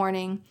finals in the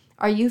morning.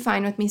 Are you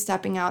fine with me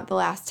stepping out the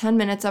last 10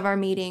 minutes of our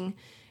meeting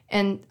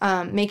and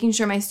making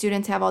sure my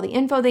students have all the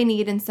info they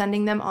need and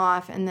sending them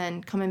off and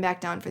then coming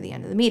back down for the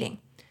end of the meeting?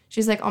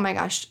 She's like, oh my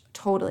gosh,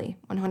 totally,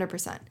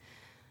 100%.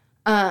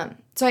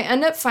 So I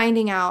end up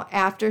finding out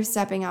after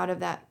stepping out of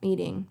that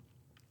meeting,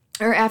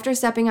 or after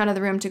stepping out of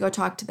the room to go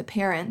talk to the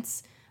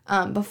parents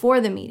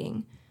before the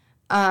meeting,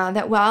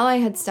 that while I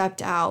had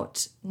stepped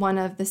out, one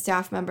of the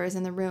staff members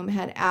in the room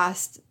had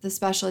asked the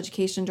special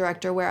education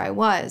director where I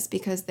was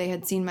because they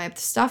had seen my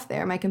stuff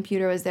there. My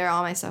computer was there,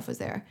 all my stuff was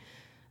there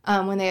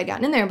when they had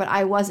gotten in there, but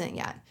I wasn't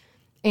yet.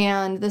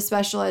 And the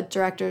special ed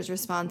director's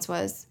response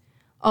was,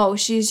 oh,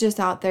 she's just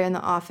out there in the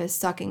office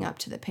sucking up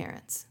to the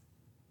parents.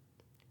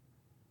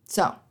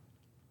 So,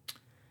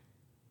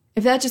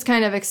 if that just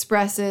kind of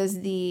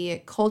expresses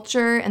the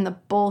culture and the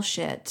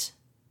bullshit,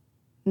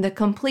 the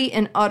complete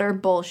and utter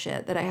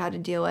bullshit that I had to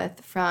deal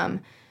with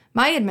from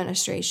my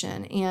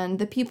administration and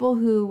the people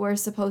who were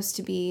supposed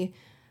to be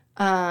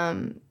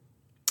the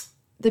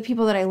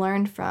people that I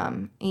learned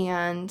from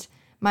and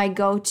my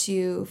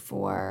go-to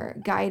for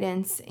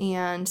guidance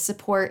and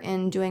support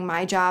in doing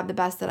my job the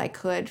best that I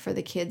could for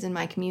the kids in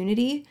my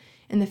community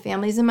and the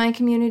families in my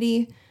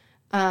community,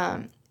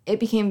 it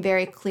became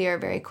very clear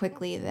very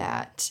quickly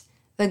that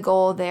the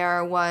goal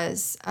there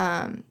was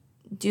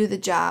do the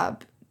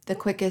job the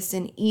quickest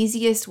and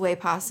easiest way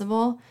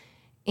possible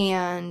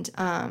and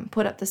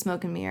put up the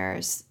smoke and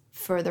mirrors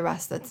for the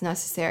rest that's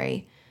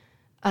necessary.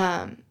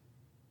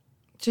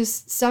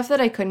 Just stuff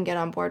that I couldn't get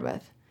on board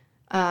with.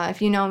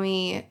 If you know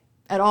me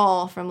at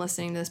all from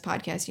listening to this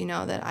podcast, you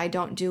know that I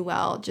don't do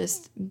well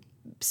just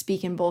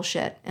speaking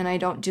bullshit, and I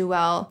don't do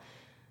well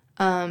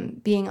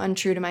being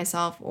untrue to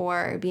myself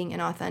or being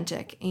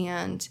inauthentic.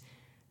 And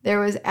there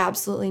was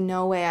absolutely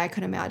no way I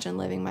could imagine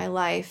living my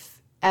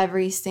life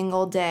every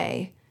single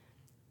day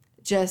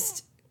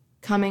just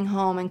coming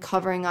home and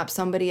covering up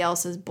somebody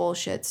else's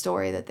bullshit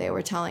story that they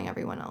were telling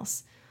everyone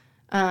else.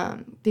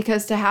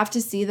 Because to have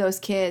to see those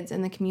kids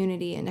in the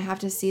community and to have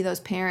to see those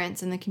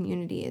parents in the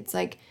community, it's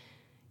like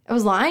I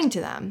was lying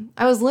to them.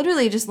 I was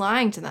literally just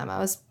lying to them. I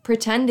was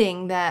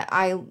pretending that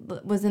I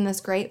was in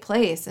this great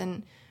place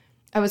and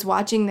I was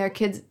watching their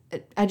kids'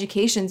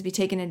 educations be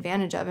taken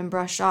advantage of and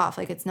brushed off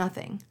like it's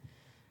nothing.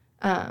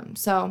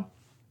 So,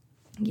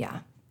 yeah.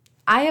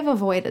 I have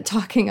avoided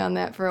talking on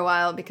that for a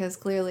while because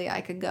clearly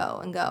I could go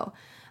and go.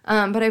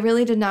 But I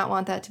really did not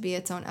want that to be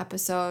its own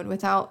episode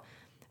without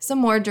some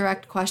more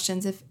direct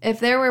questions. If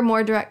there were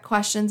more direct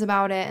questions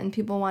about it and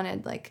people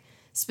wanted like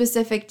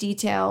specific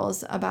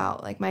details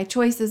about like my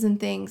choices and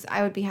things,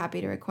 I would be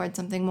happy to record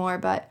something more.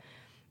 But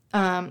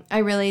I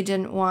really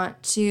didn't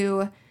want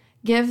to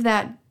give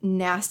that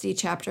nasty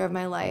chapter of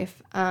my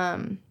life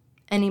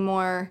any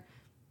more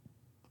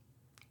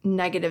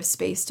negative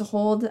space to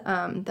hold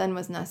than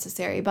was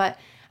necessary. But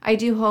I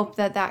do hope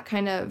that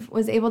kind of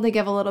was able to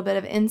give a little bit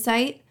of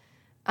insight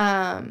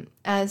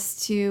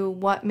as to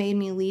what made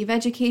me leave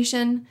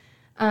education.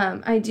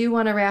 I do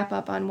want to wrap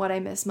up on what I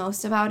miss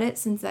most about it,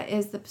 since that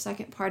is the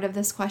second part of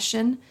this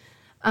question.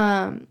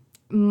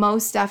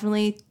 Most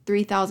definitely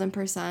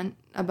 3,000%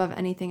 above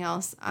anything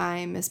else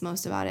I miss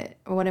most about it,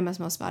 or what I miss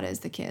most about it is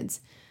the kids.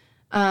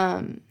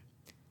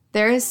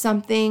 There is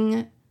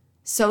something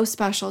so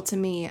special to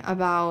me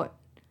about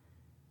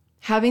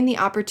having the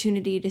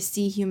opportunity to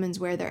see humans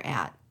where they're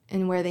at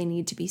and where they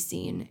need to be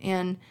seen.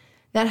 And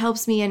that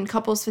helps me in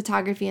couples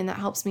photography and that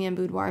helps me in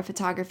boudoir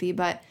photography,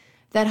 but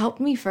that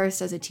helped me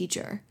first as a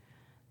teacher.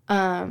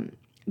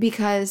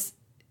 Because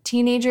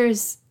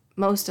teenagers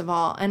most of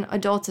all, and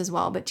adults as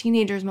well, but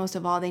teenagers most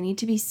of all, they need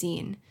to be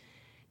seen.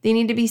 They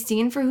need to be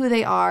seen for who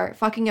they are,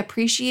 fucking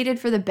appreciated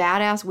for the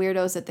badass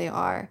weirdos that they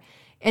are,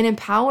 and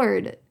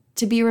empowered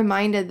to be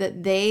reminded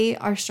that they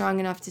are strong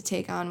enough to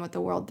take on what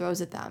the world throws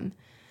at them.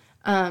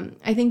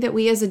 I think that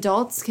we as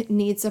adults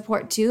need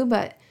support too,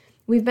 but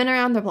we've been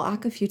around the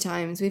block a few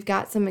times. We've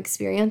got some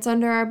experience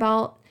under our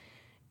belt,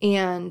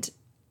 and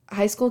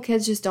high school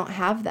kids just don't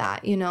have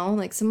that, you know?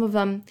 Like some of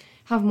them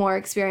have more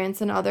experience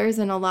than others,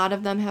 and a lot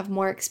of them have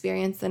more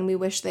experience than we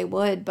wish they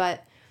would,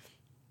 but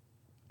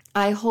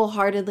I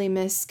wholeheartedly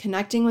miss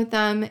connecting with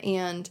them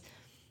and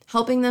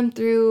helping them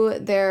through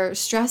their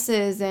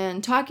stresses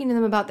and talking to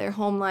them about their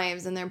home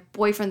lives and their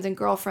boyfriends and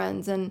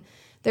girlfriends and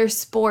their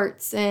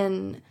sports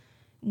and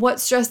what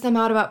stressed them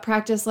out about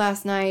practice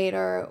last night,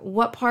 or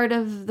what part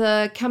of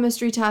the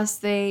chemistry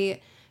test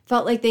they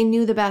felt like they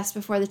knew the best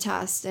before the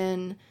test,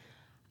 and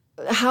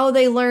how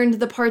they learned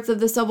the parts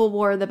of the Civil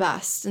War the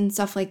best and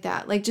stuff like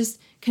that. Like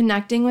just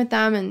connecting with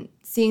them and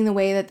seeing the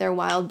way that their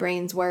wild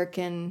brains work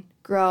and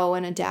grow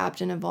and adapt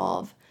and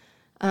evolve.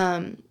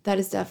 That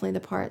is definitely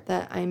the part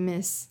that I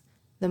miss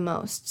the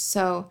most.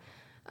 So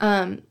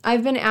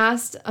I've been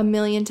asked a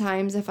million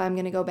times if I'm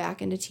going to go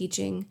back into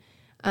teaching.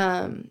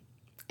 And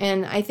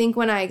I think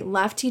when I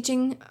left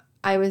teaching,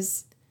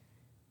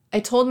 I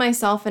told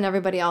myself and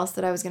everybody else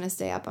that I was going to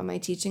stay up on my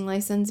teaching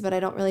license, but I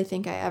don't really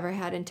think I ever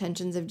had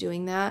intentions of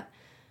doing that.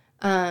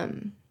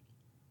 And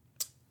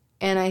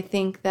I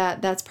think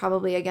that that's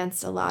probably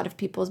against a lot of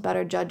people's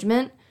better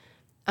judgment.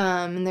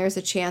 And there's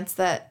a chance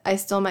that I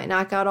still might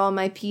knock out all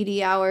my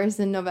PD hours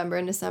in November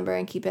and December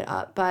and keep it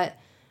up. But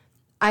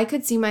I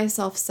could see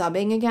myself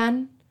subbing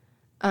again.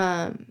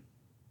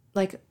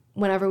 Like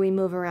whenever we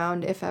move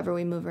around, if ever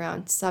we move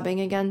around,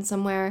 subbing again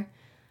somewhere.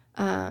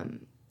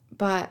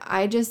 But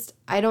I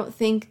don't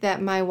think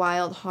that my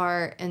wild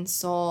heart and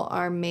soul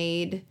are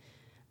made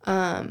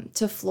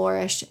to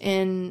flourish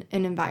in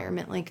an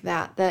environment like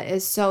that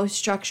is so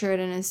structured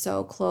and is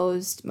so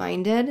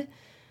closed-minded.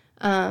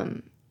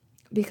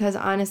 Because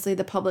honestly,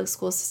 the public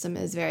school system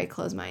is very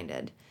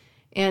closed-minded.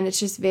 And it's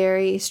just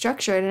very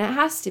structured, and it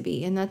has to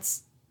be. And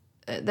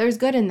there's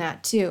good in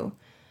that too.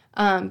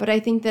 But I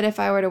think that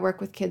if I were to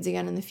work with kids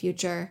again in the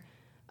future,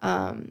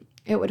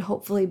 it would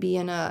hopefully be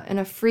in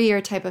a freer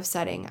type of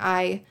setting.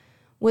 I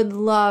would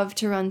love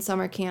to run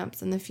summer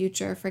camps in the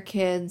future for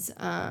kids.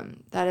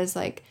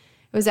 It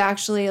was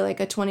actually like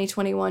a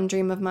 2021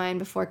 dream of mine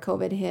before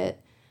COVID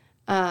hit.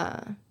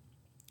 But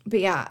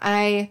yeah,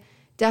 I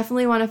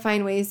definitely want to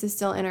find ways to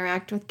still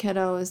interact with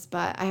kiddos,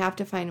 but I have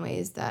to find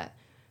ways that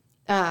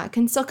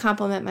can still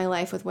complement my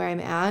life with where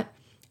I'm at.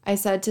 I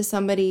said to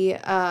somebody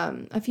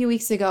a few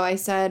weeks ago, I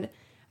said,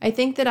 I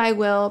think that I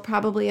will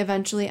probably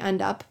eventually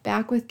end up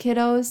back with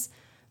kiddos,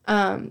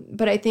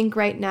 but I think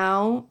right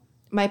now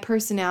my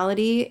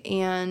personality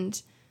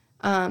and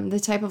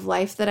the type of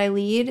life that I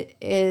lead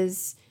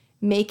is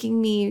making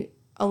me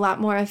a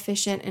lot more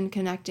efficient in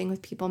connecting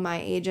with people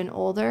my age and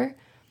older.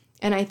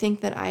 And I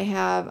think that I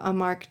have a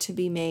mark to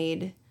be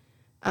made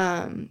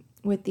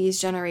with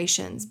these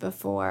generations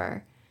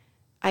before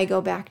I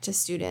go back to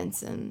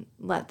students and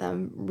let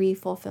them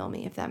re-fulfill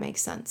me, if that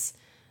makes sense.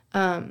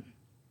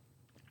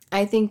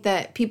 I think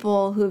that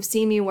people who have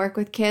seen me work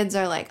with kids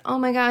are like, oh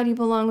my God, you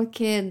belong with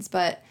kids.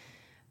 But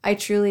I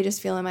truly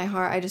just feel in my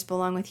heart I just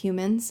belong with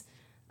humans.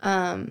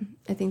 I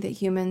think that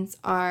humans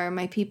are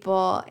my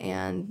people,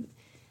 and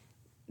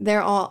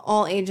they're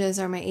all ages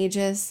are my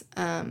ages.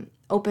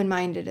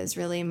 Open-minded is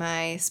really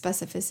my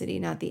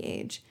specificity, not the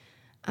age.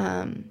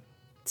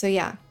 So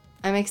yeah,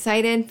 I'm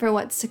excited for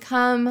what's to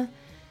come.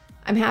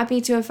 I'm happy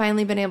to have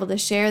finally been able to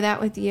share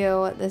that with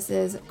you. This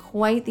is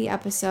quite the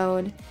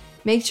episode.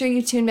 Make sure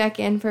you tune back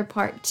in for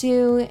part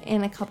 2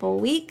 in a couple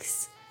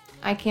weeks.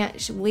 I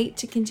can't wait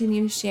to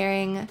continue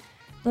sharing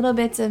little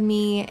bits of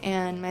me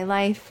and my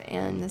life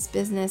and this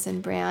business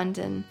and brand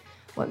and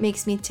what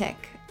makes me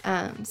tick.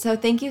 So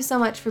thank you so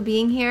much for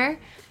being here.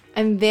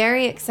 I'm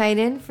very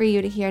excited for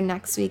you to hear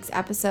next week's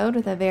episode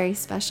with a very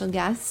special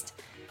guest.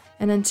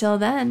 And until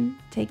then,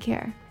 take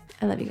care.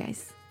 I love you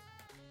guys.